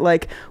that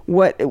like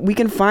what we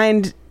can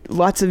find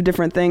lots of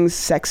different things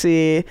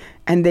sexy,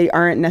 and they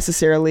aren't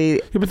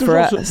necessarily but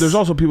there's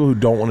also people who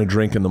don't want to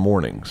drink in the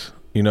mornings.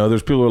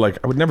 There's people who are like,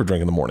 I would never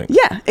drink in the morning.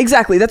 Yeah,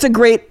 exactly. That's a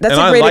great example.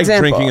 I like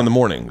drinking in the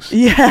mornings.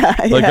 Yeah.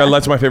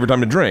 That's my favorite time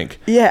to drink.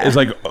 Yeah. It's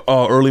like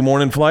early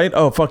morning flight.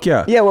 Oh, fuck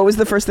yeah. Yeah, what was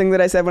the first thing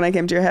that I said when I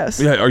came to your house?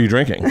 Yeah, are you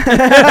drinking?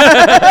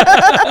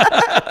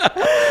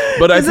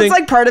 But I think it's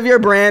like part of your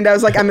brand. I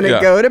was like, I'm going to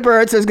go to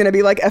Burt's. There's going to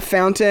be like a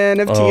fountain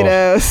of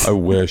Tito's. I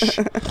wish.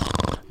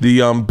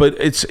 But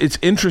it's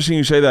interesting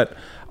you say that.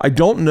 I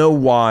don't know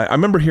why. I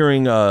remember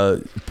hearing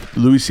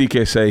Louis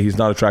C.K. say he's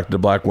not attracted to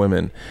black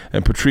women,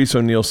 and Patrice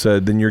O'Neal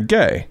said, then you're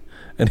gay.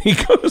 And he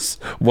goes,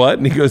 what?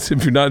 And he goes,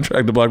 if you're not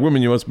attracted to black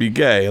women, you must be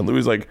gay. And Louis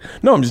is like,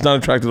 no, I'm just not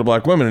attracted to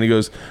black women. And he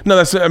goes,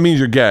 no, that means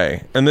you're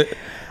gay. And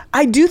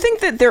I do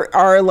think that there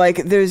are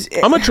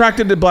I'm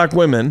attracted to black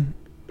women,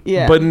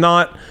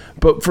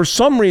 but for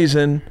some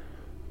reason,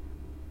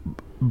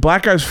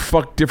 black guys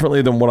fuck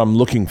differently than what I'm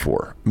looking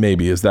for.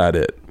 Maybe, is that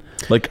it?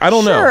 Like, I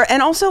don't know. Sure,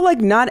 and also,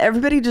 like, not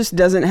everybody just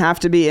doesn't have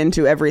to be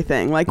into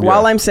everything. Like,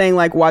 while I'm saying,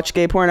 like, watch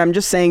gay porn, I'm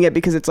just saying it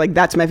because it's like,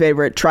 that's my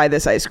favorite, try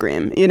this ice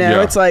cream.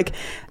 It's like,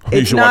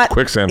 You should watch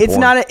quicksand It's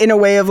porn. not in a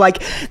way of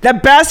like the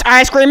best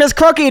ice cream is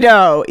cookie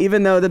dough,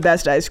 even though the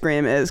best ice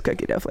cream is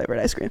cookie dough flavored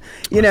ice cream.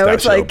 You know,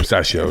 it's like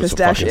pistachio is a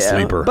fucking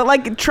sleeper. But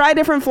like, try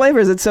different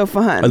flavors. It's so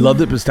fun. I love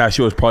that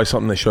pistachio is probably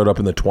something that showed up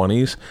in the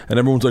 20s, and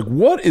everyone's like,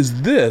 "What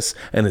is this?"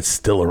 And it's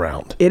still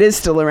around. It is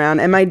still around,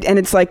 and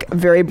it's like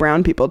very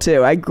brown people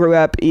too. I grew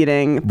up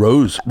eating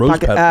Rose petal.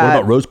 What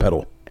about rose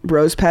petal?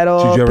 Rose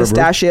petal,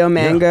 pistachio,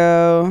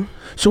 mango.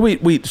 So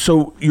wait.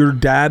 So your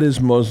dad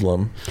is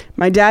Muslim.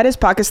 My dad is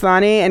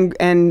Pakistani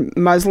and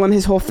Muslim.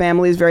 His whole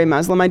family is very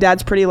Muslim. My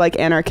dad's pretty like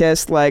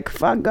anarchist, like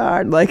fuck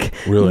God, like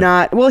really?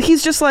 Not. Well,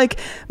 he's just like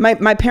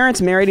my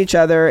parents married each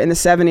other in the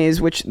 70s,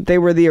 which they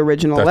were the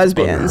original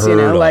lesbians. You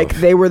know, like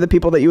they were the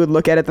people that you would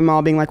look at the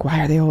mall, being like,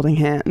 why are they holding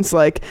hands?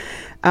 Like,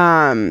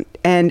 and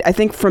I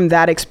think from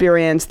that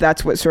experience,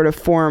 that's what sort of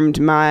formed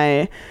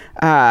my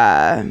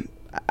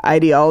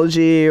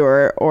ideology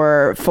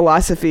or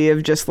philosophy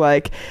of just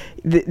like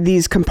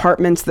these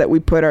compartments that we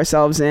put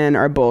ourselves in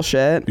are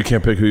bullshit. You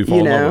can't pick who you fall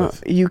in love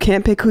with. You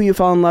can't pick who you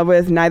fall in love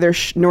with, neither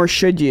nor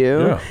should you.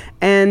 Yeah.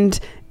 And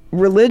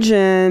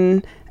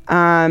religion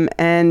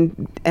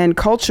and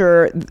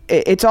culture,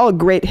 it's all a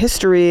great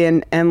history,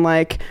 and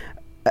like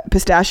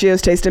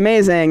pistachios taste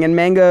amazing, and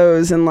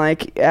mangoes, and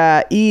like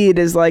Eid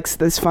is like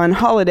this fun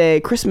holiday,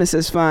 Christmas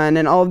is fun,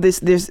 and all of this.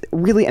 There's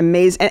really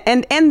amazing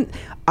and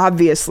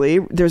obviously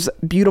there's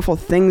beautiful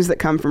things that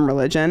come from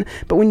religion,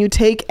 but when you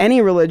take any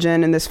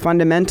religion in this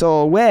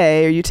fundamental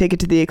way, or you take it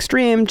to the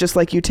extreme, just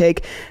like you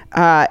take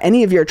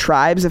any of your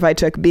tribes, if I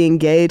took being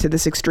gay to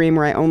this extreme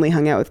where I only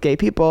hung out with gay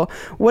people,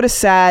 what a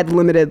sad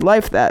limited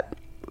life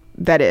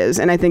that is.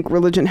 And I think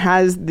religion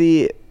has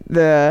the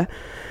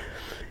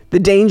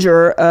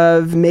danger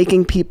of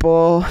making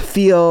people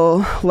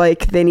feel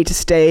like they need to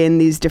stay in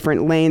these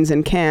different lanes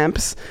and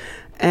camps.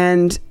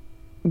 And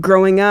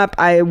growing up,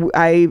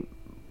 I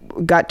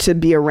got to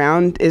be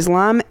around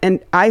Islam, and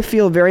I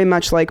feel very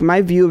much like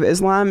my view of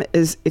Islam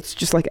is it's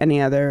just like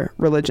any other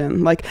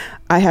religion. Like,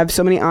 I have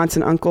so many aunts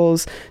and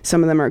uncles,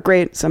 some of them are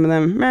great, some of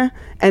them meh,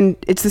 and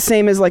it's the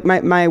same as like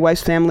my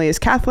wife's family is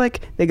Catholic,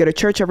 they go to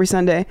church every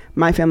Sunday,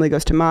 my family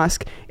goes to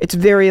mosque. It's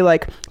very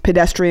like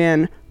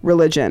pedestrian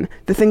religion.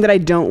 The thing that I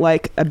don't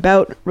like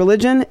about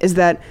religion is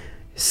that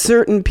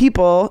certain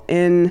people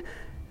in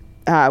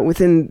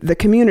within the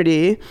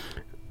community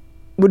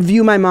would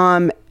view my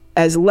mom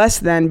as less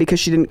than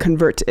because she didn't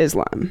convert to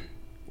Islam.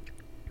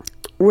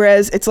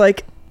 Whereas it's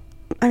like,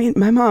 I mean,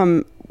 my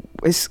mom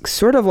is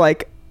sort of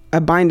like a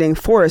binding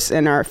force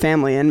in our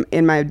family and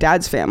in my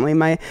dad's family.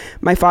 My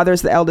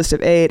father's the eldest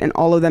of 8, and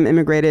all of them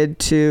immigrated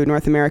to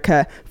North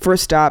America.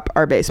 First stop,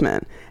 our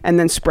basement, and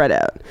then spread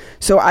out.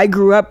 So I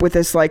grew up with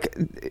this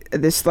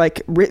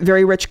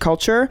very rich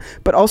culture,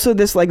 but also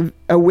this like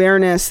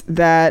awareness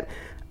that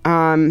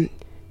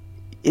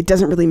it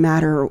doesn't really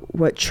matter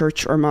what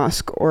church or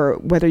mosque or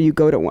whether you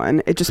go to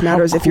one. It just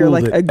matters if you're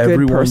like a good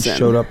everyone person.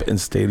 Showed up and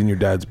stayed in your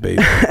dad's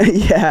basement.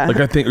 Yeah.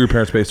 Like, I think your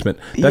parents' basement.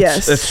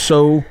 That's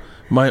so.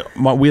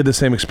 We had the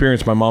same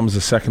experience. My mom's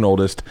the second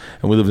oldest,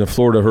 and we lived in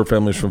Florida. Her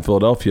family's from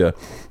Philadelphia,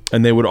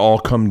 and they would all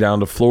come down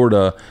to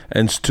Florida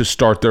and to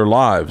start their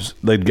lives.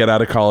 They'd get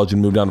out of college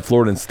and move down to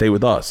Florida and stay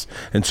with us.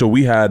 And so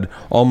we had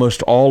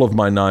almost all of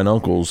my 9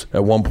 uncles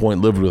at one point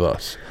lived with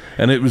us.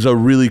 And it was a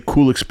really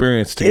cool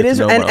experience to get to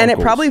know my uncles. And it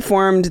probably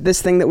formed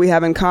this thing that we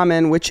have in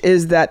common, which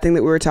is that thing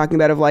that we were talking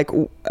about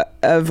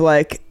of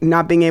like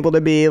not being able to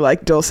be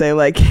like Dulce,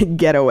 like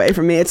get away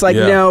from me. It's like,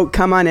 no,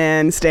 come on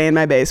in, stay in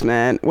my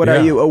basement. What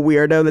are you, a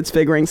weirdo that's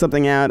figuring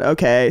something out?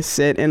 Okay,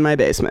 sit in my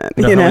basement.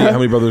 Now, you know? how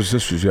many brothers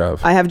and sisters you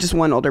have? I have just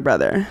one older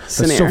brother,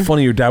 Samir. That's so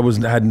funny. Your dad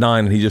had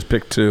 9 and he just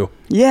picked 2.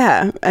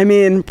 Yeah, I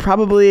mean,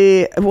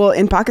 probably. Well,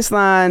 in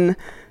Pakistan,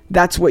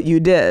 that's what you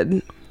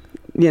did.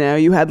 You know,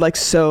 you had like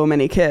so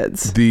many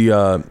kids.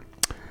 The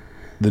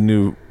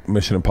new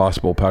Mission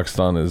Impossible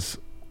Pakistan is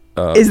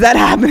that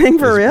happening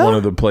for real? One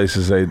of the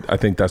places I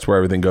think that's where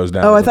everything goes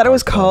down. Oh, I thought it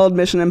was called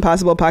Mission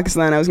Impossible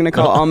Pakistan. I was going to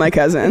call all my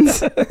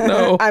cousins.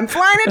 No. I'm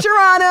flying to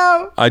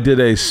Toronto. I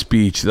did a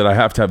speech that I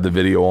have to have the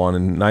video on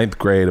in 9th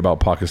grade about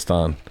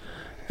Pakistan.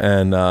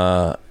 And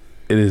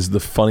it is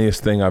the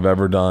funniest thing I've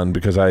ever done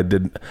because I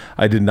did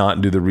not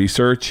do the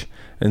research.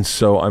 And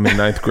so I'm in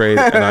 9th grade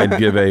and I'd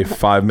give a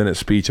 5-minute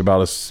speech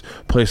about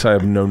a place I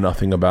know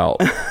nothing about.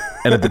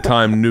 And at the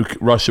time,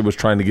 Russia was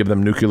trying to give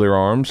them nuclear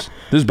arms.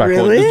 This is back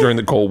Really? this is during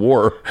the Cold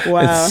War. Wow.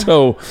 And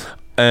so,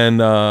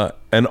 and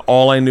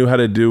all I knew how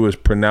to do was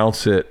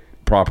pronounce it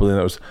properly. And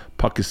that was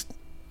Pakistan.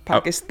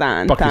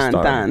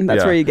 Pakistan.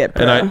 That's where you get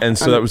pro. And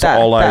so that was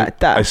all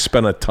I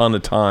spent a ton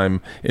of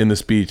time in the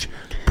speech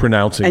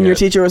pronouncing it. And your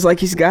teacher was like,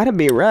 he's got to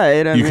be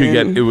right.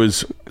 It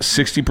was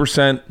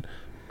 60%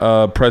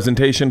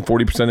 presentation,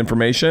 40%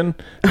 information,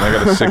 and I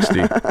got a 60.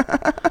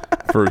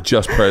 for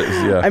just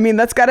I mean,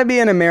 that's got to be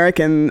an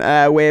American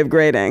way of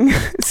grading.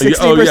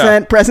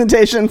 60%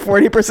 presentation,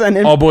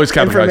 40% all boys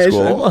Catholic high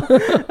information.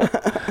 school.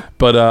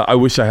 But I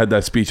wish I had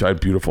that speech. I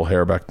had beautiful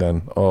hair back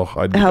then.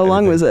 How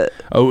long was it?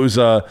 Oh, it was.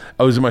 I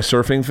was in my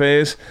surfing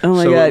phase. Oh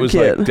my so God, it was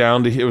cute. like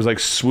down to. It was like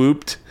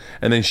swooped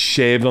and then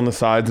shaved on the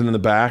sides and in the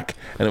back,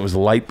 and it was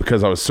light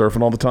because I was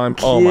surfing all the time.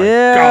 Oh my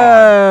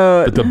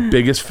God! But the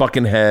biggest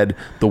fucking head,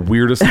 the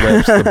weirdest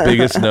lips, the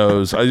biggest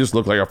nose. I just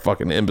look like a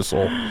fucking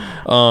imbecile.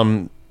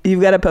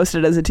 You've got to post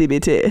it as a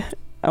TBT.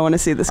 I want to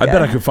see this guy. I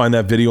bet I could find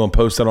that video and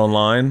post it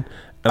online.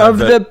 Of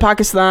the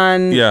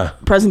Pakistan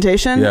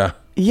presentation? Yeah.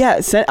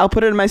 Yeah, I'll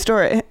put it in my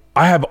story.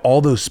 I have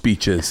all those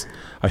speeches.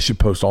 I should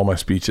post all my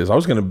speeches. I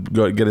was going to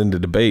go get into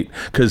debate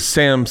because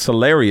Sam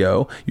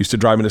Salario used to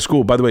drive me to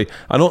school. By the way,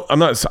 I don't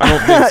think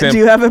Sam. Do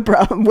you have a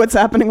problem? What's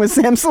happening with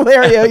Sam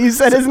Salario? You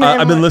said his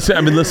name. I've been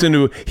listening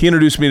to. He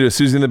introduced me to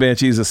Susie and the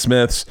Banshees, the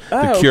Smiths,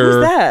 The Cure.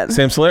 Who's that?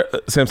 Sam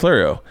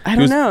Salario. I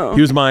don't know.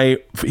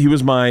 He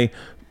was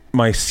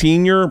my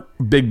senior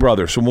big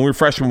brother. So when we were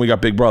freshmen, we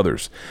got big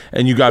brothers,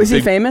 and you got. Was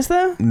he famous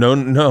though?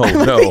 No.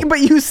 But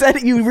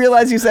you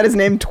realized you said his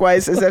name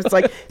twice, as if it's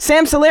like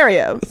Sam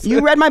Salario. You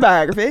read my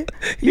biography.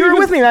 You were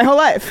with me my whole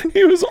life.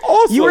 He was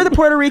awesome. You were the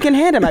Puerto Rican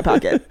hand in my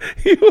pocket.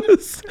 He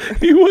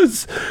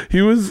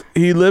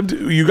lived.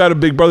 You got a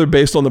big brother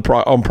based on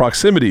on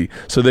proximity,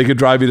 so they could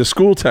drive you to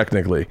school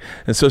technically.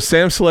 And so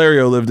Sam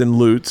Salario lived in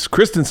Lutz.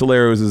 Kristen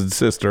Salario was his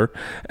sister,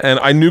 and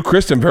I knew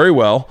Kristen very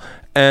well.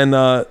 And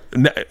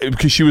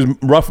because she was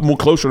more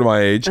closer to my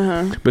age,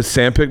 but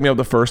Sam picked me up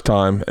the first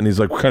time, and he's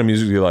like, "What kind of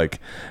music do you like?"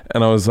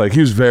 And I was like, he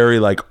was very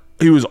like,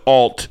 he was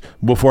alt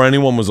before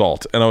anyone was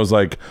alt, and I was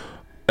like,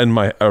 I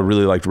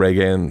really liked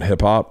reggae and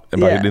hip hop,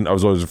 and I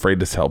was always afraid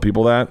to tell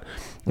people that.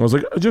 I was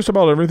like, just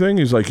about everything.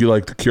 He's like, you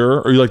like The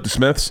Cure or you like the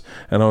Smiths?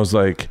 And I was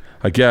like,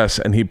 I guess.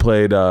 And he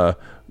played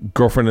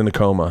Girlfriend in a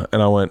Coma,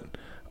 and I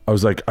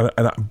was like,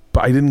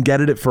 but I didn't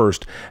get it at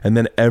first. And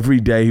then every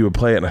day he would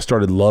play it, and I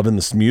started loving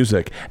this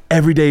music.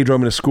 Every day he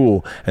drove me to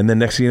school, and then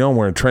next thing you know, I'm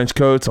wearing trench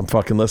coats. I'm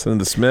fucking listening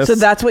to Smiths. So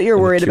that's what you're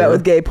worried about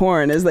with gay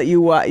porn, is that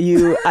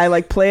I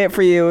like play it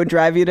for you,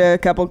 drive you to a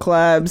couple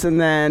clubs, and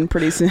then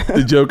pretty soon.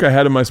 The joke I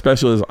had in my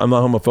special is, I'm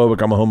not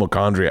homophobic, I'm a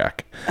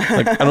homochondriac.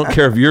 Like, I don't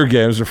care if you're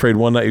gay. I was afraid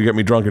one night you get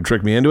me drunk and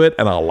trick me into it,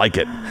 and I'll like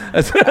it.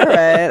 All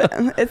right,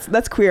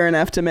 that's queer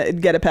enough to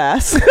get a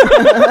pass.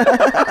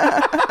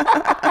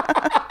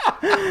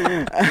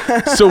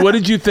 So what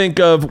did you think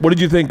of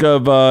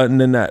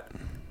Nanette?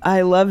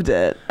 I loved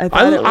it.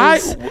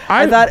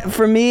 I thought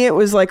for me it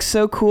was like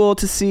so cool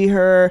to see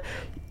her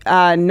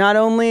not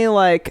only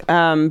like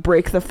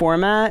break the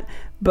format,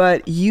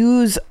 but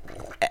use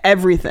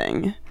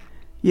everything.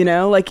 You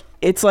know, like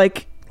it's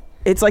like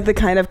the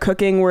kind of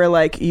cooking where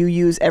like you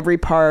use every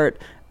part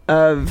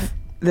of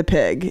the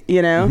pig,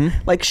 you know?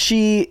 Like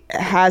she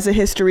has a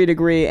history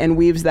degree and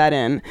weaves that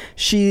in.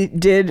 She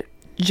did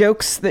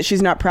jokes that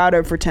she's not proud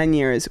of for 10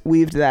 years,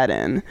 weaved that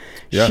in.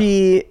 Yeah.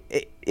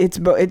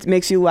 It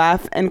makes you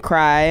laugh and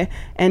cry.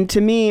 And to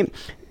me,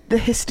 the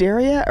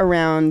hysteria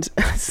around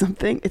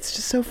something, it's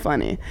just so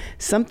funny.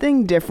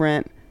 Something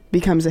different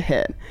becomes a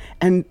hit.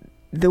 And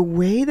the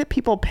way that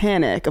people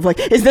panic of like,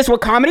 is this what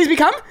comedy's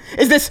become?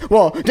 Is this,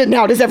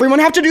 now does everyone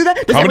have to do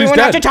that? Does everyone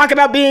have to talk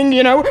about being,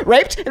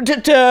 raped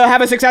to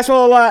have a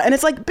successful, and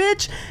it's like,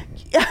 bitch,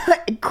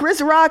 Chris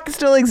Rock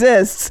still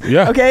exists.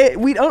 Yeah. Okay.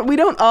 We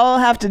don't all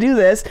have to do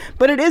this,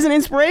 but it is an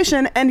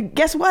inspiration. And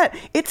guess what?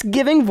 It's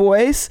giving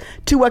voice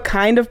to a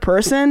kind of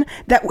person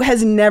that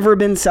has never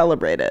been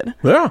celebrated.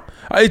 Yeah.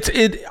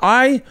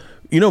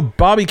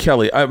 Bobby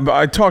Kelly,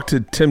 I talked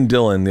to Tim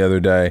Dillon the other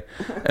day,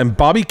 and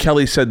Bobby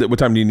Kelly said that, what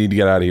time do you need to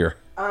get out of here?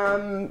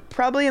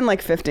 Probably in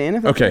like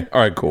 15. Okay.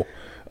 All right, cool.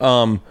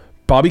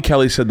 Bobby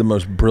Kelly said the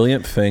most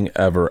brilliant thing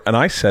ever. And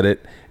I said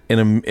it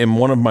in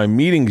one of my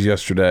meetings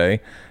yesterday,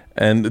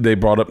 and they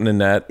brought up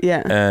Nanette.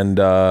 Yeah. And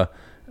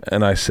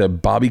I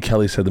said, Bobby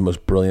Kelly said the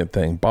most brilliant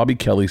thing. Bobby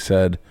Kelly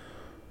said,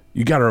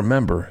 you got to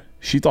remember,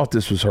 she thought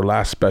this was her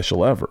last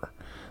special ever.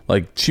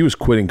 Like, she was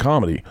quitting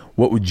comedy.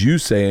 What would you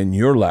say in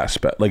your last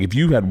special? Like, if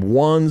you had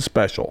one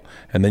special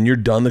and then you're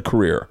done the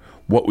career,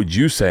 what would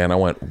you say? And I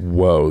went,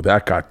 whoa,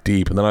 that got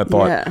deep. And then I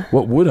thought,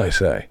 what would I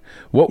say?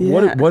 What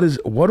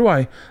do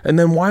I, and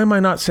then why am I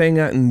not saying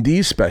that in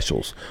these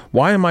specials?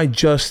 Why am I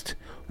just,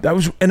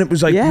 and it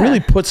was like really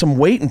put some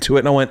weight into it.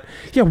 And I went,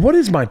 what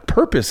is my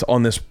purpose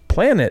on this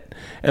planet?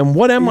 And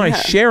what am I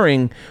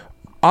sharing?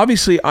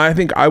 Obviously, I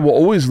think I will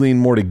always lean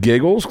more to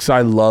giggles because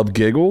I love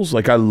giggles.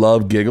 Like, I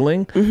love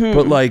giggling.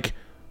 But like,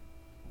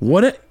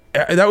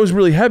 that was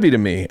really heavy to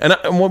me. And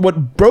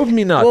what drove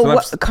me nuts. Well,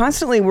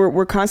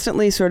 we're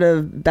constantly sort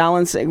of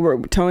balancing.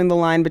 We're towing the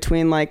line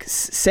between like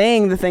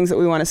saying the things that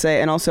we want to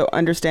say and also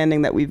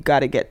understanding that we've got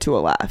to get to a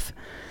laugh.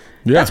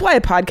 Yeah. That's why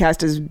a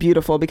podcast is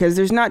beautiful, because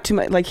there's not too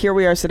much. Like, here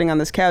we are sitting on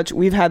this couch.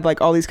 We've had like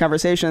all these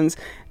conversations.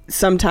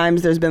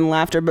 Sometimes there's been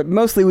laughter, but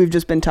mostly we've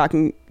just been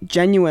talking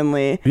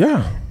genuinely.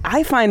 Yeah.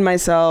 I find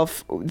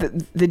myself,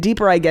 the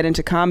deeper I get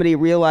into comedy,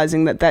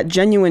 realizing that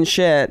genuine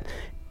shit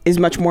is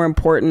much more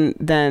important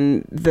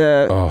than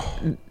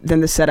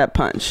the setup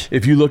punch.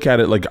 If you look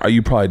at it, like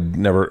you probably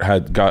never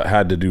had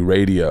to do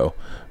radio,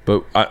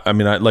 but I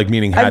mean,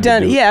 meaning I've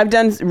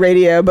done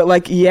radio, but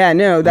like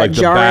that like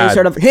jarring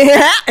sort of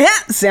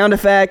sound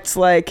effects.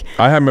 Like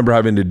I remember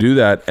having to do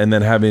that, and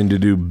then having to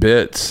do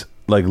bits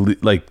like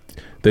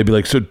they'd be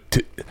like, so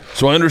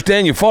I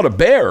understand you fought a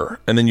bear,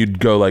 and then you'd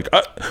go like,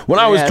 when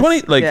I was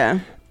 20, like. Yeah.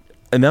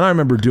 And then I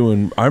remember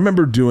doing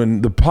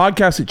the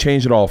podcast that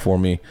changed it all for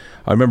me.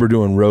 I remember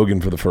doing Rogan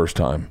for the first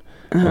time.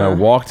 And I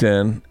walked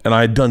in, and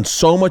I had done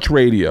so much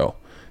radio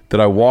that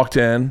I walked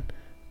in,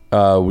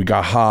 we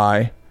got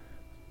high,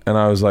 and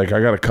I was like,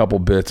 I got a couple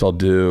bits I'll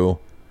do.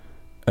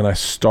 And I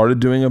started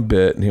doing a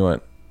bit, and he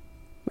went,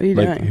 what are you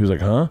doing? He was like,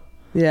 huh?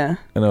 Yeah.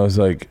 And I was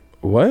like,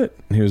 what?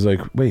 And he was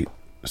like, wait,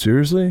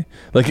 seriously?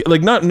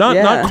 Like not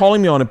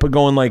calling me on it, but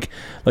going like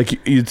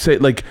you'd say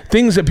like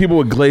things that people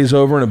would glaze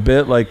over in a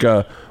bit, like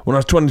when I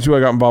was 22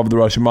 I got involved with the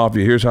Russian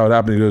mafia. Here's how it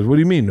happened. He goes, what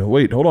do you mean?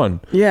 Wait, hold on.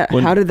 Yeah.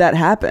 How did that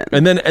happen?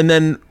 And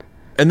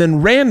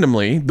then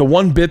randomly, the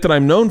one bit that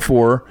I'm known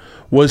for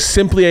was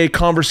simply a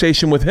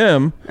conversation with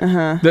him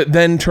that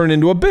then turned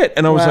into a bit.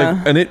 And I was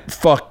like, and it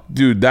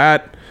dude,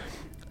 that.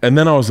 And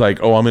then I was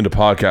like, oh, I'm into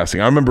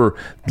podcasting. I remember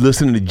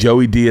listening to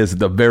Joey Diaz at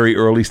the very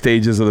early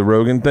stages of the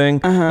Rogan thing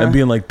and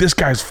being like, this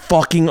guy's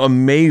fucking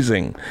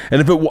amazing.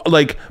 And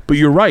but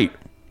you're right.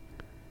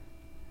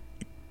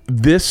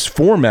 This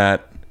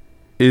format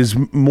is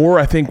more,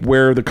 I think,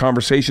 where the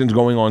conversation's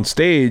going on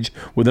stage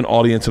with an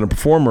audience and a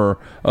performer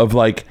of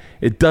like,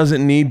 it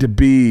doesn't need to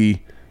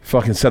be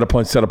fucking set a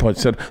punch.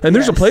 And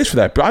there's a place for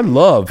that, but I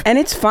love. And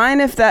it's fine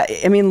if that,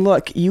 I mean,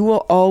 look, you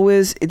will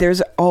always,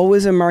 there's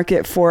always a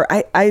market for,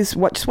 I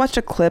just watched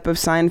a clip of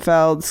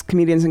Seinfeld's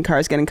Comedians in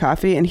Cars Getting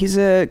Coffee, and he's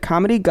a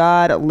comedy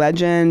god, a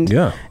legend.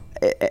 Yeah.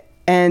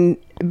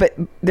 But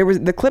there was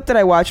the clip that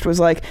I watched was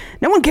like,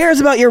 no one cares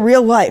about your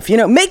real life,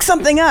 make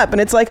something up.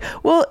 And it's like,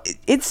 well,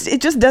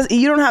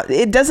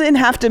 it doesn't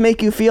have to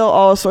make you feel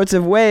all sorts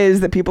of ways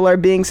that people are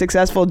being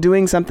successful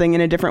doing something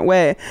in a different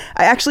way.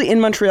 I actually in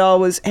Montreal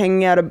was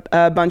hanging out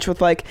a bunch with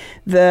like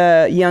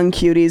the young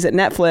cuties at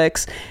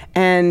Netflix,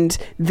 and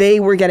they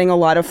were getting a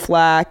lot of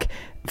flack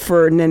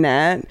for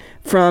Nanette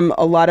from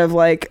a lot of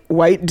like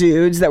white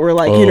dudes that were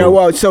like,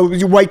 so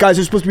white guys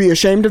are supposed to be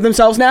ashamed of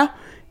themselves now,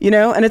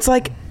 and it's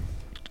like,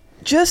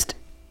 just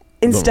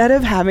instead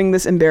of having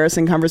this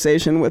embarrassing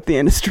conversation with the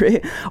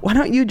industry, why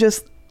don't you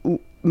just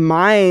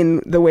mine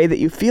the way that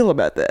you feel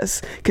about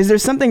this? Because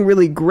there's something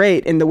really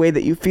great in the way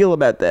that you feel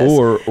about this.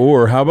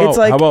 Or how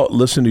about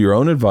listen to your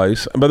own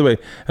advice? And by the way,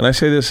 and I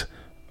say this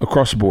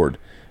across the board,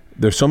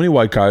 there's so many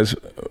white guys,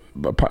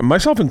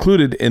 myself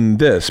included in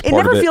this. It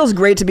never feels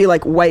great to be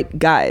like white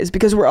guys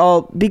because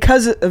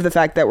because of the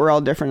fact that we're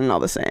all different and all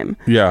the same.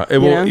 Yeah,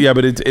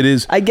 but it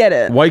is. I get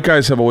it. White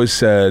guys have always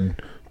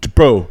said,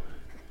 bro,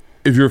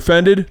 if you're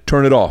offended,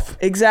 turn it off.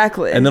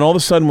 Exactly. And then all of a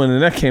sudden when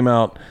Nanette came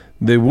out,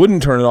 they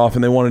wouldn't turn it off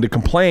and they wanted to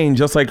complain,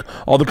 just like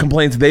all the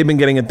complaints they've been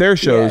getting at their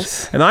shows.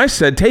 Yes. And I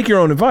said, take your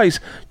own advice.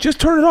 Just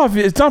turn it off.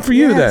 It's not for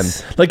you then.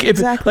 Like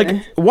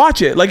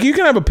watch it. Like you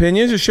can have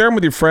opinions, just share them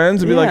with your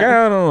friends and be like,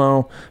 I don't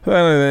know.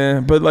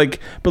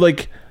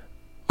 But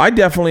I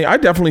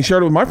definitely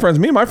shared it with my friends.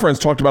 Me and my friends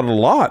talked about it a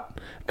lot.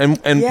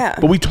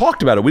 But we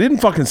talked about it. We didn't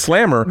fucking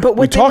slam her. But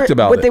we talked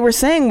about it. What they were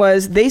saying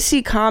was they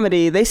see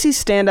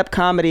stand-up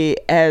comedy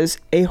as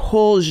a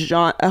whole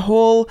genre,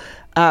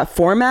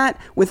 format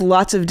with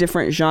lots of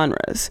different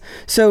genres.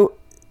 So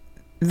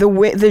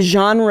the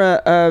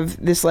genre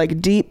of this like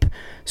deep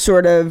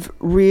sort of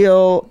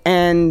real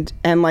and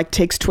like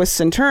takes twists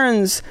and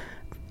turns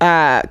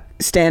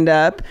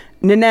stand-up,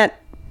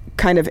 Nanette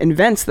kind of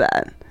invents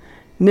that.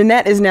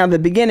 Nanette is now the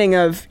beginning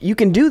of you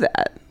can do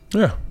that.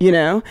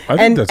 Yeah. I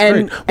think that's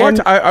great.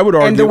 I would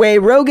argue. And the way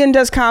Rogan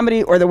does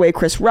comedy, or the way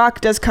Chris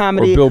Rock does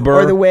comedy, or Bill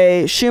Burr, or the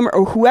way Schumer,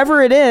 or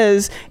whoever it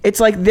is, it's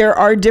like there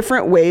are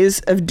different ways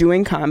of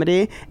doing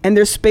comedy, and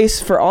there's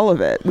space for all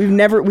of it. We've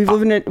never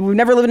lived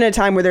in a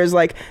time where there's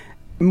like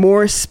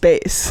more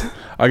space.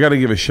 I got to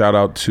give a shout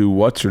out to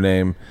what's her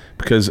name,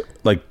 because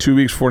like 2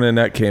 weeks before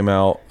Nanette came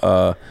out,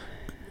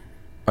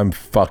 I'm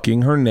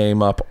fucking her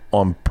name up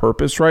on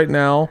purpose right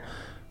now.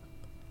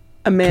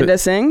 Amanda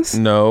Sings?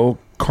 No.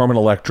 Carmen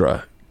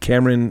Electra,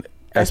 Cameron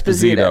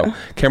Esposito.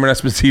 Cameron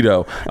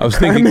Esposito. I was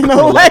thinking Carmen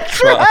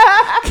Electra.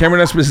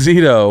 Cameron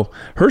Esposito.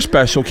 Her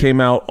special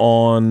came out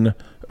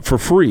for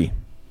free.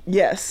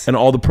 Yes. And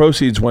all the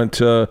proceeds went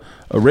to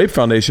a rape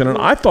foundation. And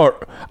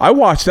I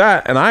watched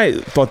that and I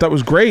thought that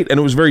was great. And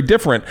it was very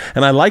different.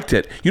 And I liked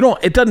it. You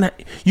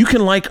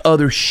can like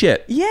other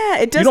shit. Yeah.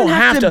 It doesn't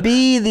have to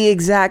be the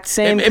exact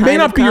same. It may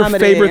not be your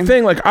favorite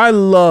thing. Like I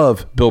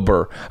love Bill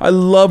Burr. I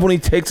love when he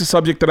takes a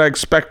subject that I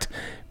expect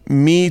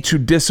me to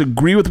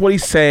disagree with what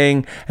he's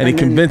saying and he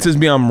convinces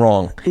me I'm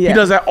wrong. Yeah. He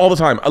does that all the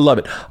time. I love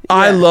it. Yeah.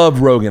 I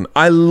love Rogan.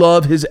 I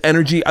love his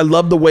energy. I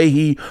love the way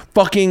he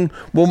fucking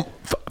will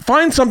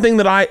find something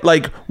that I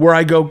like where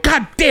I go,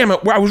 God damn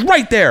it, where I was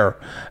right there.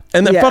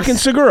 And then Yes. fucking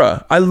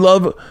Segura. I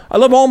love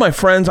all my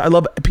friends. I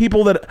love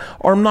people that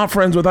I'm not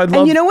friends with.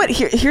 And you know what?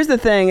 Here's the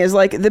thing: is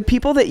like the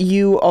people that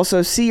you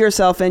also see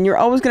yourself in, you're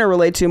always going to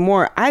relate to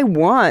more. I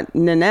want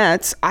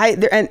Nanette's.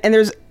 And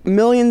there's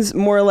millions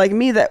more like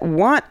me that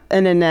want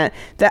a Nanette.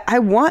 That I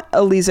want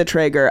a Lisa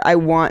Traeger. I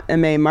want a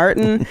Mae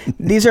Martin.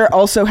 These are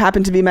also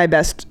happen to be my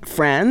best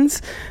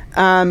friends.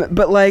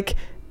 But like,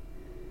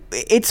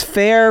 it's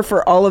fair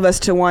for all of us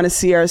to want to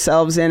see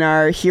ourselves in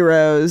our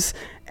heroes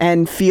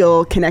and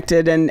feel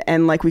connected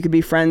and like we could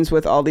be friends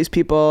with all these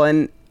people.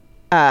 And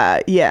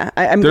I'm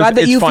glad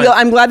that you feel.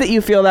 I'm glad that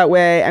you feel that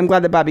way. I'm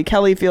glad that Bobby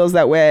Kelly feels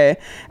that way.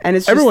 And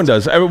it's just, everyone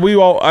does. We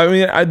all. I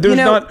mean, there's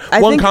not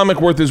one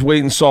comic worth his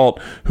weight in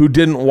salt who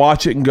didn't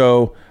watch it and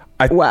go.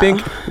 I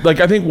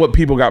think what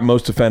people got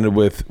most offended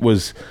with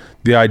was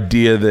the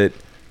idea that.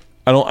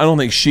 I don't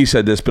think she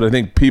said this, but I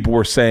think people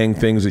were saying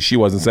things that she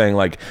wasn't saying,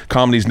 like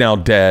comedy's now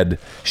dead.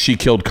 She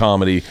killed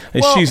comedy,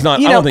 and she's not.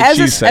 I don't think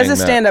she's saying that. As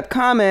a stand-up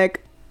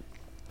comic,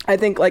 I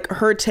think like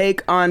her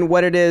take on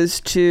what it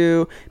is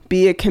to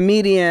be a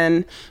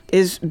comedian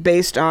is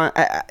based on.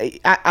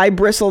 I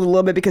bristled a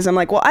little bit because I'm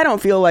like, well, I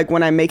don't feel like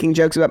when I'm making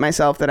jokes about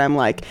myself that I'm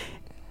like.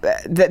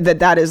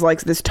 That is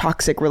like this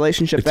toxic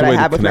relationship that I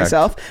have with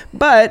myself.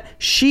 But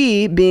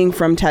she, being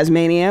from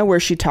Tasmania, where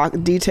she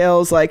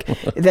details like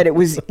that it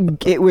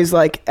was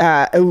like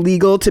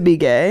illegal to be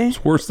gay.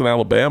 It's worse than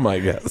Alabama, I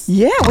guess.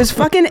 Yeah, it was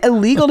fucking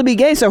illegal to be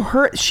gay.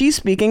 So she's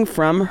speaking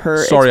from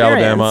her Sorry,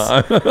 experience.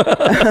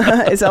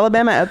 Alabama. Is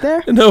Alabama out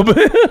there? No, but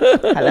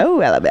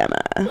hello,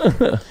 Alabama.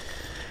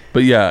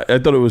 But yeah, I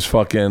thought it was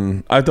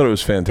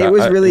fantastic. It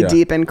was really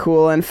deep and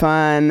cool and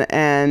fun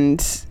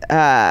and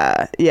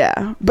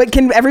yeah. But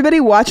can everybody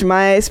watch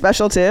my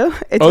special too?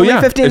 It's only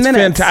 15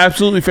 minutes.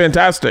 Absolutely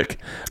fantastic.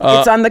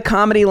 It's on the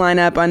comedy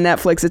lineup on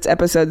Netflix. It's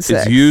episode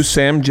 6. It's you,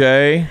 Sam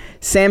J,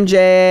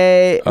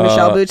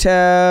 Michelle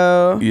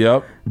Buteau.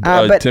 Yep.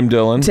 Tim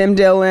Dillon.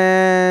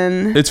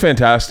 It's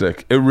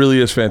fantastic. It really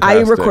is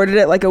fantastic. I recorded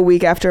it like a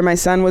week after my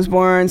son was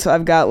born, so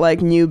I've got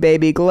like new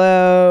baby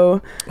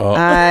glow. Oh.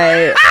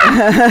 I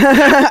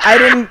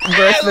didn't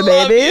birth the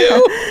baby.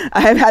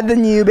 I've had the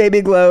new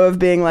baby glow of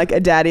being like a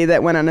daddy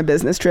that went on a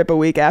business trip a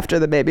week after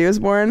the baby was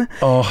born.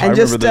 Oh, I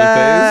remember those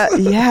days.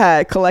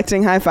 Yeah,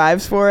 collecting high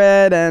fives for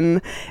it,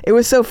 and it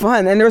was so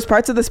fun. And there was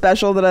parts of the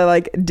special that I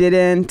like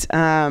didn't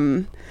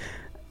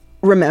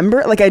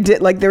remember. Like I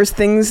did, like there was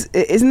things.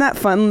 Isn't that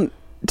fun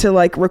to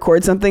like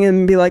record something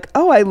and be like,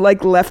 oh, I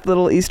like left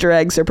little Easter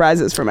egg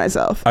surprises for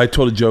myself. I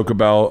told a joke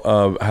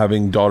about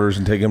having daughters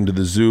and taking them to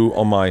the zoo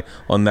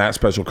on that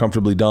special,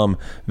 Comfortably Dumb,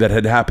 that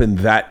had happened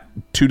that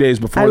 2 days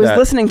before. I was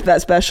listening to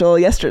that special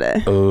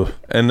yesterday.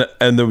 And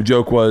the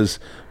joke was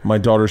my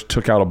daughters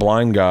took out a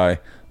blind guy.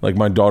 Like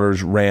my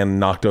daughters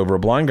knocked over a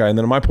blind guy, and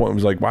then my point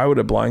was like, why would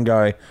a blind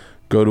guy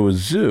go to a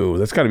zoo?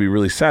 That's got to be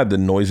really sad. The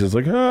noises,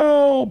 like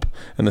help,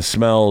 and the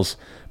smells.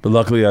 But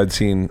luckily, I'd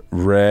seen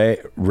Ray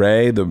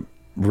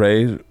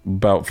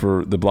about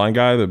for the blind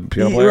guy, the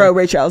piano player.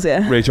 Ray Charles,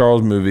 yeah. Ray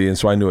Charles movie, and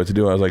so I knew what to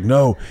do. I was like,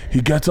 no, he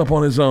gets up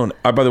on his own.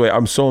 By the way,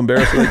 I'm so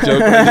embarrassed with that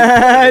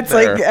joke. It's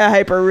like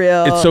hyper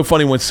real. It's so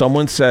funny when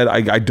someone said,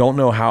 I don't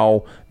know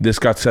how this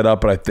got set up,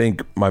 but I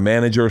think my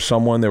manager or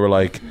someone, they're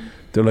like,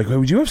 hey,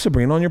 would you have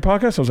Sabrina on your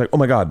podcast? I was like, oh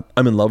my God,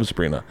 I'm in love with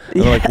Sabrina.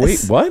 And they're like,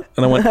 wait, what?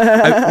 And I went,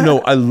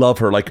 no, I love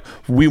her. Like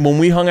when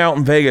we hung out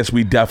in Vegas,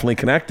 we definitely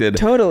connected.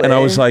 Totally. And I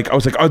was like,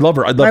 I love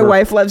her. My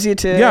wife loves you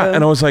too. Yeah.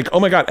 And I was like, oh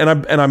my God.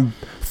 And I'm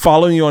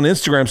following you on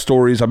Instagram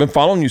stories. I've been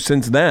following you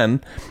since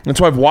then. And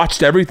so I've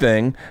watched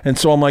everything. And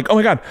so I'm like, oh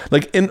my God.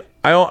 Like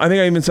I think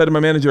I even said to my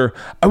manager,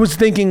 I was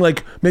thinking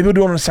like maybe we'll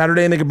do it on a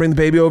Saturday and they could bring the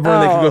baby over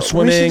and they could go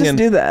swimming. We should just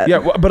do that.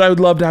 Yeah, but I would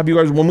love to have you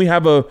guys when we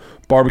have a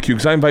barbecue,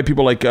 because I invite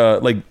people like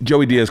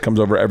Joey Diaz comes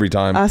over every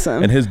time.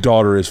 Awesome. And his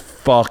daughter is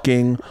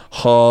fucking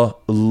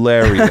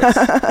hilarious.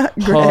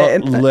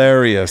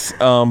 Hilarious.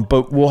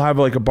 But we'll have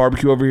like a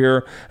barbecue over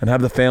here and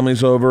have the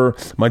families over.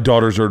 My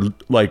daughters are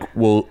like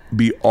will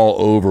be all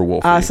over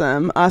Wolfie.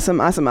 Awesome.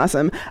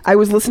 I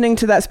was listening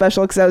to that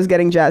special because I was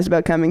getting jazzed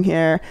about coming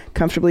here.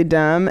 Comfortably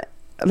Dumb.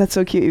 That's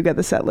so cute. You got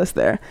the set list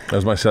there. That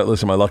was my set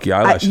list and my lucky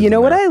eyelashes. You know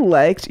what I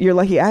liked? Your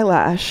lucky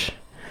eyelash.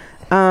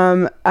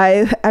 I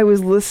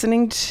was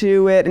listening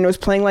to it and it was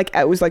playing like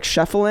it was like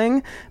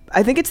shuffling.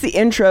 I think it's the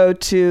intro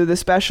to the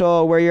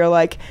special where you're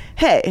like,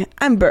 "Hey,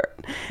 I'm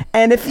Bert,"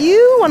 and if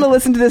you want to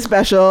listen to this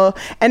special,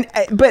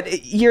 but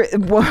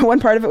one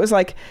part of it was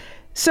like,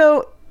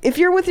 so if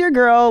you're with your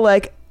girl,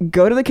 like,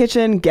 go to the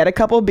kitchen, get a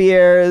couple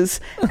beers,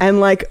 and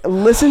like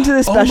listen to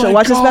the special,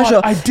 watch the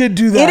special. I did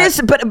do that. It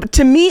is, but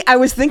to me, I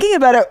was thinking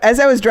about it as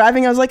I was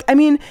driving. I was like, I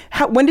mean,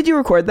 when did you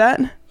record that?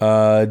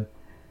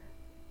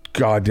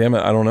 God damn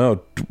it, I don't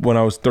know. When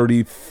I was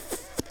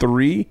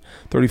 33,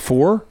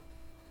 34?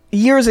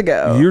 Years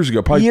ago.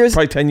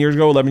 Probably 10 years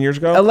ago, 11 years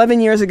ago. 11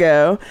 years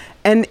ago.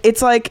 And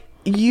it's like,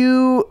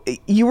 you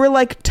were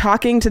like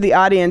talking to the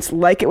audience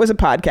like it was a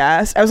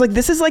podcast. I was like,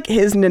 this is like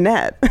his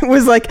Nanette. It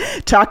was like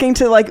talking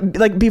to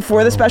like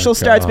before the special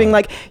starts, being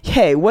like,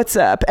 hey, what's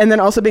up? And then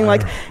also being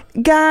like,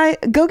 guy,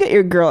 go get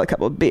your girl a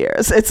couple of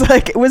beers. It's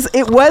like it was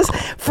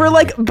for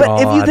like,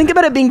 but if you think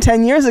about it being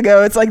 10 years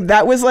ago, it's like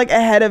that was like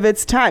ahead of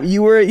its time.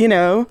 You were, you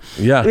know,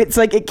 it's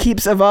like it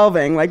keeps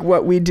evolving, like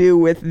what we do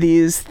with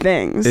these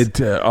things.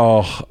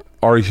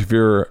 Ari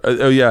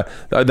Shaffir.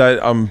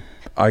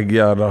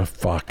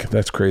 Fuck,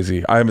 that's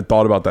crazy. I haven't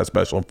thought about that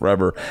special in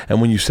forever. And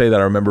when you say that,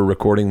 I remember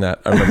recording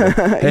that. I remember,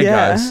 hey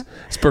guys,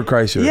 it's Bert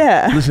Kreischer.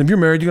 Yeah. Listen, if you're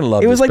married, you're gonna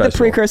love it. It was like special. the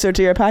precursor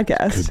to your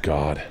podcast. Good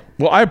God.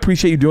 Well, I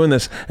appreciate you doing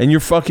this, and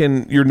your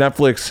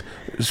Netflix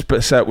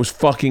set was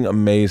fucking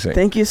amazing.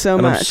 Thank you so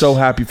much. I'm so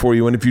happy for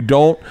you. And if you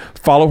don't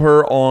follow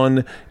her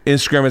on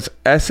Instagram, it's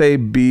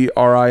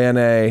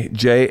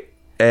SabrinaJalees.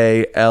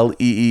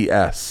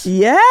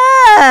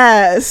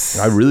 Yes.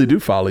 I really do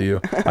follow you.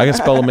 I can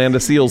spell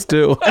Amanda Seals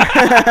too.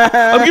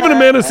 I'm giving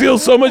Amanda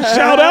Seals so much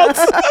shout outs.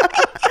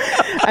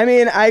 I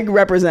mean, I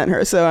represent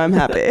her, so I'm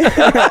happy.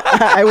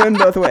 I win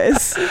both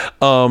ways.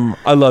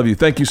 I love you.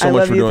 Thank you so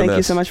much for doing this. Thank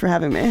you so much for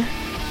having me.